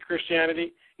civic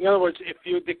Christianity? In other words, if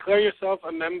you declare yourself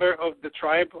a member of the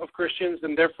tribe of Christians,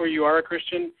 then therefore you are a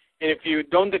Christian. And if you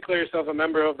don't declare yourself a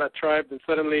member of that tribe, then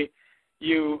suddenly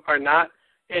you are not.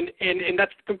 And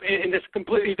that's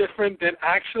completely different than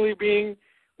actually being,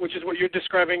 which is what you're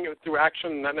describing through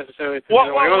action, not necessarily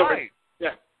through right.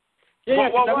 Yeah.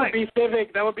 That would be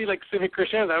civic. That would be like civic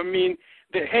Christianity. That would mean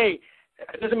that, hey,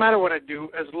 it doesn't matter what I do,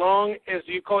 as long as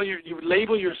you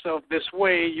label yourself this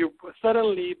way, you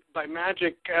suddenly, by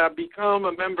magic, become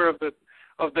a member of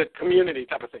the community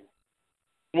type of thing.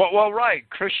 Well, right.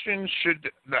 Christians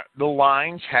the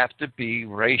lines have to be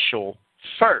racial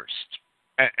first,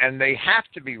 and they have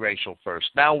to be racial first.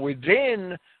 Now,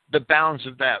 within the bounds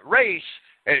of that race,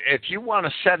 if you want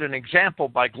to set an example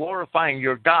by glorifying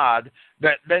your God,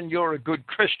 then you're a good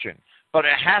Christian. But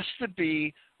it has to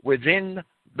be within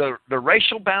the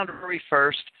racial boundary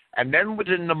first, and then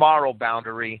within the moral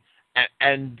boundary,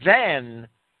 and then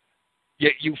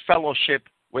you fellowship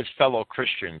with fellow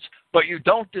Christians. But you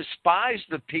don't despise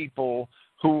the people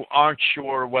who aren't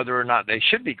sure whether or not they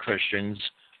should be Christians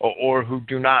or who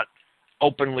do not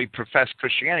openly profess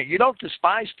Christianity. You don't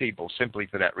despise people simply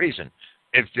for that reason,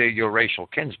 if they're your racial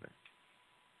kinsmen.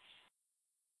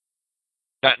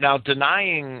 Now,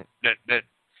 denying that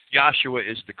Yahshua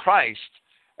is the Christ,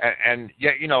 and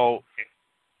yet,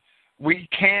 we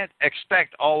can't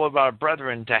expect all of our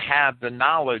brethren to have the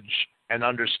knowledge and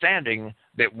understanding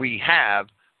that we have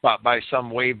by some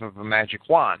wave of a magic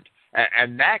wand.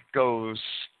 And that goes,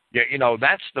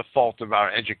 that's the fault of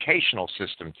our educational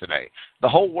system today. The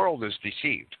whole world is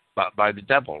deceived by the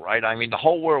devil, right? I mean, the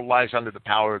whole world lies under the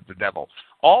power of the devil.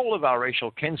 All of our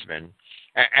racial kinsmen,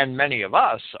 and many of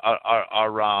us,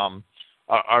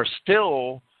 are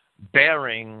still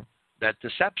bearing that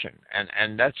deception,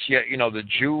 and that's the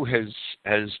Jew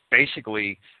has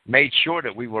basically made sure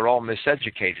that we were all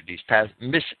miseducated. He's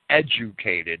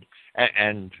miseducated,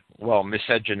 and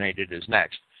miscegenated is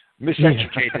next.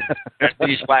 Miseducated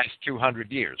these last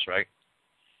 200 years, right?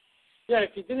 Yeah,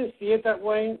 if you didn't see it that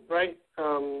way, right,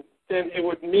 then it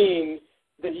would mean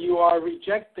that you are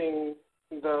rejecting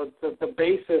the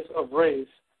basis of race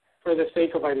for the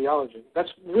sake of ideology.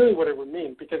 That's really what it would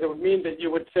mean, because it would mean that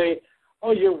you would say,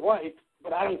 oh, you're white,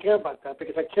 but I don't care about that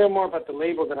because I care more about the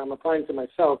label that I'm applying to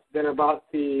myself than about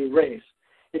the race.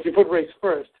 If you put race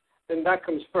first, then that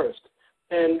comes first.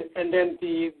 And then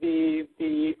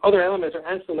the other elements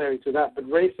are ancillary to that, but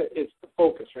race is the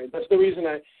focus, right? That's the reason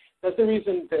that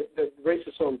race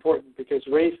is so important, because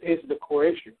race is the core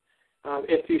issue.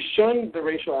 If you shun the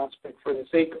racial aspect for the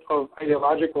sake of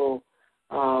ideological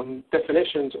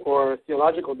definitions or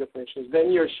theological definitions,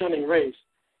 then you're shunning race.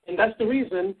 And that's the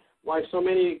reason why so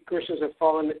many Christians have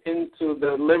fallen into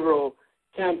the liberal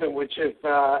camp, in which if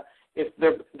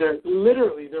they're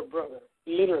literally their brother,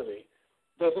 literally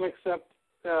doesn't accept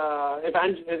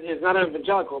is not an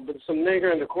evangelical, but some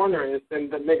nigger in the corner is, then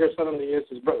the nigger suddenly is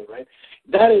his brother, right?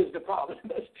 That is the problem.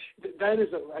 That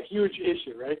is a huge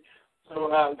issue, right?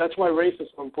 So that's why race is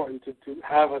so important to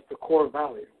have as the core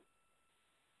value.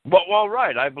 Well,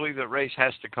 right. I believe that race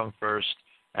has to come first,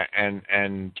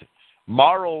 and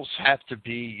morals have to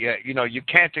be, you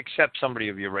can't accept somebody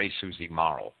of your race who's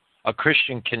immoral. A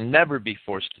Christian can never be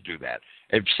forced to do that.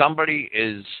 If somebody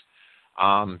is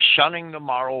shunning the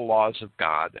moral laws of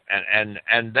God,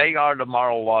 and they are the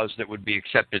moral laws that would be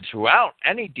accepted throughout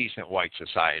any decent white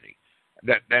society,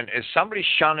 then if somebody's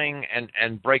shunning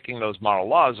and breaking those moral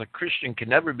laws, a Christian can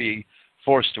never be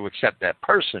forced to accept that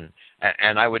person,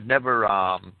 and I would never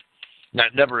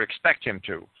expect him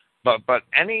to. But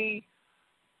any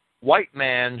white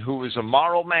man who is a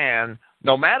moral man,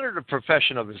 no matter the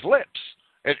profession of his lips,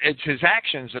 it's his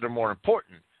actions that are more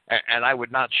important, and I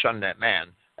would not shun that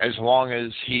man. as long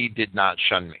as he did not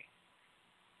shun me.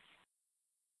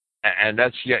 And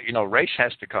that's, race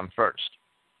has to come first.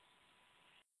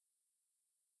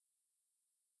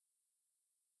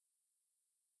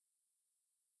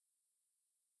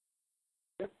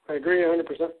 I agree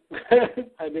 100%.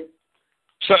 I do.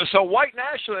 So white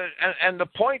nationalists, and the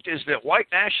point is that white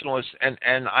nationalists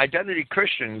and identity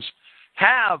Christians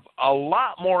have a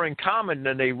lot more in common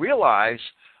than they realize,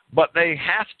 but they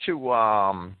have to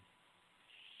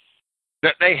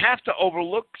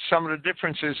overlook some of the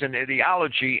differences in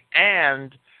ideology,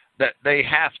 and that they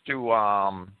have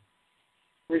to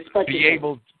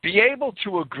be able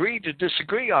to agree to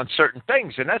disagree on certain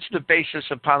things. And that's the basis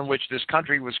upon which this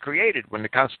country was created when the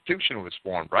Constitution was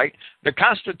formed, right? The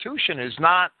Constitution is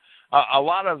not a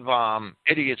lot of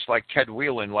idiots like Ted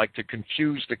Whelan like to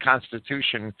confuse the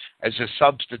Constitution as a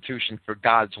substitution for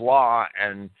God's law,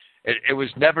 and it was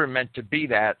never meant to be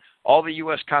that. All the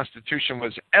U.S. Constitution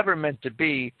was ever meant to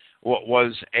be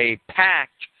was a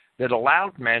pact that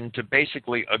allowed men to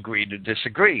basically agree to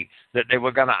disagree, that they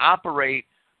were going to operate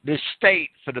this state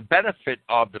for the benefit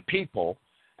of the people,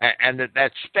 and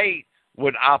that state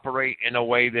would operate in a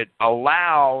way that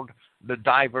allowed the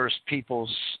diverse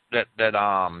peoples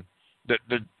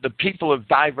the people of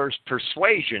diverse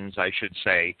persuasions, I should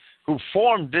say, who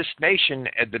formed this nation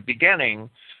at the beginning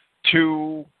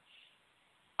to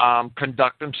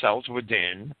conduct themselves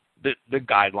within the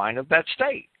guideline of that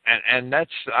state. And that's,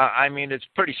 it's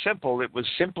pretty simple. It was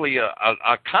simply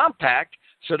a compact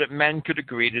so that men could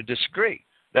agree to disagree.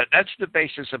 That's the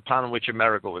basis upon which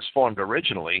America was formed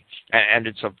originally, and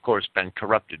it's, of course, been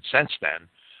corrupted since then.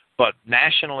 But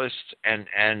nationalists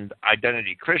and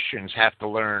identity Christians have to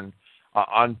learn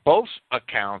on both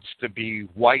accounts to be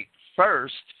white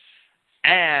first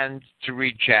and to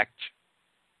reject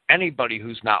anybody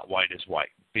who's not white as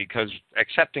white, because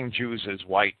accepting Jews as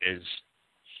white is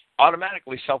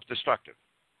automatically self-destructive.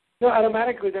 No,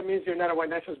 automatically that means you're not a white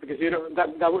nationalist, because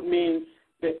that would mean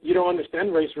that you don't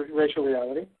understand racial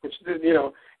reality, which,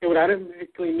 it would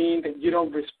automatically mean that you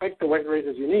don't respect the white race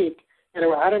as unique, and it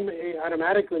would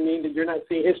automatically mean that you're not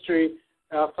seeing history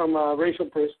from a racial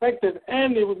perspective,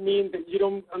 and it would mean that you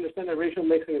don't understand that racial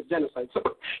mixing is genocide. So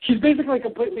he's basically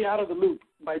completely out of the loop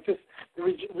by just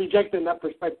rejecting that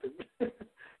perspective.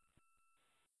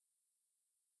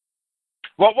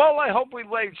 Well, I hope we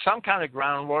laid some kind of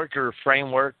groundwork or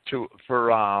framework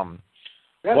for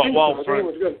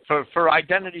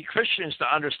identity Christians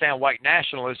to understand white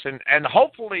nationalists, and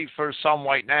hopefully for some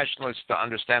white nationalists to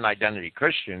understand identity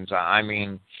Christians.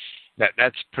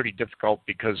 That's pretty difficult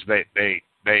because they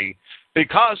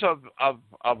because of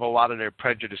a lot of their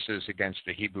prejudices against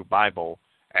the Hebrew Bible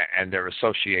and their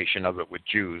association of it with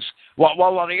Jews.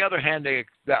 While on the other hand,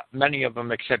 many of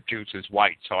them accept Jews as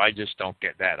white, so I just don't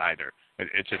get that either.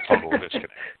 It's a total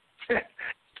disconnect.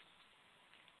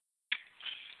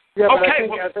 Yeah, but okay,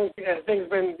 I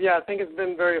think it's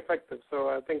been very effective. So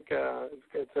I think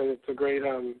it's a great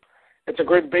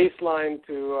baseline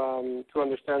to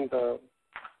understand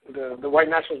the white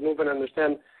nationalist movement, and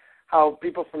understand how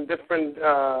people from different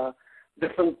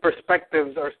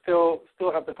perspectives are still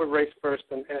have to put race first,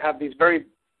 and have these very,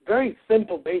 very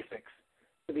simple basics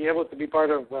to be able to be part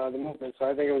of the movement. So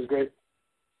I think it was great.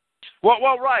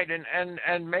 Well, right,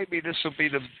 and maybe this will be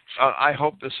I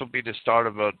hope this will be the start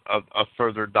of a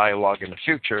further dialogue in the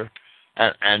future,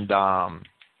 and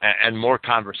more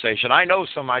conversation. I know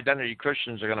some identity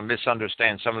Christians are going to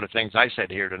misunderstand some of the things I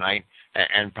said here tonight,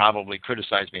 and probably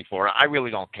criticize me for it. I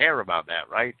really don't care about that,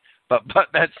 right? But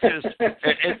that's just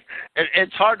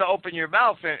it's hard to open your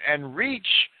mouth and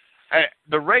reach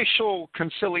the racial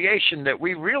conciliation that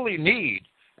we really need,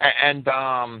 and.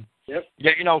 Yep.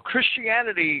 Yeah,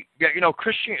 Christianity.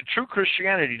 True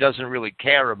Christianity doesn't really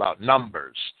care about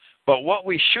numbers, but what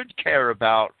we should care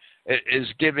about is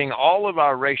giving all of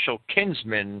our racial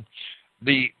kinsmen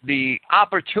the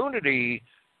opportunity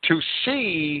to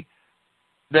see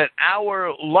that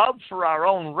our love for our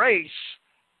own race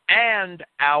and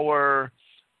our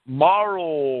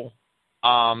moral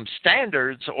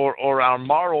standards, or our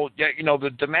moral,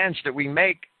 the demands that we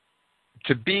make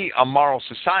to be a moral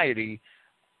society,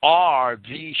 are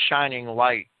the shining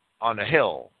light on the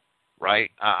hill, right?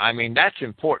 That's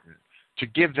important, to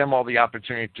give them all the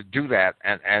opportunity to do that,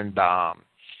 and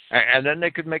then they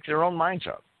could make their own minds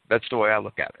up. That's the way I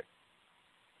look at it.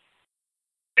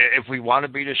 If we want to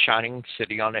be the shining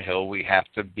city on the hill, we have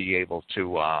to be able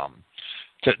to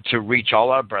reach all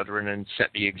our brethren and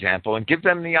set the example, and give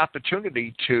them the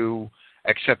opportunity to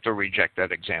accept or reject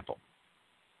that example.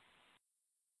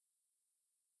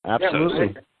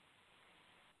 Absolutely.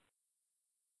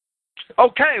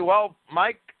 Okay, well,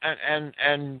 Mike,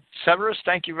 and Severus,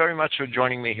 thank you very much for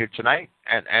joining me here tonight.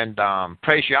 And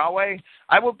praise Yahweh.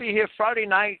 I will be here Friday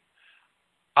night.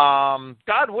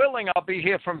 God willing, I'll be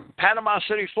here from Panama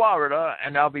City, Florida,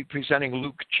 and I'll be presenting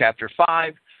Luke chapter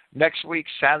 5. Next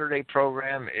week's Saturday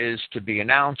program is to be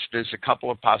announced. There's a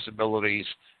couple of possibilities,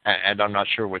 and I'm not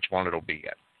sure which one it'll be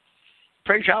yet.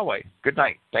 Praise Yahweh. Good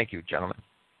night. Thank you, gentlemen.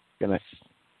 Good night.